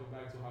business is coming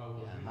back to how it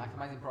was. Yeah, usually.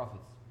 maximizing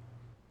profits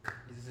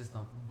is the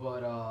system.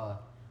 But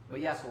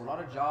yeah, so a lot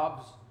of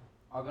jobs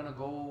are gonna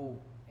go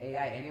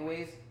AI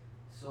anyways.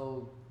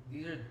 So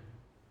these are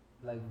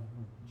like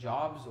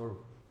jobs or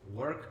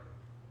work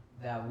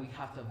that we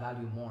have to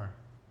value more.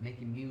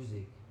 Making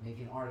music,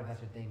 making art if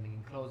that's your thing,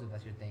 making clothes if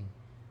that's your thing,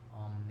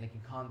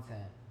 making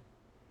content,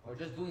 or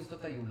just doing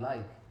stuff that you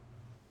like.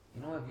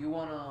 You know, if you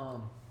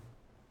wanna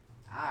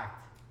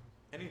act,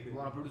 Anything. you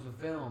wanna produce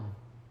a film,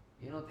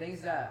 you know,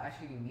 things that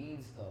actually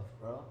mean stuff,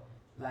 bro.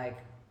 Like,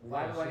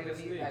 why Yeah, do I shit need to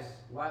that be like?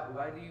 sticks.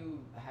 Why do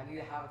you need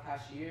to have a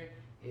cashier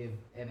if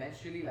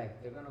eventually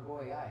like they're gonna go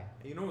AI?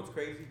 And you know what's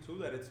crazy too?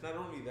 That it's not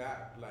only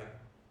that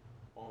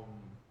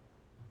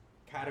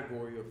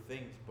category of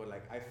things, but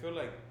like I feel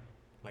like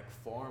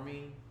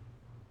farming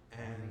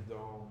and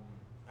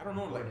I don't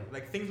know,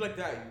 like things like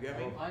that. You get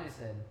me? What Kanye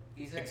said.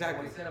 He said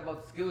Exactly. what he said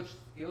about skill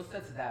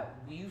sets that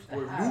we used to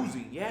We're have,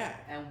 losing, yeah.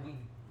 and we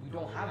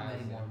don't have them Yeah,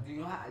 anymore. Do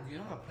you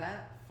have a plan?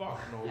 Fuck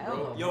no, Hell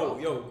bro. no,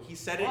 Yo, he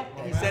said it.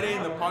 Fuck He that. said it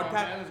in the Man, man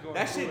podcast. is going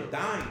That through shit it, bro.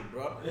 dying,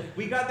 bro.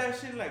 We got that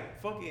shit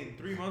like fucking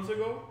 3 months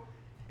ago,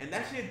 and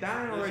that shit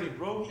dying already, Listen,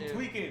 bro. He yeah.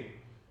 tweaking.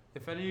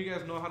 If any of you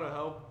guys know how to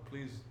help,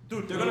 please.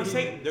 Dude, they're gonna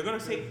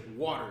say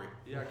water it.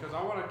 Yeah, cause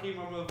I want to keep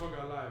my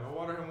motherfucker alive. I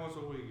water him once a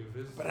week. If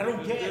it's But I don't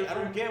if it's get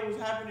different-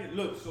 what's happening.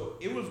 Look, so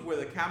it was where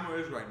the camera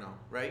is right now,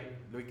 right?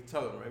 We can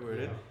tell them right where it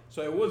is. Yeah.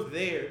 So it was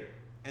there,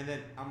 and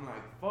then I'm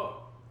like,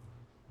 fuck.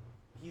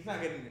 He's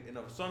not getting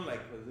enough sunlight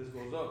because this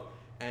goes up,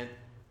 and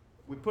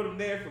we put him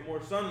there for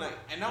more sunlight,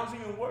 and now it's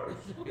even worse.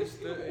 He's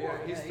still, yeah,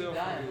 he's Yeah, he still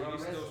dying, fucking, bro.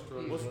 he's still Rest in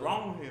struggling. peace. What's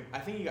wrong with him? I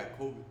think he got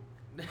COVID.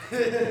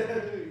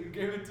 You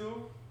gave it to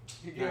him?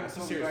 Yeah, it's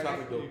a serious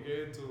topic though. You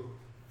gave it to him.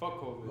 Fuck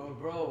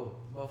COVID.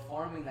 But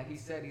farming, like he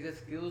said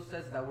skill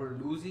sets that we're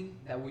losing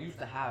that we used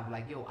to have.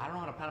 Like, yo, I don't know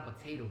how to plant a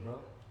potato, bro.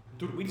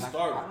 Dude, we Like, I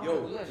starved.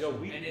 don't do that Yo,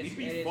 shit. we And we it's,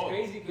 be and it's fucked.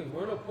 crazy because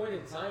we're at a point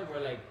in time where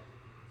like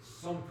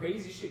some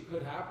crazy shit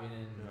could happen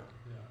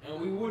and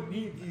we would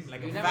need these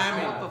Like You a never know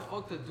famine. what the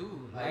fuck to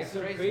do. Like, like it's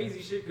some crazy.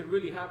 crazy shit could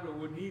really happen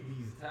and would need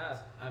these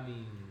tasks. I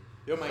mean,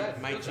 Yo, my Skill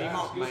my sets,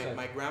 Gma, skill sets.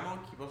 my grandma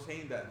keep on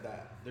saying that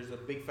there's a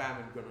big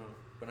famine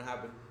gonna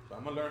happen. So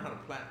I'm gonna learn how to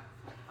plant.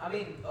 I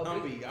mean, a I'll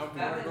big be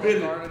famine-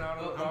 billing. Garden out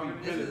of But the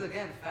garden. this is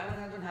again, famine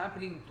has been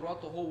happening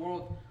throughout the whole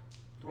world,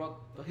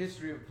 throughout the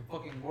history of the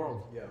fucking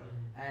world, Yeah.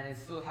 and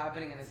it's still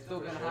happening, and it's still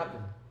For gonna sure.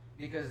 happen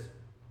because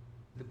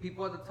the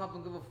people at the top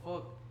don't give a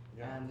fuck.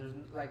 Yeah. And there's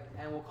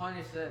and what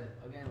Kanye said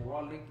again, we're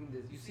all linking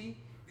this. You see,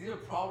 these are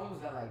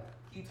problems that like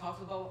he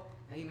talks about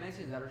and he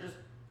mentions that are just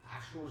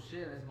actual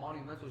shit and it's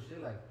monumental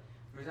shit. Like,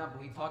 for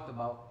example, he talked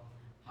about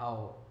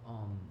how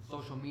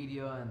social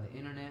media and the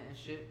internet and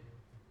shit,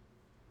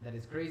 that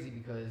is crazy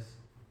because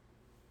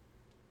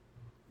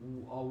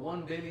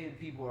 1 billion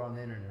people are on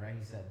the internet, right?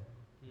 He said,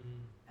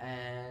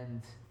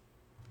 and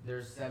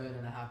there's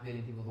 7.5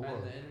 billion people in the And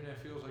world. the internet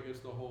feels like it's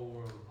the whole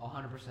world.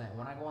 100%.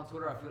 When I go on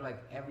Twitter, I feel like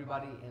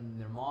everybody and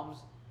their moms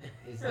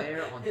is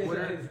there on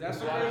Twitter. That's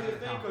the who has crazy an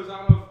thing, account. because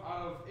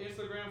out of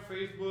Instagram,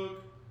 Facebook,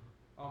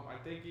 I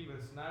think even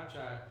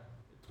Snapchat,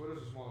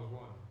 Twitter's the smallest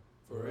one.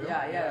 For real?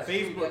 Yeah, yeah. that's true,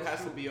 Facebook that's has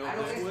to true. be I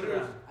over know there.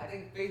 Instagram. I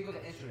think Facebook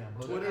and Instagram.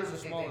 But they're Twitter's not the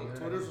same thing. smallest.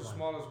 They're Twitter's the not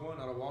smallest one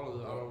out of all of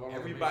the.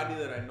 Everybody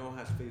that I know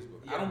has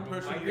Facebook. Yeah, I don't but my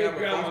personally have a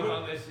great-grandma's Facebook.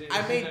 on this shit. I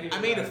She's made not I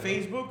even made a alive, bro.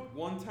 Facebook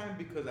one time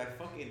because I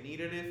fucking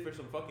needed it for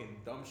some fucking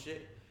dumb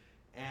shit,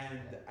 and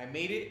I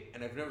made it,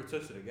 and I've never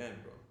touched it again,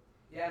 bro.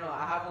 Yeah, no,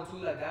 I have one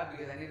too like that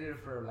because I needed it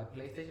for like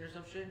PlayStation or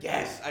some shit.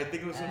 Yes, I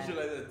think it was some And- shit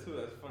like that too.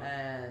 That's funny.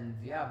 And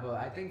yeah, but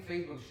I think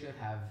Facebook should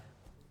have.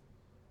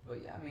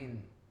 But yeah, I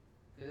mean,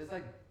 'cause it's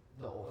like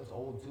it's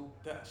old too.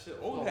 That shit,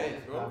 old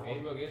heads, bro.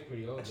 Facebook is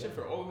pretty old. That shit yeah.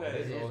 for old It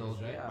heads. is It is old,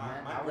 old, right? yeah. My,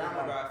 man, my I was grandma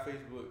like- got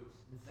Facebook.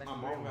 It's My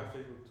second mom grade. got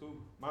Facebook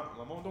too. My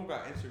mom don't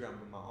got Instagram,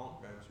 but my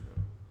aunt got Instagram.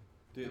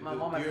 My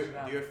mom has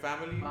Instagram. Do your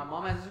family? My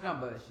mom has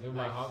Instagram, but she, Dude,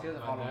 like, she doesn't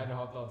my follow dad me.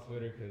 hopped on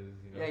Twitter because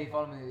you know. Yeah, he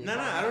followed me. No,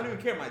 I don't even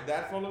care. My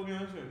dad follows me on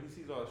Instagram. He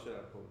sees all the shit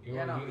I post. He,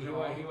 Yeah, went, no, he, you he, know,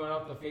 went, he went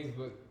off to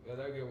Facebook.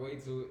 That get way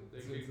too.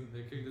 They too-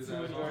 kicked his too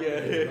ass much off.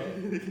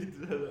 argument,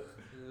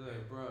 He's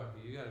like, bro,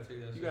 you gotta take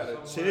that. You shit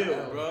gotta somewhere chill,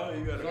 else." bro.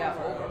 You gotta. Yeah,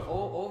 Somewhere else.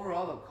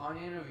 overall, the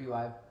Kanye interview,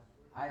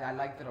 I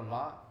liked it a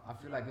lot. I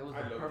feel like it was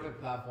I the loved perfect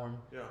it. platform.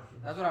 Yeah.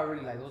 That's what I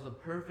really like. It was a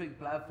perfect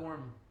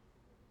platform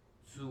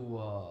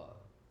to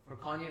for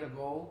Kanye to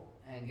go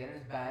and get in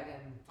his bag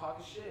and talk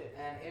his shit,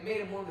 and it made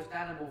it more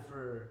understandable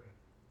for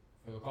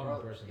For the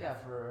common person. yeah,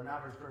 for an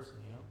average person,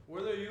 you know.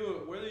 Whether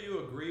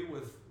you agree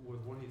with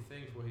what he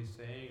thinks, what he's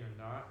saying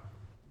or not,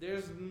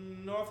 there's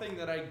nothing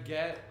that I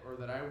get or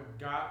that I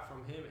got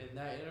from him in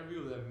that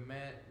interview that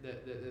meant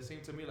that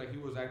seemed to me like he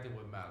was acting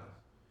with malice.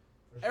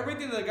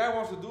 Everything that the guy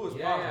wants to do is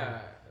positive.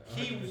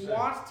 He 100%.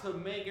 wants to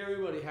make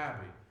everybody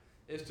happy.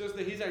 It's just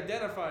that he's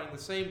identifying the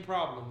same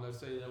problem, let's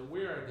say, that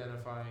we're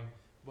identifying.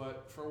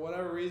 But for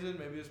whatever reason,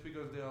 maybe it's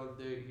because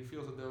he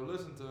feels that they'll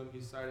listen to him,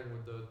 he's siding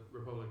with the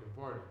Republican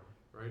Party,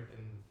 right,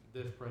 in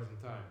this present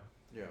time.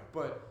 Yeah.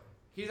 But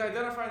he's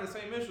identifying the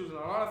same issues, and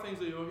a lot of things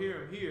that you'll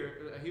hear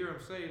him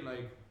say,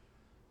 like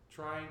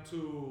trying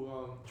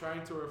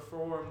to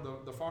reform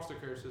the foster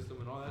care system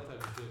and all that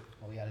type of shit.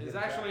 Oh, yeah, It's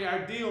actually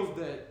ideals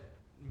that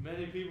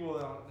many people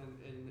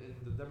in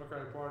the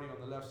Democratic Party on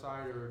the left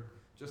side, or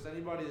just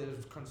anybody that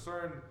is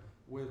concerned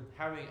with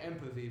having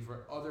empathy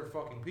for other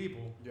fucking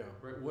people, Yeah.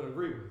 right, would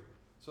agree with.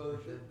 So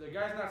the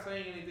guy's not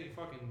saying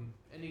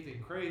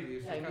anything crazy.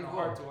 It's Yeah, just kind of he's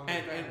hard to woke.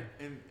 understand.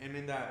 And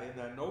in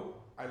that note,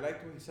 I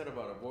liked what he said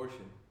about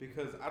abortion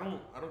because I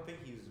don't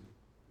think he's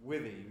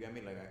with it. You get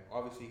me? Like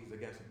obviously he's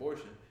against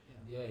abortion,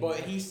 Yeah, but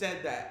he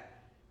said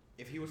that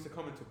if he was to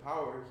come into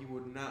power, he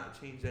would not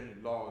change any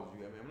laws.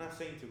 You get me? I'm not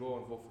saying to go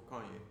and vote for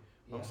Kanye.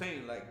 Yeah. I'm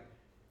saying like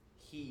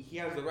he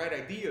has the right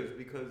ideas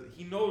because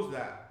he knows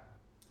that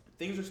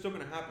things are still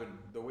gonna happen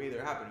the way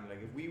they're happening.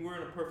 Like if we were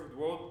in a perfect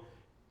world,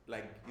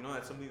 like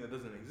that's something that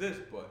doesn't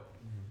exist. But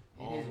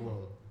in his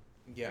world.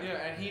 Yeah,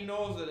 and he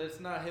knows that it's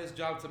not his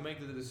job to make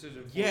the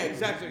decision. For Yeah, you.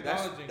 exactly. He's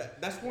That's acknowledging.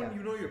 that's when Yeah.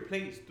 you know your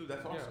place, dude.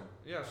 That's awesome.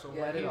 Yeah, so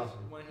Yeah, it is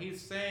awesome. when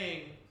he's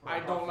saying For I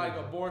don't like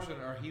freedom.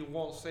 abortion or he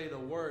won't say the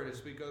word,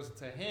 it's because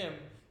to him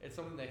it's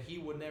something that he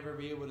would never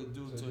be able to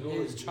do So to do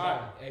his it,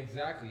 child. yeah,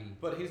 exactly.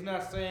 But he's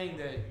not saying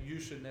that you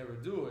should never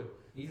do it.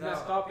 He's Now- not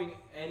stopping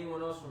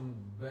anyone else from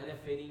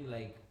benefiting.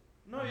 Like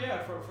No,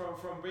 yeah,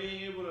 from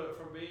being able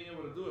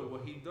to do it.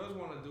 What he does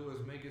want to do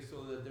is make it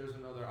so that there's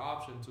another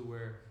option to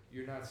where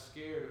you're not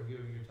scared of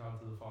giving your child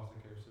to the foster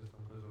care system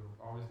because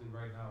obviously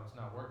right now it's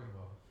not working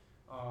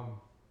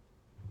well.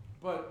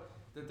 But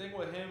the thing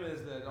with him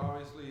is that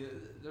obviously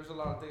there's a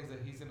lot of things that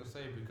he's gonna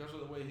say because of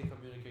the way he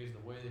communicates,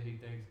 the way that he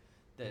thinks,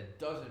 that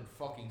doesn't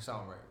fucking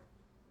sound right.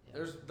 Yeah.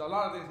 There's a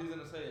lot of things he's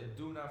gonna say that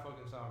do not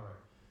fucking sound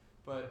right.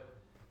 But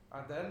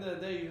at the end of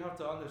the day, you have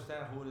to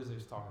understand who it is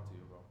that's talking to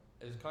you, bro.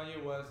 It's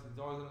Kanye West. He's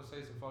always gonna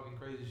say some fucking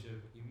crazy shit.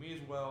 He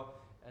means well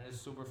and is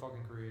super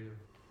fucking creative.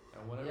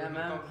 And whenever Yeah, he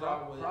man, comes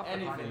prop- out with prop for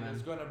Kanye, anything, man.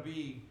 it's gonna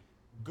be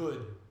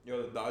good.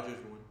 Yo, the Dodgers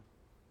won.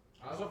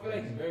 I also feel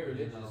like he's very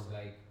religious.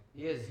 Like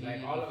He is. He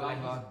like all of like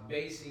found he's God.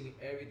 basing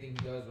everything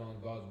he does on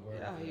God's word.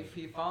 Yeah, Like,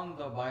 he found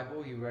the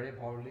Bible. He read it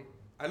probably.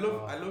 I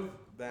love He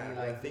that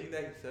liked thing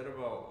that he said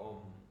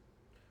about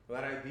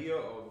that idea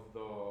of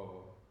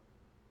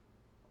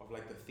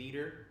like the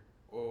theater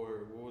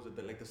or what was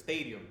it like the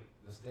stadium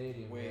the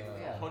stadium. with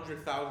Yeah.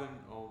 100,000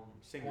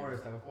 singers.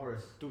 Forest, like a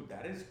forest. Dude,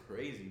 that is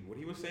crazy. What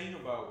he was saying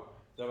about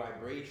the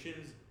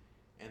vibrations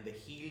and the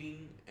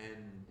healing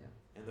and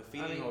the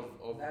feeling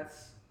of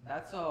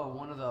That's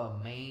one of the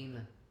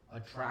main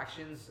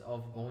attractions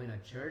of going to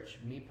church.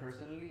 Me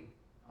personally,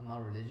 I'm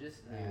not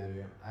religious and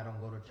Yeah. I don't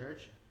go to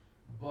church,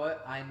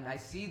 but I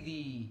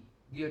see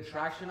the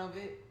attraction of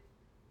it.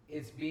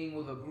 It's being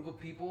with a group of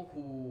people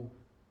who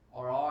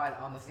are all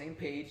on the same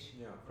page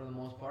yeah. for the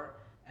most part,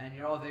 and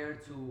you're all there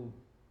to,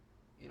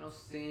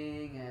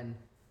 sing and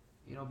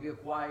be a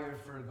choir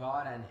for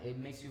God, and it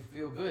makes you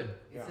feel good.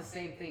 It's Yeah. the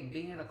same thing.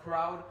 Being in a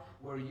crowd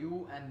where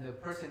you and the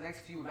person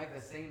next to you like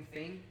the same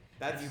thing,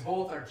 That's and you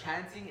both are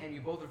chanting and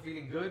you both are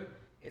feeling good,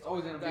 it's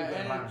always gonna be a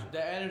good environment.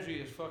 The energy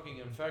is fucking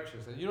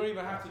infectious, and you don't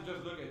even have to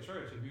just look at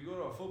church. If you go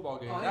to a football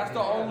game, Oh, that's yeah, the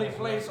yeah, only yeah.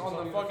 place That's on what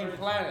the you're fucking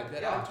referring to. planet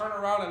that Yeah. I'll turn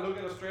around and look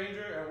at a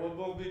stranger, and we'll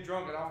both be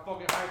drunk, and I'll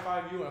fucking high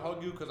five you and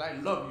hug you because I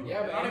love you.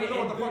 Yeah, but I don't even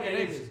know what the fuck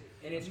it is.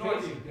 And it's No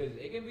crazy idea. because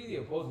it can be the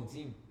opposing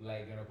team,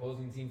 like an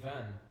opposing team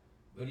fan.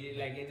 But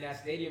like in that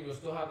stadium, you'll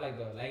still have like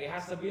it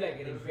has to be like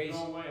an There's face.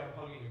 no way I'm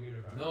hugging a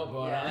Gator fan. No,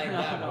 bro, Yeah. not like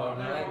that, bro, No, not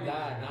no, like no.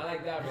 that, not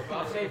like that, bro. But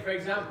I'm saying, for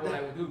example,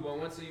 like, dude, when we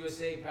went to the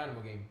USA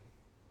Panama game,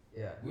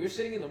 Yeah. we were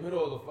sitting in the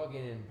middle of the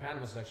fucking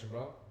Panama section,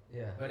 bro.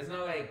 Yeah. But it's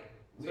not like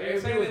So you're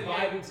everybody saying was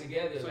that vibing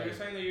together. So like, you're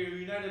saying that you're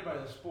united by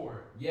the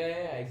sport. yeah,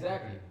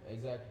 exactly.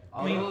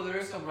 Although there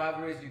is some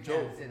rivalries you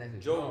Joe- can't sit next to.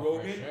 Joe No, for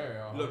Rogan,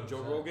 sure, look, Joe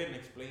 100%. Rogan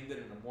explained it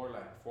in a more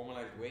like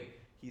formalized way.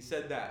 He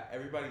said that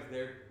everybody's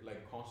there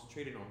like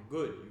concentrating on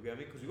good. You get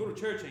me? Because you go to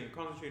church and you're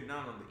concentrating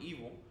not on the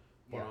evil,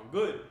 but Yeah. on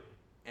good,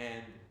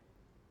 and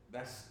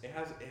it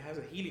has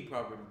a healing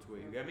property to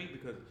it. You get me?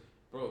 Because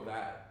bro,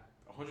 that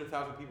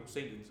 100,000 people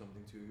singing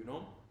something to you, you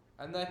know?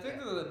 And I think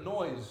that the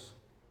noise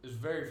is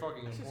very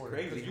fucking That's just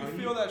important. crazy. Because you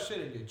How feel that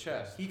shit in your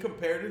chest. He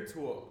compared it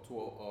to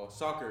a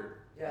soccer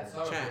Yeah,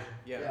 soccer chant. coach.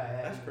 Yeah,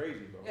 Yeah. that's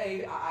crazy, bro.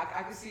 Yeah,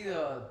 I can see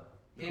the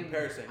him-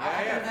 Comparison. I Yeah,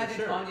 can yeah, imagine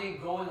for sure.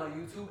 Kanye going on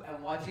YouTube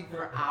and watching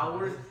for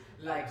hours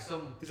like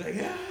some He's like,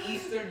 yeah,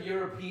 Eastern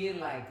European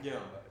like yeah.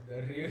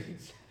 The real.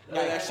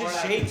 Yeah, that shit or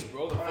like- shakes,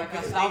 bro. The or like a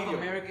fucking South stadium.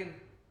 American.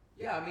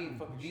 Yeah, I mean,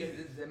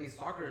 Fucking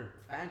soccer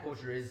fan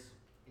culture is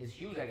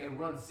huge. Like it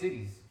runs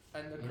cities.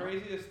 And the You know?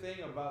 craziest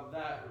thing about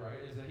that, right,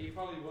 is that he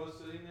probably was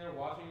sitting there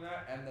watching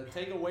that, and the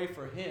takeaway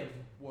for him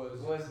was,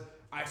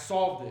 I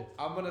solved it.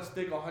 I'm gonna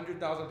stick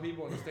 100,000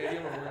 people in the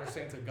stadium, and we're gonna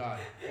sing to God.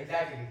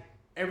 Exactly.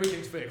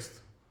 Everything's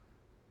fixed.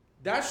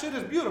 That shit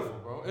is beautiful,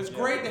 bro. It's Yeah.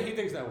 great that he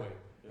thinks that way.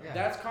 Yeah.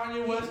 That's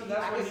Kanye West, and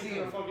that's I what can he's see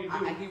gonna him. fucking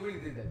do. He really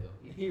did that though.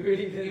 He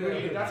really did. He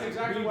really did. That's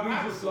exactly what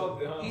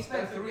happened. He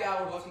spent 3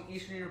 hours watching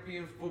Eastern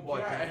European football.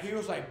 Yeah, and camps. he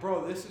was like,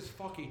 "Bro, this is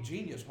fucking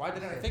genius. Why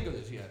didn't I think of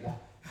this yet?" Yeah.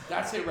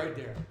 That's it right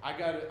there. I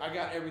got it. I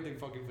got everything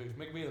fucking fixed.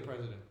 Make me the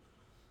president.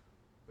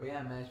 But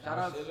yeah, man. Shout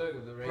out.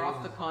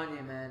 Props to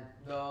Kanye, man.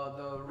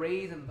 The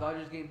Rays and the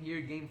Dodgers game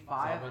here, game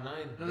 5. No,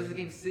 this is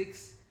game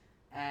 6,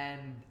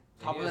 and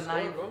top of the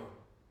ninth.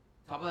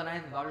 Top of the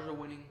ninth, the Dodgers are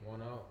winning.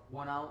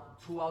 1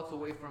 out, 2 outs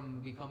away from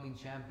becoming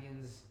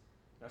champions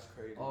That's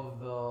crazy. of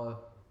the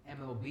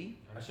MLB.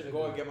 I should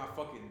go and get my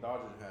fucking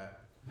Dodgers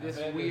hat. This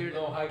There's weird.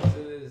 no hype to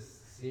this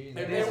series.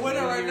 If This they win it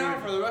right now,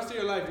 weird- for the rest of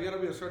your life, you gotta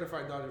be a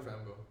certified Dodger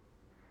fan, bro.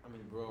 I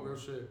mean, bro. Real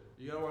shit.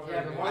 You gotta watch Yeah,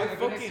 everything. but why I the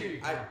next fucking,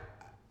 series?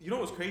 you know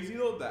what's crazy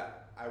though?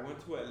 That I went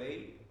to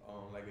LA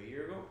like a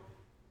year ago,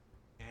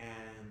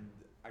 and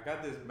I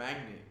got this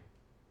magnet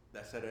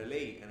that said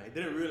LA, and I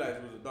didn't realize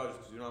it was the Dodgers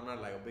because you know I'm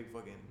not like a big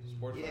fucking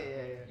sports Yeah, fan.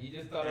 yeah, yeah. You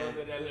just thought it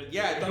was an LA.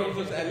 Yeah, I thought it was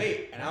just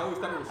LA, and I always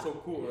thought it was so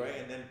cool, right?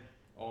 And then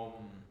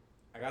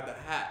I got the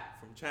hat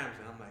from Champs,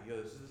 and I'm like,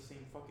 yo, this is the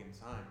same fucking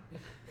sign.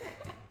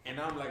 And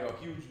I'm like a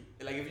huge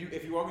like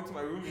if you walk into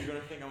my room, you're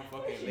gonna think I'm a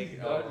fucking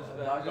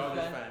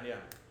Dodgers fan. Yeah.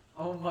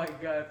 Oh my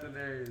god, that's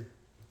hilarious.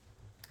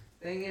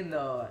 Thing in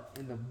the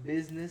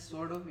business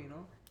sort of, you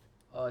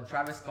know.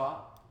 Travis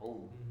Scott,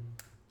 Oh,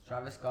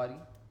 Travis Scotty,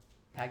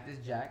 Cactus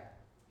Jack.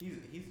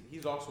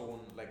 he's also one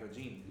like a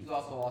gene. He's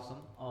also awesome.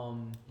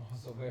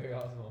 Also very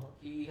awesome.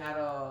 He had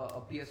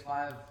a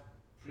PS5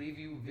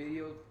 preview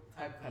video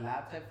type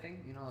collab type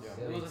thing, you know. Yeah.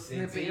 So it was a They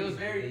snippet. It was teased-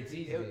 very, they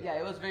teased it. yeah,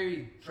 it was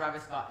very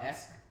Travis Scott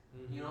esque,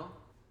 Mhm. you know,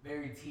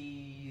 very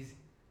teased.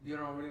 You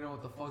don't really know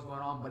what the fuck's going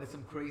on, but it's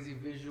some crazy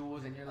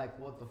visuals, and you're like,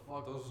 what the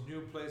fuck? Those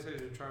new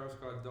PlayStation Travis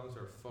Scott dunks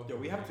are fucking. Yo,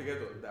 we have to get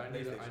I that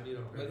need a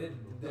PlayStation. But pair.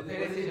 did The they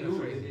PlayStation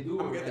do? is Did they do?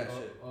 I'ma get like, that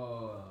shit.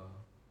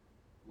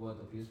 What,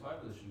 the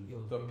PS5 or the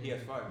shoes? The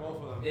PS5.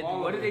 Both of them. Did,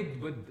 All what of did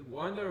them. they? But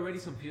weren't there already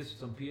some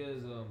some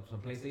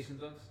PlayStation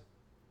dunks?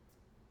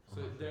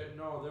 So there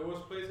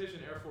was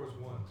PlayStation Air Force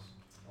Ones.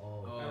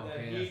 Oh, And then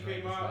okay, he that's right,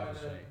 came that's out, right, and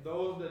that's then right.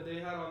 those that they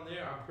had on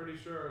there, I'm pretty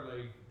sure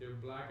like they're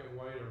black and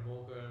white or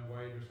mocha and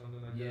white or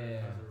something like that.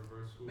 Yeah. As a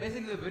reverse swoop.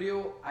 basically the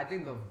video. I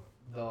think the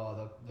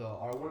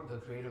artwork, the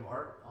creative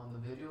art on the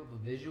video,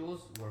 the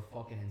visuals were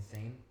fucking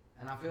insane,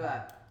 and I feel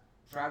that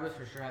Travis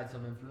for sure had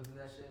some influence in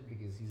that shit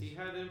because He he's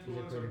had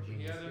influence. creative He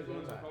genius. had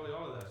influence on probably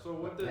all of that. So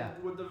what Yeah.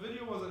 the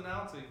video was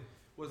announcing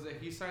was that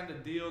he signed a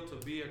deal to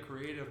be a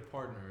creative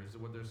partner. Is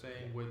what they're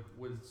saying with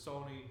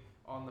Sony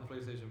on the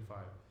PlayStation 5.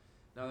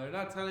 Now they're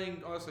not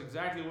telling us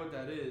exactly what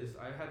that is.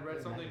 I had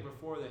read something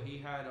before that he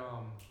had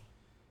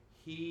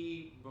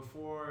he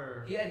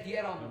before. he had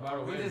About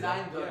a win,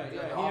 redesigned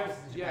the office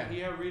in Japan. he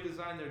had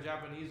redesigned their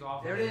Japanese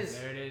office. There it is.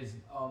 There it is.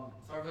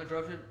 Sorry for the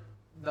interruption.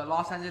 The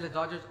Los Angeles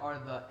Dodgers are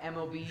the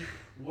MLB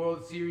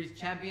World Series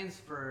champions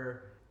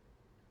for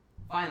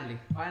finally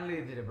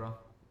they did it, bro.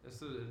 I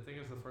think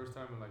it's the first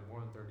time in like more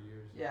than 30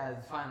 years. Yeah,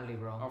 it's finally,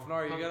 bro.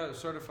 Alfnari, you got a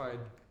certified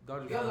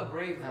Dodgers. You have the fan.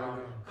 Braves hat on.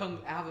 Right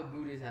I have the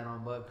Blue Jays hat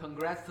on, but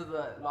congrats to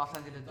the Los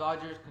Angeles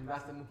Dodgers.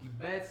 Congrats to Mookie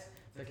Betts,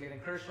 to Clayton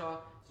Kershaw,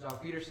 to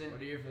Josh Peterson, What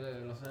do you for the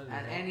Los Angeles?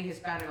 and any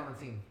Hispanic on the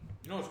team.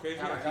 You know what's crazy?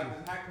 Shout I out got to you.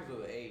 this hat because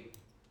of the A.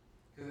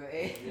 Cause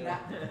the Yeah.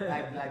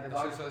 like the It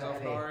Dodgers says for the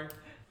LA. Alfnari.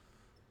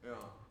 Yeah.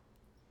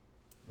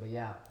 But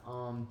yeah,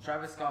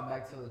 Travis Scott,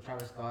 back to the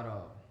Travis Scott.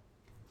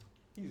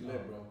 He's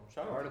lit, bro.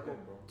 Shout out Article. to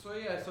him, bro. So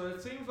yeah, so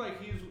it seems like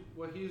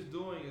what he's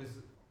doing is,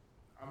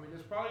 I mean,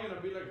 it's probably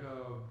gonna be like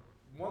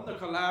the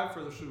collab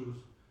for the shoes,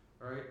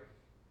 right?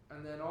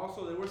 And then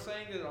also they were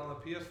saying that on the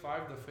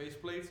PS5, the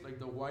faceplates, like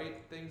the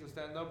white things that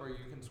stand up, or you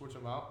can switch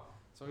them out.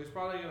 So he's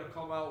probably gonna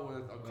come out with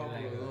a couple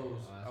like of a- those,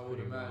 that's I would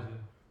pretty imagine,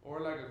 or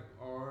like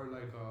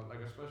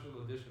a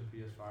special edition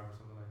PS5 or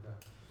something like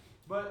that.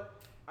 But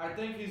I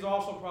think he's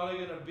also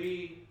probably gonna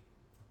be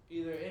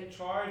either in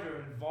charge or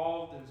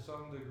involved in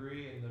some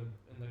degree in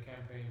the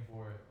campaign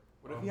for it.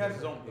 What if he has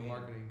his own the game?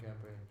 marketing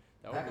campaign?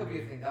 That could be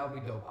a thing. That would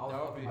be dope. I would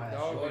That would fucking be- buy that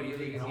that would shit. What do you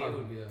think his game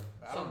would be? I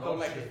Some don't know, dope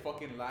like shit. his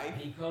fucking life.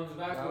 He comes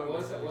back That with would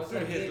what's be that? What's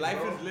Dude, that? his game, life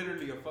bro? is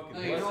literally a fucking.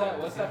 No, game. you What's know- that?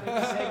 What's that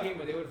 50 Cent game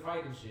where they would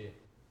fight and shit?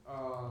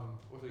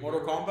 What's it?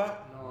 Mortal Kombat?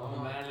 Oh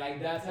No, man,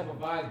 like that type of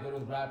vibe, but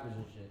with rappers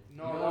and shit.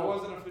 no, You that know-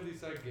 wasn't a 50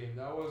 Cent game.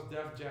 That was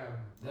Def Jam.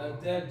 The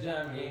Dead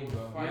Jam game,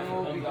 bro. You Fire know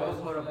what would be Comes out dope?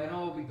 with Hold up. that. You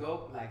know what would be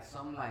dope? Like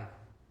some like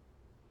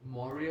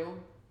Mario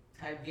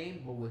type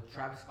game, but with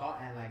Travis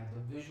Scott and like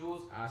the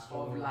visuals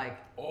Astro of World. like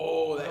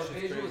Oh, the that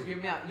shit's visuals. crazy. Hear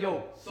me out,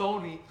 yo,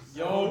 Sony,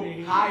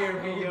 Yo.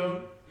 hire me,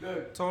 yo.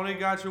 Look, Tony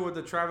got you with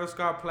the Travis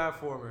Scott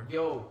platformer.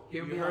 yo,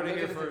 hear You me heard out. it Look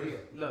here at this first. idea.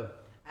 Look,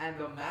 and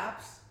the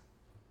maps,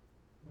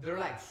 they're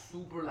like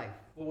super like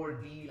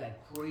 4D,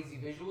 like crazy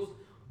visuals,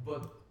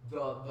 but the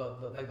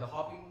like the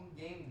hopping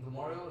game, the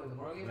Mario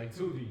game, Like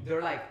 2D.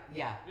 they're like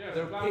yeah, Yeah,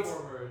 they're it's a pix-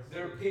 platformer.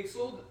 they're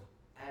pixeled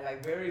and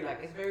like very like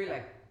it's very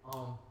like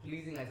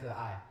pleasing like to the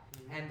eye.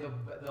 And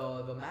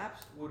the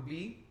maps would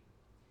be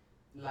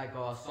like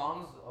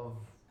songs of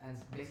and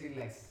basically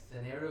like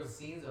scenarios,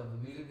 scenes of the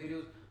music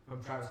videos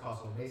from Travis Scott.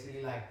 So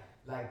basically like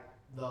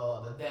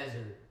the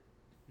desert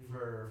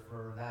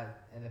for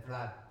that and then for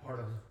that part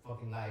of his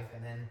fucking life,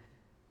 and then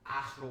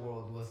Astro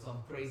World was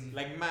some crazy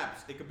Like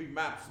maps. It could be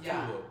maps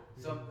Yeah. too,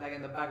 some like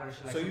in the background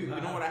shit. Like though. So some-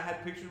 you know what I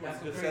had pictured when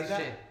that's you some just said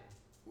crazy that?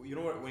 shit. You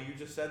know what? When you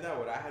just said that,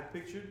 what I had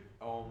pictured,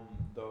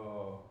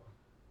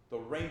 the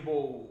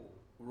Rainbow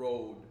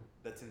Road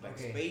that's in like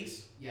Okay.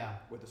 space Yeah.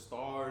 with the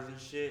stars and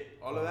shit,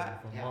 all of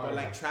that. From Yeah. Mario. But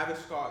like Travis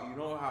Scott, you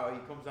know how he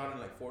comes out in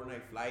like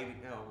Fortnite flight,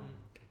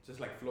 just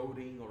like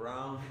floating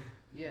around,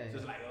 Yeah.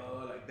 just like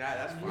like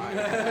that. That's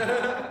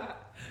fire.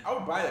 I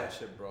would buy that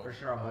shit, bro. For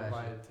sure, I'll buy I'll that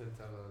buy shit. it 10 times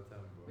out of 10,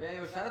 bro. Yeah,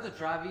 yo, shout out to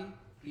Travi.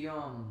 He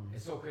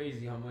It's so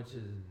crazy how much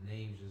his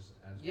name just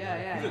adds. Yeah,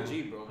 yeah. He's a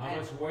G, bro. How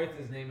much worth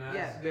his name has?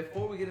 Yeah,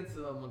 before we get into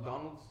the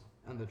McDonald's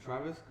and the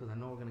Travis, because I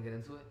know we're gonna get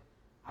into it,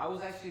 I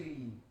was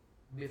actually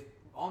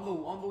on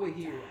the way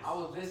here. I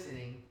was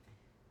listening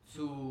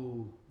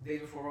to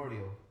Days Before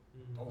Rodeo,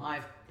 my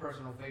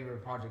personal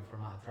favorite project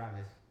from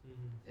Travis.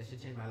 That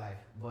shit changed my life.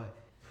 But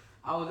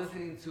I was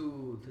listening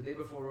to Day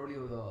Before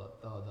Rodeo,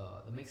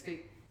 the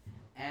mixtape,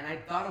 and I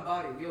thought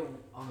about it. Yo,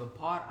 on the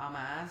pod, I'ma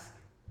ask,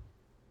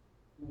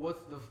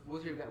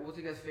 what's your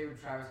guys' favorite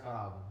Travis Scott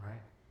album,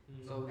 right?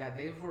 So we got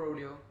Day Before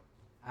Rodeo,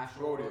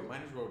 Astro Rodeo. World,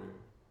 Mine is Rodeo.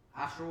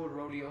 Astro World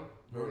Rodeo,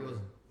 Rodeo's,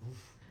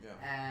 Yeah.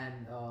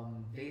 and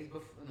Days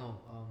Before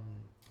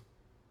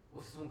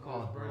what's this one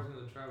called? Birds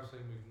in the Trap sing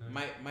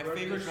McKnight. My Birds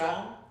in favorite the Trap.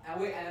 song.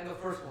 And wait, and then the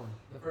first one,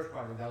 the first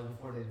project that was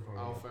before Days Before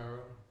Al Rodeo. Farrow.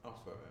 Oh,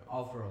 sorry.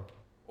 All for real.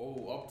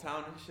 Oh,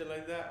 Uptown and shit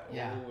like that.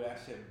 Yeah. Oh, that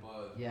shit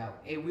buzz. Yeah,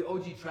 hey, we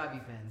OG Travi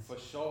fans. For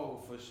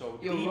sure, for sure.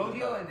 Yo, Deep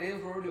Rodeo cut. and Days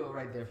Before Rodeo are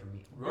right there for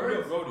me.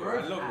 Rodeo, Rodeo.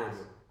 I love ass.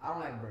 Rodeo. I don't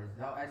like Birds.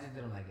 I just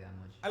didn't like it that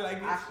much. I like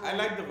it. Astro- I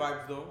like the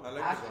vibes though. I like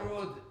the Astro vibes.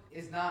 World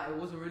is not. It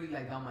wasn't really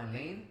like down my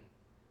lane,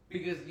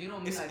 because you know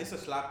me. It's, Like, it's a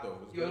slap though.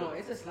 It's you good. know,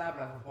 it's a slap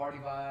like for party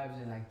vibes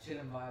and like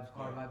chilling vibes,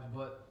 car Yeah. vibes.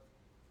 But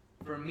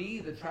for me,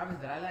 the Travis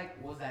that I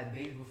like was that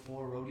Days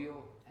Before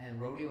Rodeo and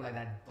Rodeo, like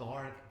that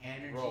dark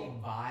energy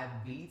Bro.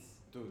 vibe beats.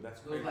 Dude,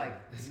 that's So it was crazy.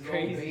 like It's low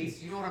crazy.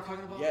 bass. You know what I'm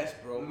talking about? Yes,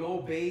 bro.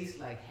 Low bass,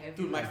 like heavy.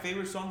 Dude, my like,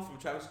 favorite song from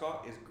Travis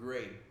Scott is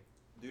Gray.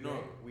 Do you know?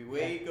 Gray? We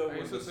wake up I when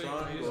used the to sing-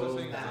 sun I used to goes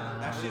sing that. down. I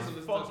That used shit's to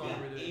listen to that song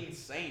fucking every day.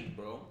 insane,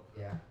 bro.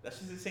 Yeah. That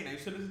shit's insane. I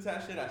used to listen to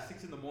that shit at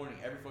 6 in the morning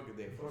every fucking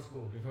day. Before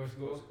school. Before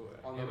school. School,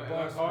 yeah. On In the my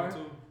bus, car? me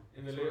too.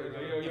 In the Swear to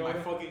little In my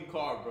fucking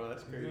car, bro.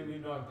 That's You crazy.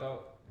 knocked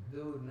out.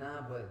 Dude,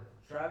 nah, but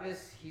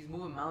Travis, he's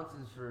moving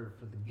mountains for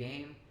the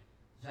game.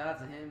 Shout out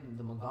to him.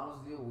 The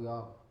McDonald's deal, we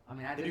all. I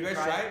mean, I Did didn't you guys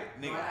try try it?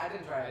 No, Nigga, I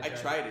didn't try it. I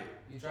tried it.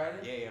 You tried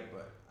it? Yeah,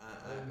 but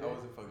I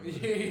wasn't fucking.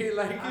 with it. You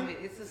like I it? mean,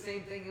 it's the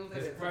same thing. It was like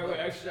It's it's Sprite with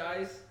extra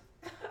ice.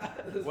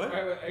 The What?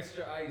 Sprite with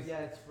extra ice. Yeah,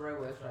 it's Sprite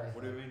with extra ice.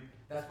 What do you mean?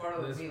 That's part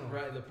of The the meal.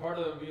 Sprite, the part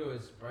of the meal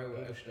is Sprite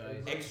with extra ice.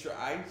 Extra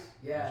ice?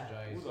 Yeah.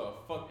 Extra Who ice. the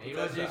fuck And you put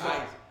know extra J.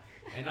 Bob- ice?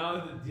 And now,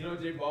 do you know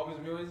what J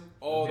Balvin's meal is?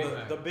 Oh, Big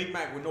Mac. the Big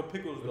Mac with no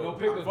pickles With though. no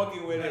pickles. I'm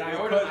fucking with But it. I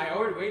because-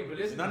 ordered, wait, but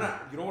listen. No, no.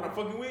 You know what I'm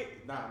fucking with?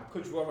 Nah, I'm gonna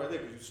cut you off right there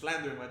because you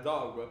slandering my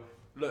dog, bro.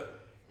 Look,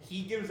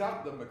 he gives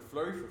out the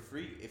McFlurry for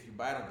free if you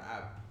buy it on the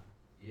app.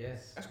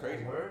 Yes. That's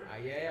crazy. Word?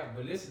 Yeah,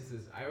 but listen to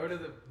this. I ordered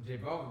the J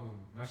Balvin meal.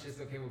 My shit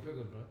still came with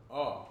pickles, bro.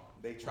 Oh,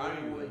 they trying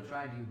Ooh, you. they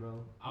tried you,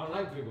 bro. I don't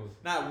like pickles.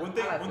 Nah, one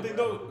thing I like it,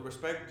 though, bro.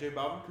 respect J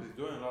Balvin because he's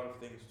doing a lot of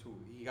things too.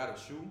 He got a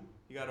shoe.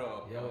 He got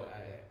a.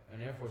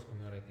 An Air Force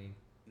coming out, I think.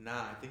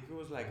 Nah, I think it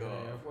was like An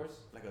Air a Force?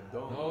 like a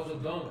dunk. No, it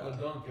was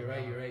a dunk. You're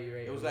right.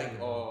 It was like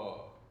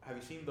have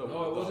you seen the?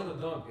 No, it wasn't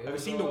a dunk. It Have you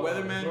was seen the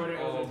Weatherman? Jordan,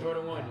 it was a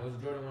Jordan 1. It was a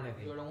Jordan 1, I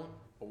think. Jordan one?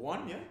 A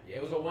one, yeah. Yeah,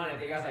 it was a one. I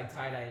think it was like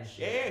tie dye and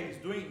shit. Yeah, he's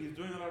doing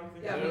a lot of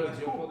things. Yeah, Look, that's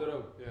Joe cool. pulled it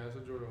up. Yeah, it's a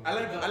Jordan.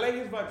 I like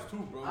his vibes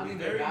too, bro. I He's mean,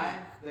 very-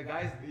 the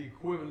guy's the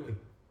equivalent.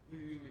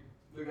 Excuse me.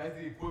 The guy's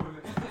the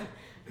equivalent.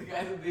 The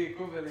guy's the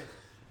equivalent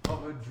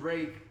of a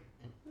Drake,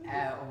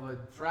 of a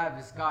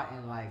Travis Scott,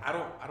 and like I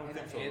don't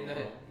think so. in the-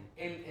 bro.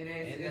 in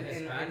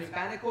Hispanic-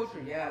 Hispanic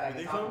culture, yeah, like You think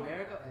in South so?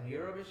 America and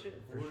Europe and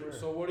shit, for sure.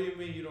 So what do you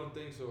mean you don't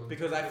think so?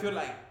 Because I feel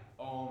like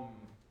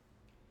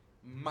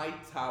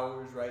Mike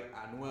Towers, right?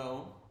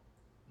 Anuel.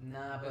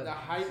 Nah, but the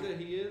height that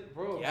he is,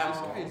 bro. Yeah, this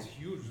bro. guy is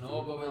huge.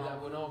 No, dude.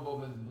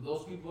 but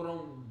those people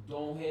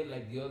don't hit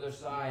like the other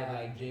side, Yeah.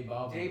 like J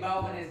Balvin. J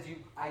Balvin is you.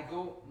 I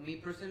go me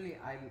personally.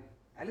 I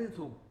listen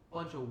to a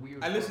bunch of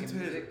weird. I listened to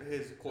fucking music.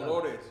 his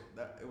colores.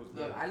 That it was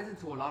good. Look, I listen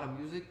to a lot of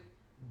music,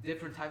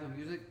 different type of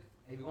music.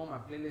 If you go on my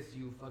playlist,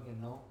 you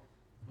fucking know.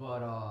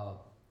 But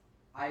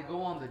I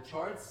go on the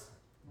charts,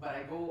 but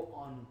I go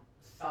on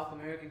South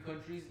American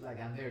countries like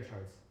on their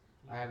charts.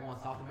 Like I go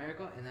on South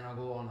America, and then I'll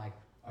go on like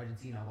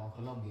Argentina, I'll go on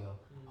Colombia,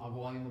 I'll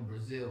go on even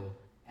Brazil,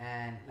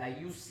 and like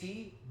you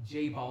see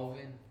J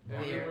Balvin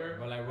there,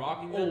 But like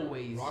rocking them,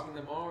 Always. rocking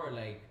them all, or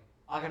like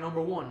like a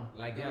number one.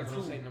 yeah, I number was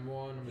gonna two. say number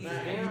one, number He's two.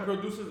 Man, there. he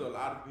produces a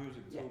lot of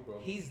music Yeah, too, bro.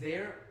 he's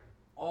there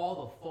all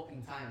the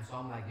fucking time. So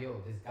I'm like,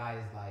 yo, this guy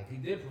is like, He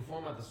did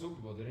perform at the Super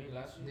Bowl, didn't he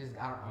last year? this.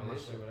 I'm Or not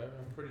this year, sure. whatever.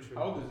 I'm pretty sure.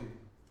 How old is he?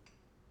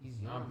 He's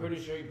No, young. I'm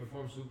pretty sure he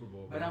performed Super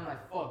Bowl. But I'm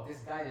like, fuck, this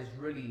guy is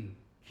really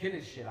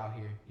killing shit out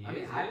here. He I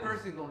mean, is, I he is.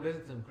 personally don't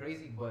listen to him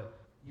crazy, but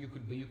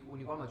when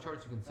you go on the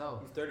charts, you can tell.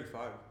 He's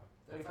 35.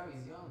 35,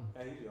 he's young.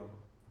 Yeah, he's young.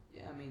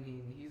 Yeah, I mean,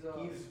 he's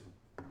He's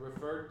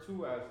referred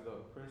to as the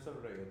Prince of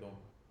Reggaeton.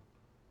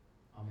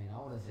 I mean, I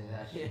wouldn't say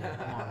that shit. Yeah.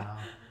 Come on now.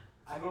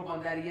 I grew up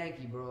on Daddy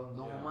Yankee, bro.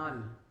 Don't Yeah.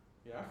 mal.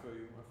 Yeah, I feel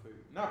you.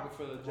 Not but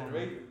for the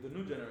generation, the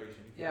new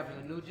generation. Yeah, for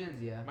the new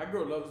gens, yeah. My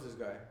girl loves this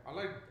guy. I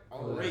like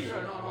all Oh, of Crazy. that.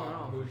 sure,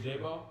 no. Who's J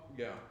Ball?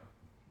 Yeah.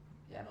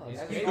 Yeah, no, He's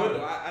that's crazy. star. good,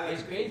 though. I like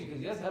It's it. crazy because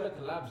he has hella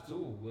collabs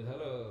too with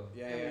hella.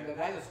 Yeah, I mean, the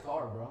yeah. guy's a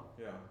star, bro.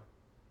 Yeah.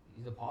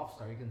 He's a pop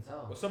star, you can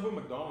tell. What's up with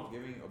McDonald's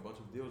giving a bunch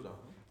of deals out?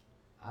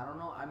 I don't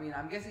know. I mean,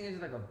 I'm guessing it's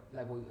like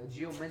what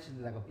Gio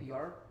mentioned, like a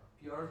PR.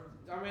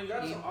 I mean,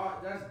 that's Team.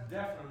 that's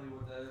definitely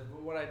what that is.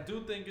 But what I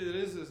do think it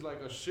is like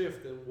a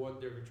shift in what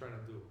they're trying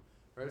to do,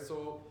 right?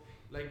 So,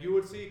 like you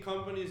would see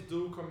companies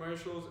do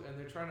commercials and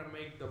they're trying to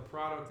make the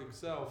product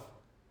itself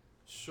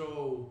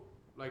show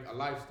like a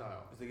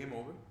lifestyle. Is the game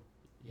over?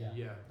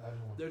 Yeah. That's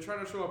one. They're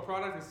trying to show a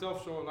product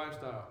itself, show a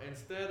lifestyle.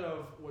 Instead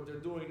of what they're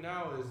doing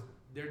now is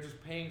they're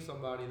just paying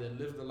somebody that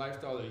lives the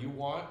lifestyle that you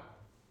want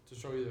to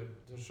show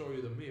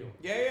you the meal.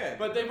 Yeah, yeah.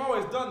 But they've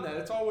always done that.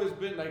 It's always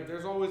been like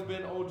there's always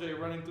been OJ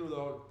running through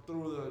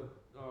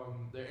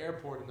the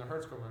airport in the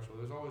Hertz commercial.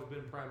 There's always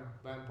been prime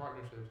band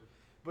partnerships,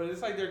 but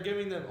it's like they're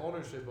giving them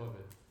ownership of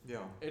it. Yeah.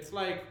 It's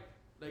like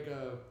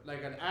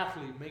an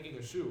athlete making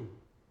a shoe,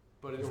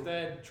 but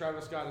instead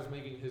Travis Scott is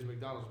making his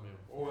McDonald's meal.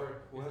 Or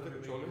Who has the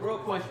controller? Real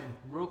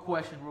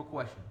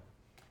question.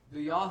 Do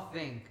y'all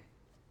think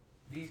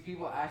these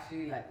people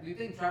actually like? Do you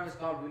think Travis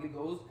Scott really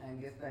goes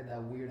and gets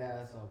that weird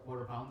ass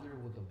quarter pounder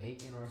with the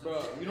bacon or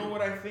Bro, something? you know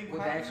what I think?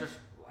 With the happens?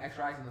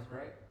 extra ice in the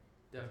Sprite?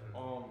 Definitely.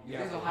 You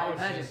Yeah. guys will I would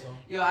say imagine. so.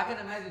 Yo, I can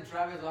imagine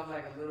Travis off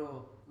like a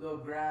little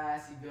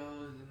grass. He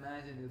goes.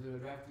 Imagine the little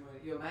drive through.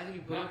 Yo, imagine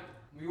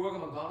you work at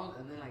McDonald's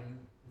and then like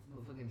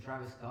you fucking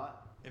Travis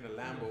Scott. In a I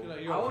Lambo. feel like,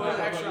 I yo, would put like-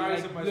 extra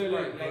ice in my look,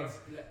 Sprite,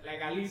 bro.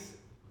 like at least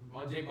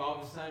on J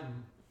Balvin's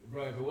time,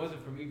 bro. If it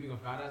wasn't for me being a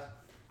fat ass,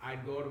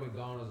 I'd go to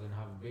McDonald's and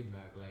have a Big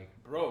Mac, like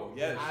Bro,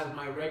 yes. as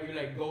my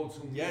regular like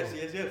go-to meal. Yes,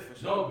 for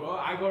sure. No, bro.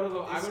 I go to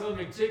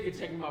the McChicken,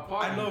 checking my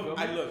pocket.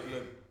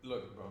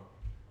 Look,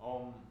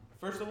 bro.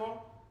 First of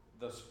all,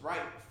 the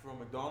Sprite from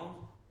McDonald's,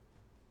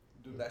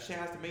 dude, that shit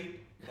has to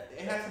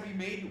be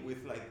made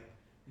with like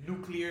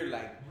nuclear,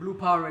 like Blue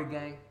Powerade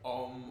gang.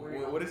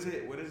 what is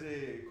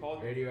it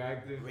called?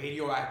 Radioactive.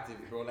 Radioactive,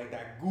 bro. Like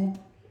that goop.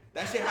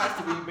 That shit has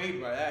to be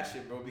made by that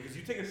shit, bro. Because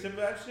you take a sip of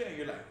that shit and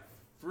you're like,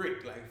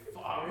 frick, like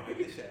fuck,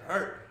 this shit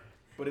hurt.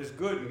 But it's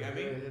good, you get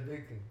me? It's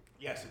addicting.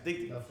 Yes,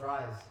 addicting. The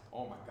fries.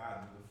 Oh my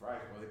god, the fries,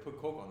 bro. They put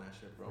Coke on that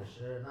shit, bro. For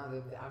sure. No,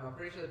 I'm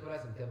pretty sure they put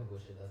out some chemical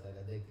shit that's like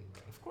addicting.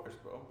 Bro. Of course,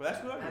 bro. But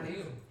that's what And they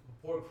use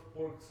pork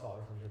salt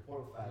or something.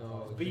 Pork fat. No,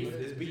 salt. beef.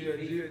 It's It's beef. Gio's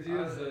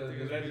I think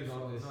the it's legend beef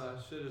on this. sauce. No,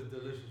 that shit is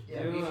delicious.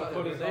 Yeah, Gio beef sauce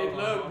put is his They own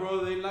look, on.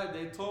 bro.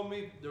 They told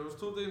me there was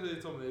two things they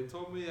told me. They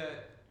told me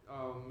that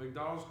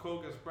McDonald's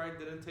Coke and Sprite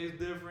didn't taste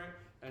different,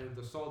 and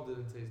the salt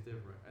didn't taste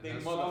different. And They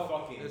that salt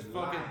motherfucking is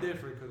lying. fucking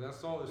different because that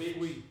salt is Bitch.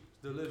 sweet,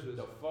 it's delicious.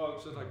 The fuck?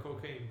 It's just like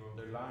cocaine, bro.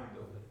 They're lying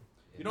though.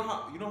 You know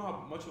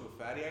how much of a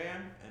fatty I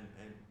am, and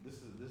this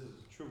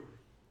is true.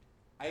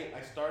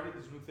 I started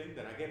this new thing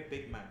that I get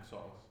Big Mac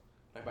sauce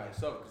like by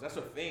itself because that's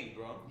a thing,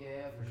 bro.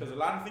 Yeah, for Because sure. a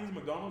lot of things at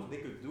McDonald's they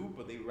could do,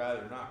 but they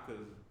rather not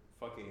because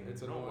fucking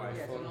It's you know annoying. why.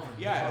 Yeah, it's annoying.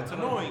 Yeah, it's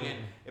annoying,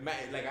 and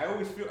like I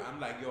always feel I'm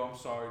like, yo, I'm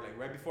sorry. Like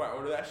right before I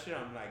order that shit,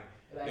 I'm like,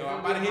 Like, yo, it's I'm a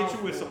about to good hit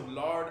you with mouthful. some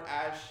lard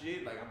ass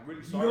shit. Like I'm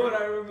really You sorry. know what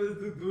I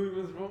remember doing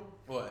was from?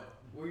 What?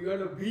 We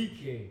got a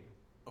BK.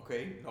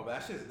 Okay, no, but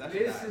that's just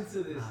Listen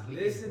to this.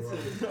 Listen to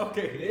this.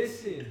 Okay.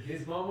 Listen.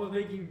 His mom was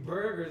making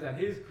burgers at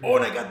his crib. Oh,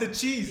 and I got the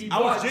cheese. He I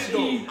was bought jit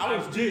cheese though. I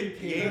was at jit.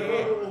 BK, Yeah.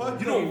 bro.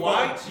 You know He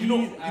why? bought You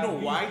know cheese at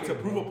why? BK, To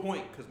prove bro. a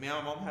point, because me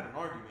and my mom had an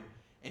argument,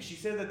 and she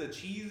said that the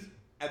cheese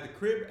at the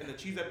crib and the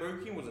cheese at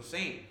Burger King was the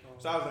same.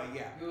 So I was like,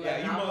 yeah, You were yeah,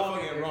 like, you nah,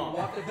 motherfucking fuck it, wrong.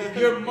 walk the business,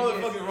 You're you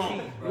motherfucking get wrong.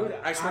 cheese, bro.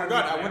 I swear to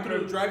God, I went through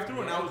the remember-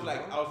 drive-through and I was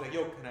Yeah, like,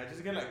 yo, can I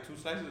just get like 2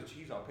 slices of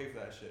cheese? I'll pay for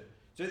that shit.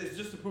 It's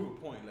just to prove a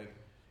point, like.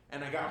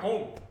 And I got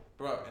home,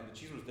 bro, and the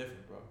cheese was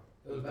different, bro.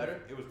 It was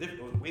better? It was different.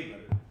 It was way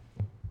better.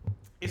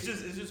 It's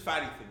just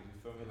fatty things.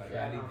 You feel me? Like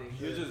Fatty Yeah,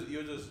 things.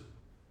 you're just.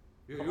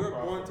 You Come were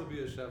across born it. to be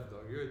a chef,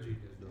 dog. You're a genius,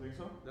 You dog. think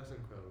so? That's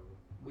incredible.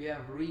 We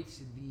have reached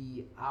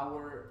the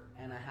hour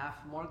and a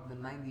half mark, the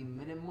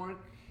 90-minute mark,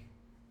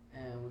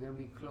 and we're gonna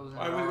be closing.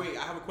 All right, off. wait.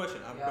 I have a question.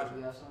 Yeah,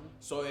 we have some.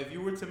 So if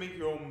you were to make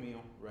your own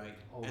meal, right?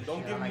 Oh, and don't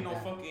shit, give I me like no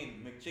that.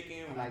 fucking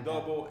McChicken I with like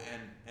double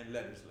and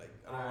lettuce. Like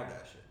I don't want Alright.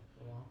 that shit.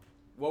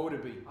 What would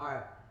it be? All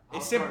right.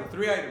 It's simple,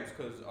 3 items,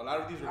 cause a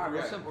lot of these All are right, 3 real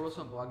items. simple, real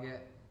simple. I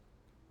get.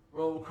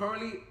 Bro,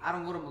 currently I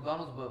don't go to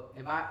McDonald's, but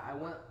if I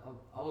went,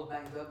 I was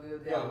banged up the other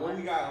day. Yo, I what went-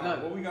 we got?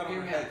 Look, What we got on hear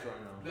our me heads out.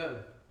 right now? Look,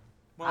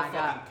 I Motherfucking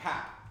got-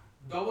 cap.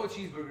 double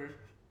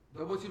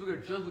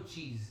cheeseburger just with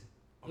cheese,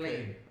 plain.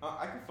 Okay,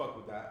 I can fuck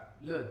with that.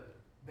 Look,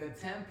 the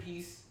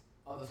 10-piece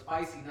of the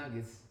spicy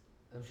nuggets,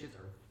 them shits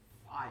are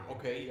fire.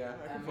 Okay, yeah.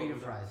 I can And fuck medium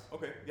with that. fries.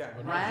 Okay, yeah.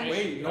 But Ranch?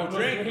 Wait, no No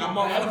drink. drink. I'm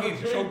No fucking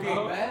drink, choking.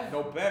 bro.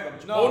 No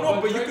bev. No, Oh no,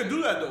 but but you drink- could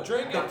do that though.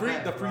 drink the is free,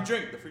 bad, the free bro.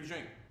 drink, the free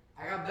drink.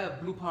 I got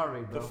that blue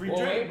Powerade, bro. The free Oh,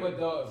 drink. wait, but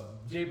the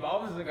J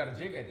Balvin's got a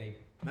drink, I think.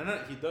 No,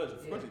 he does.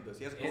 Of course he does.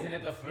 He has Isn't Coke.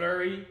 it the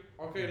flurry?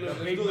 Okay, The look,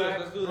 let's Big do this. Mac?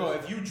 Let's do Bro,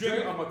 this. if you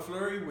drink a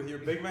McFlurry with your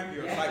Big Mac,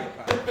 you're a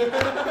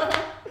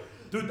psychopath.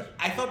 Dude,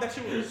 I thought that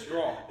shit was a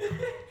straw.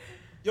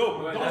 Yo,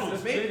 Bro,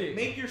 McDonald's, that's a spinach.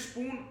 make your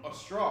spoon a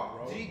straw,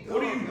 bro. Gee,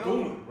 What are you no.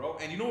 doing, bro?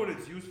 And you know what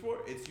it's used for?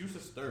 It's used to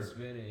To stir.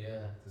 spin it,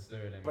 yeah. To stir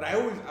it. But I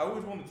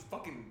always wanted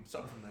fucking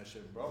something from that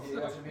shit, bro. Yeah,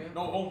 what you mean?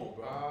 No homo,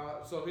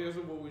 bro. So here's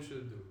what we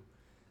should do.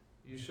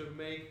 You should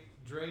make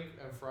drink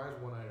and fries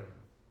one item.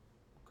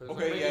 'Cause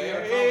Okay, I'm yeah, making yeah,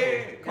 it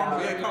a yeah, combo. combo,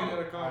 I'm yeah, making combo.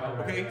 it a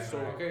combo. Okay, right, so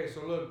right. Okay,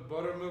 so look,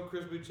 buttermilk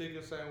crispy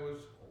chicken sandwich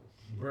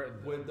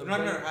with the I've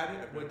never bacon, had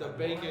it. with the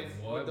bacon,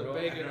 What, with the bro?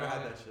 I've bacon never on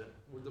had it, that shit.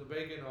 with the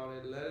bacon on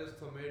it, lettuce,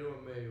 tomato,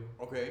 and mayo.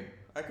 Okay,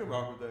 I could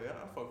rock with that.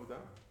 Yeah, I fuck with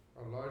that.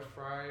 A large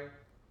fry,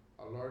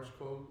 a large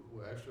Coke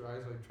with extra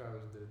ice like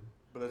Travis did,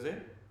 But that's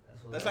it.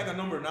 what That's I- like a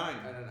number 9.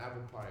 and an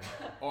apple pie.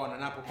 Oh, and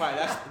an apple pie.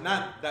 That's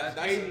not that.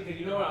 That's Because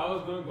you know what I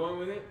was going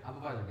with it?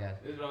 Apple pies are gas.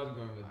 This is what I was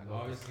going with. I know.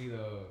 Obviously,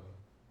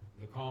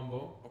 the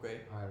combo.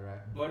 okay.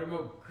 Alright.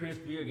 Buttermilk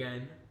crispy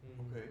again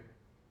Okay.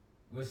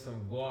 with some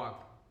guac.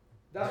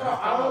 That's what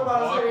I was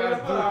about to say. Guac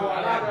That's is what I good. was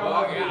I like about to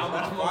guac. say. Yeah, I'm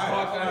That's a fire.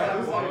 guac That's guy,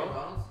 Apple bro. pie at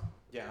McDonald's?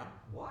 Yeah.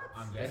 What?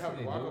 I'm They guessing have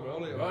they do,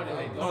 guacamole bro. on They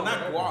it. don't, No, not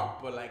whatever.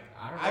 guac, but like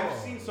I don't I've know.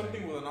 seen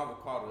something with an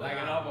avocado. Like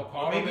an Or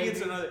avocado. maybe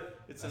it's another.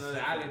 It's a another.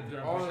 salad.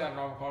 They're Oh, pushing out an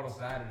avocado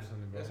salad or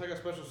something, bro. It's like a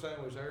special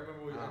sandwich. I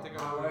remember. I think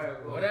I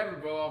Alright, was. Whatever,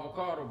 bro.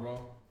 Avocado, bro.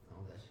 Oh,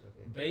 that shit,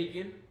 okay.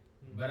 Bacon.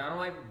 But I don't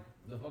like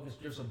the fucking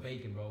strips of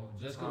bacon, bro.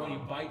 Just 'cause when you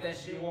bite that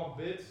shit, You want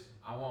bits?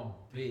 I want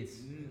bits.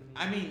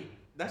 I mean,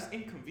 that's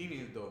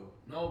inconvenient though.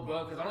 No,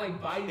 bro, because I don't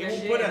like biting They that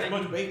won't shit. put and as then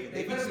much you- bacon.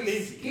 They be gonna be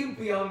stingy.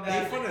 skimpy on They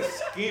that. finna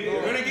skim.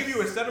 They're gonna give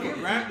you instead of a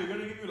gram, they're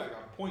gonna give you like a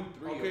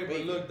 0.3 Okay, of but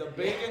bacon. look, the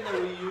bacon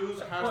that we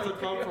use has to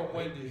come from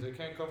Wendy's. It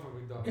can't come from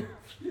McDonald's.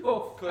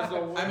 Yo, Because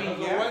the, I mean,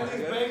 the yeah,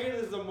 Wendy's yeah. bacon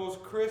is the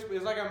most crisp.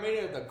 It's like I made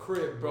it at the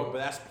crib, Bro, bro. but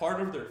that's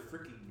part of their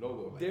freaking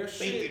logo. Like, Their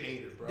shit-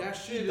 Baconator, bro. that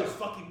shit Eat the is-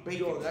 fucking bacon.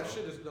 Yo, that bro.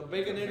 shit is the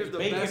Baconator is the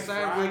Bacon best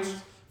sandwich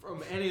fries.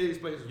 from any of these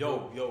places.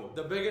 bro. Yo,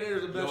 The Baconator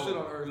is the best yo, shit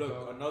on earth, look,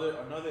 bro.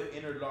 another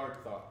inner large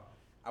thought.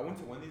 I went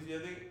to Wendy's the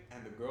other day,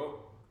 and the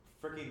girl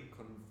freaking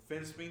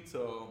convinced me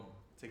to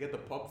get the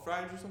pub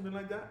fries or something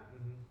like that.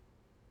 Mhm.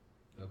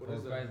 The What Coke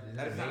is it? fries,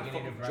 That is not a Baconator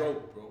fucking fries.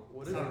 joke, bro.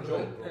 What It's is not it? a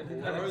joke, bro. What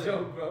Not are a they?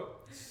 joke, bro.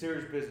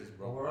 Serious business,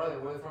 bro. Where are they?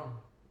 Where are they from?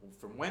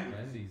 From Wendy's.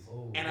 Wendy's.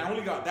 Oh. And I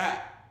only got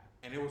that,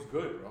 and it was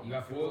good, bro. You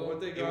got What full?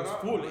 they It got was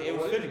up? full. It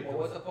was What- fitting. Well,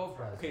 what's the pole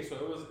fries? Okay, so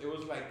it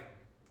was like,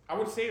 I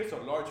would say it's a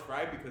large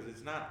fry because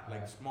it's not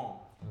like Alright.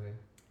 small, Okay.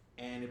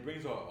 and it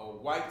brings a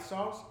white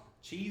sauce,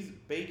 cheese,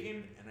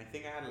 bacon, and I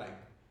think I had like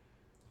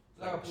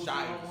Like a poutine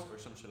chives almost? or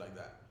some shit like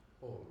that.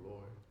 Oh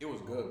lord. It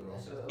was good, bro.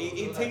 That's a-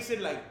 It like- tasted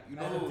like you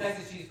Like know. the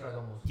Texas cheese fries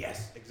almost.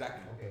 Yes,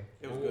 exactly. Okay.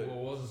 It was What- good. What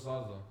was the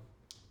sauce though?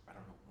 I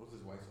don't know. What's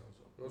this white sauce?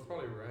 It was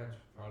probably ranch.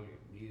 Probably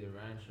either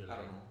ranch or I like.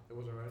 don't know. It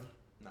wasn't ranch.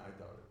 Nah, I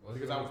doubt it. What's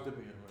Because it I called? was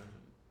dipping in ranch.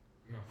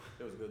 No.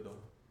 It was good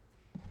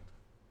though.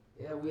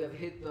 Yeah, we have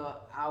hit the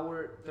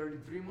hour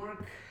 33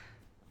 mark,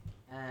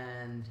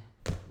 and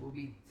we'll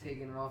be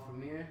taking it off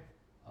from here.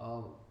 I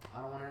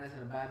don't want to end this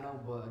in a bad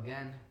note, but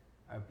again,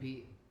 I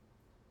repeat,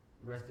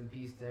 rest in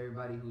peace to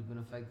everybody who's been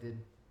affected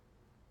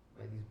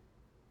by these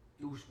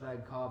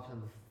douchebag cops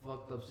and the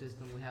fucked up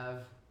system we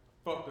have.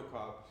 Fuck the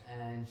cops.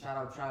 And shout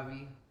out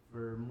Travi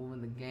for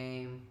moving the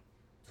game.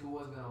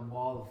 Tua's gonna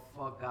ball the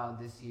fuck out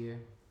this year.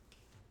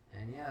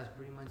 And yeah, that's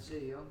pretty much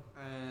it, yo.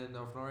 And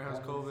Flori has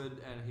COVID,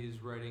 and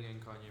he's writing in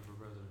Kanye for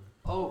president.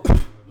 Oh,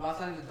 last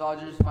time the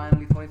Dodgers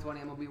finally 2020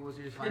 MLB World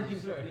Series Finals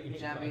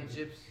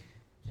championships,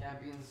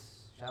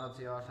 champions. Shout out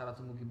to y'all. Shout out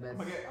to Mookie Betts.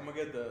 I'm gonna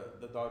get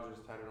the Dodgers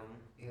tatted on me.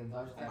 Yeah,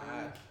 Dodgers On my tatted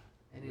on ass.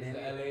 you. This is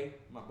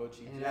LA. My butt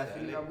cheeks. Any Yeah, last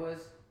feeling, LA. y'all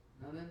boys?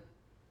 Nothing?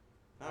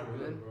 Not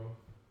really. Good? bro.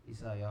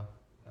 Peace out, y'all.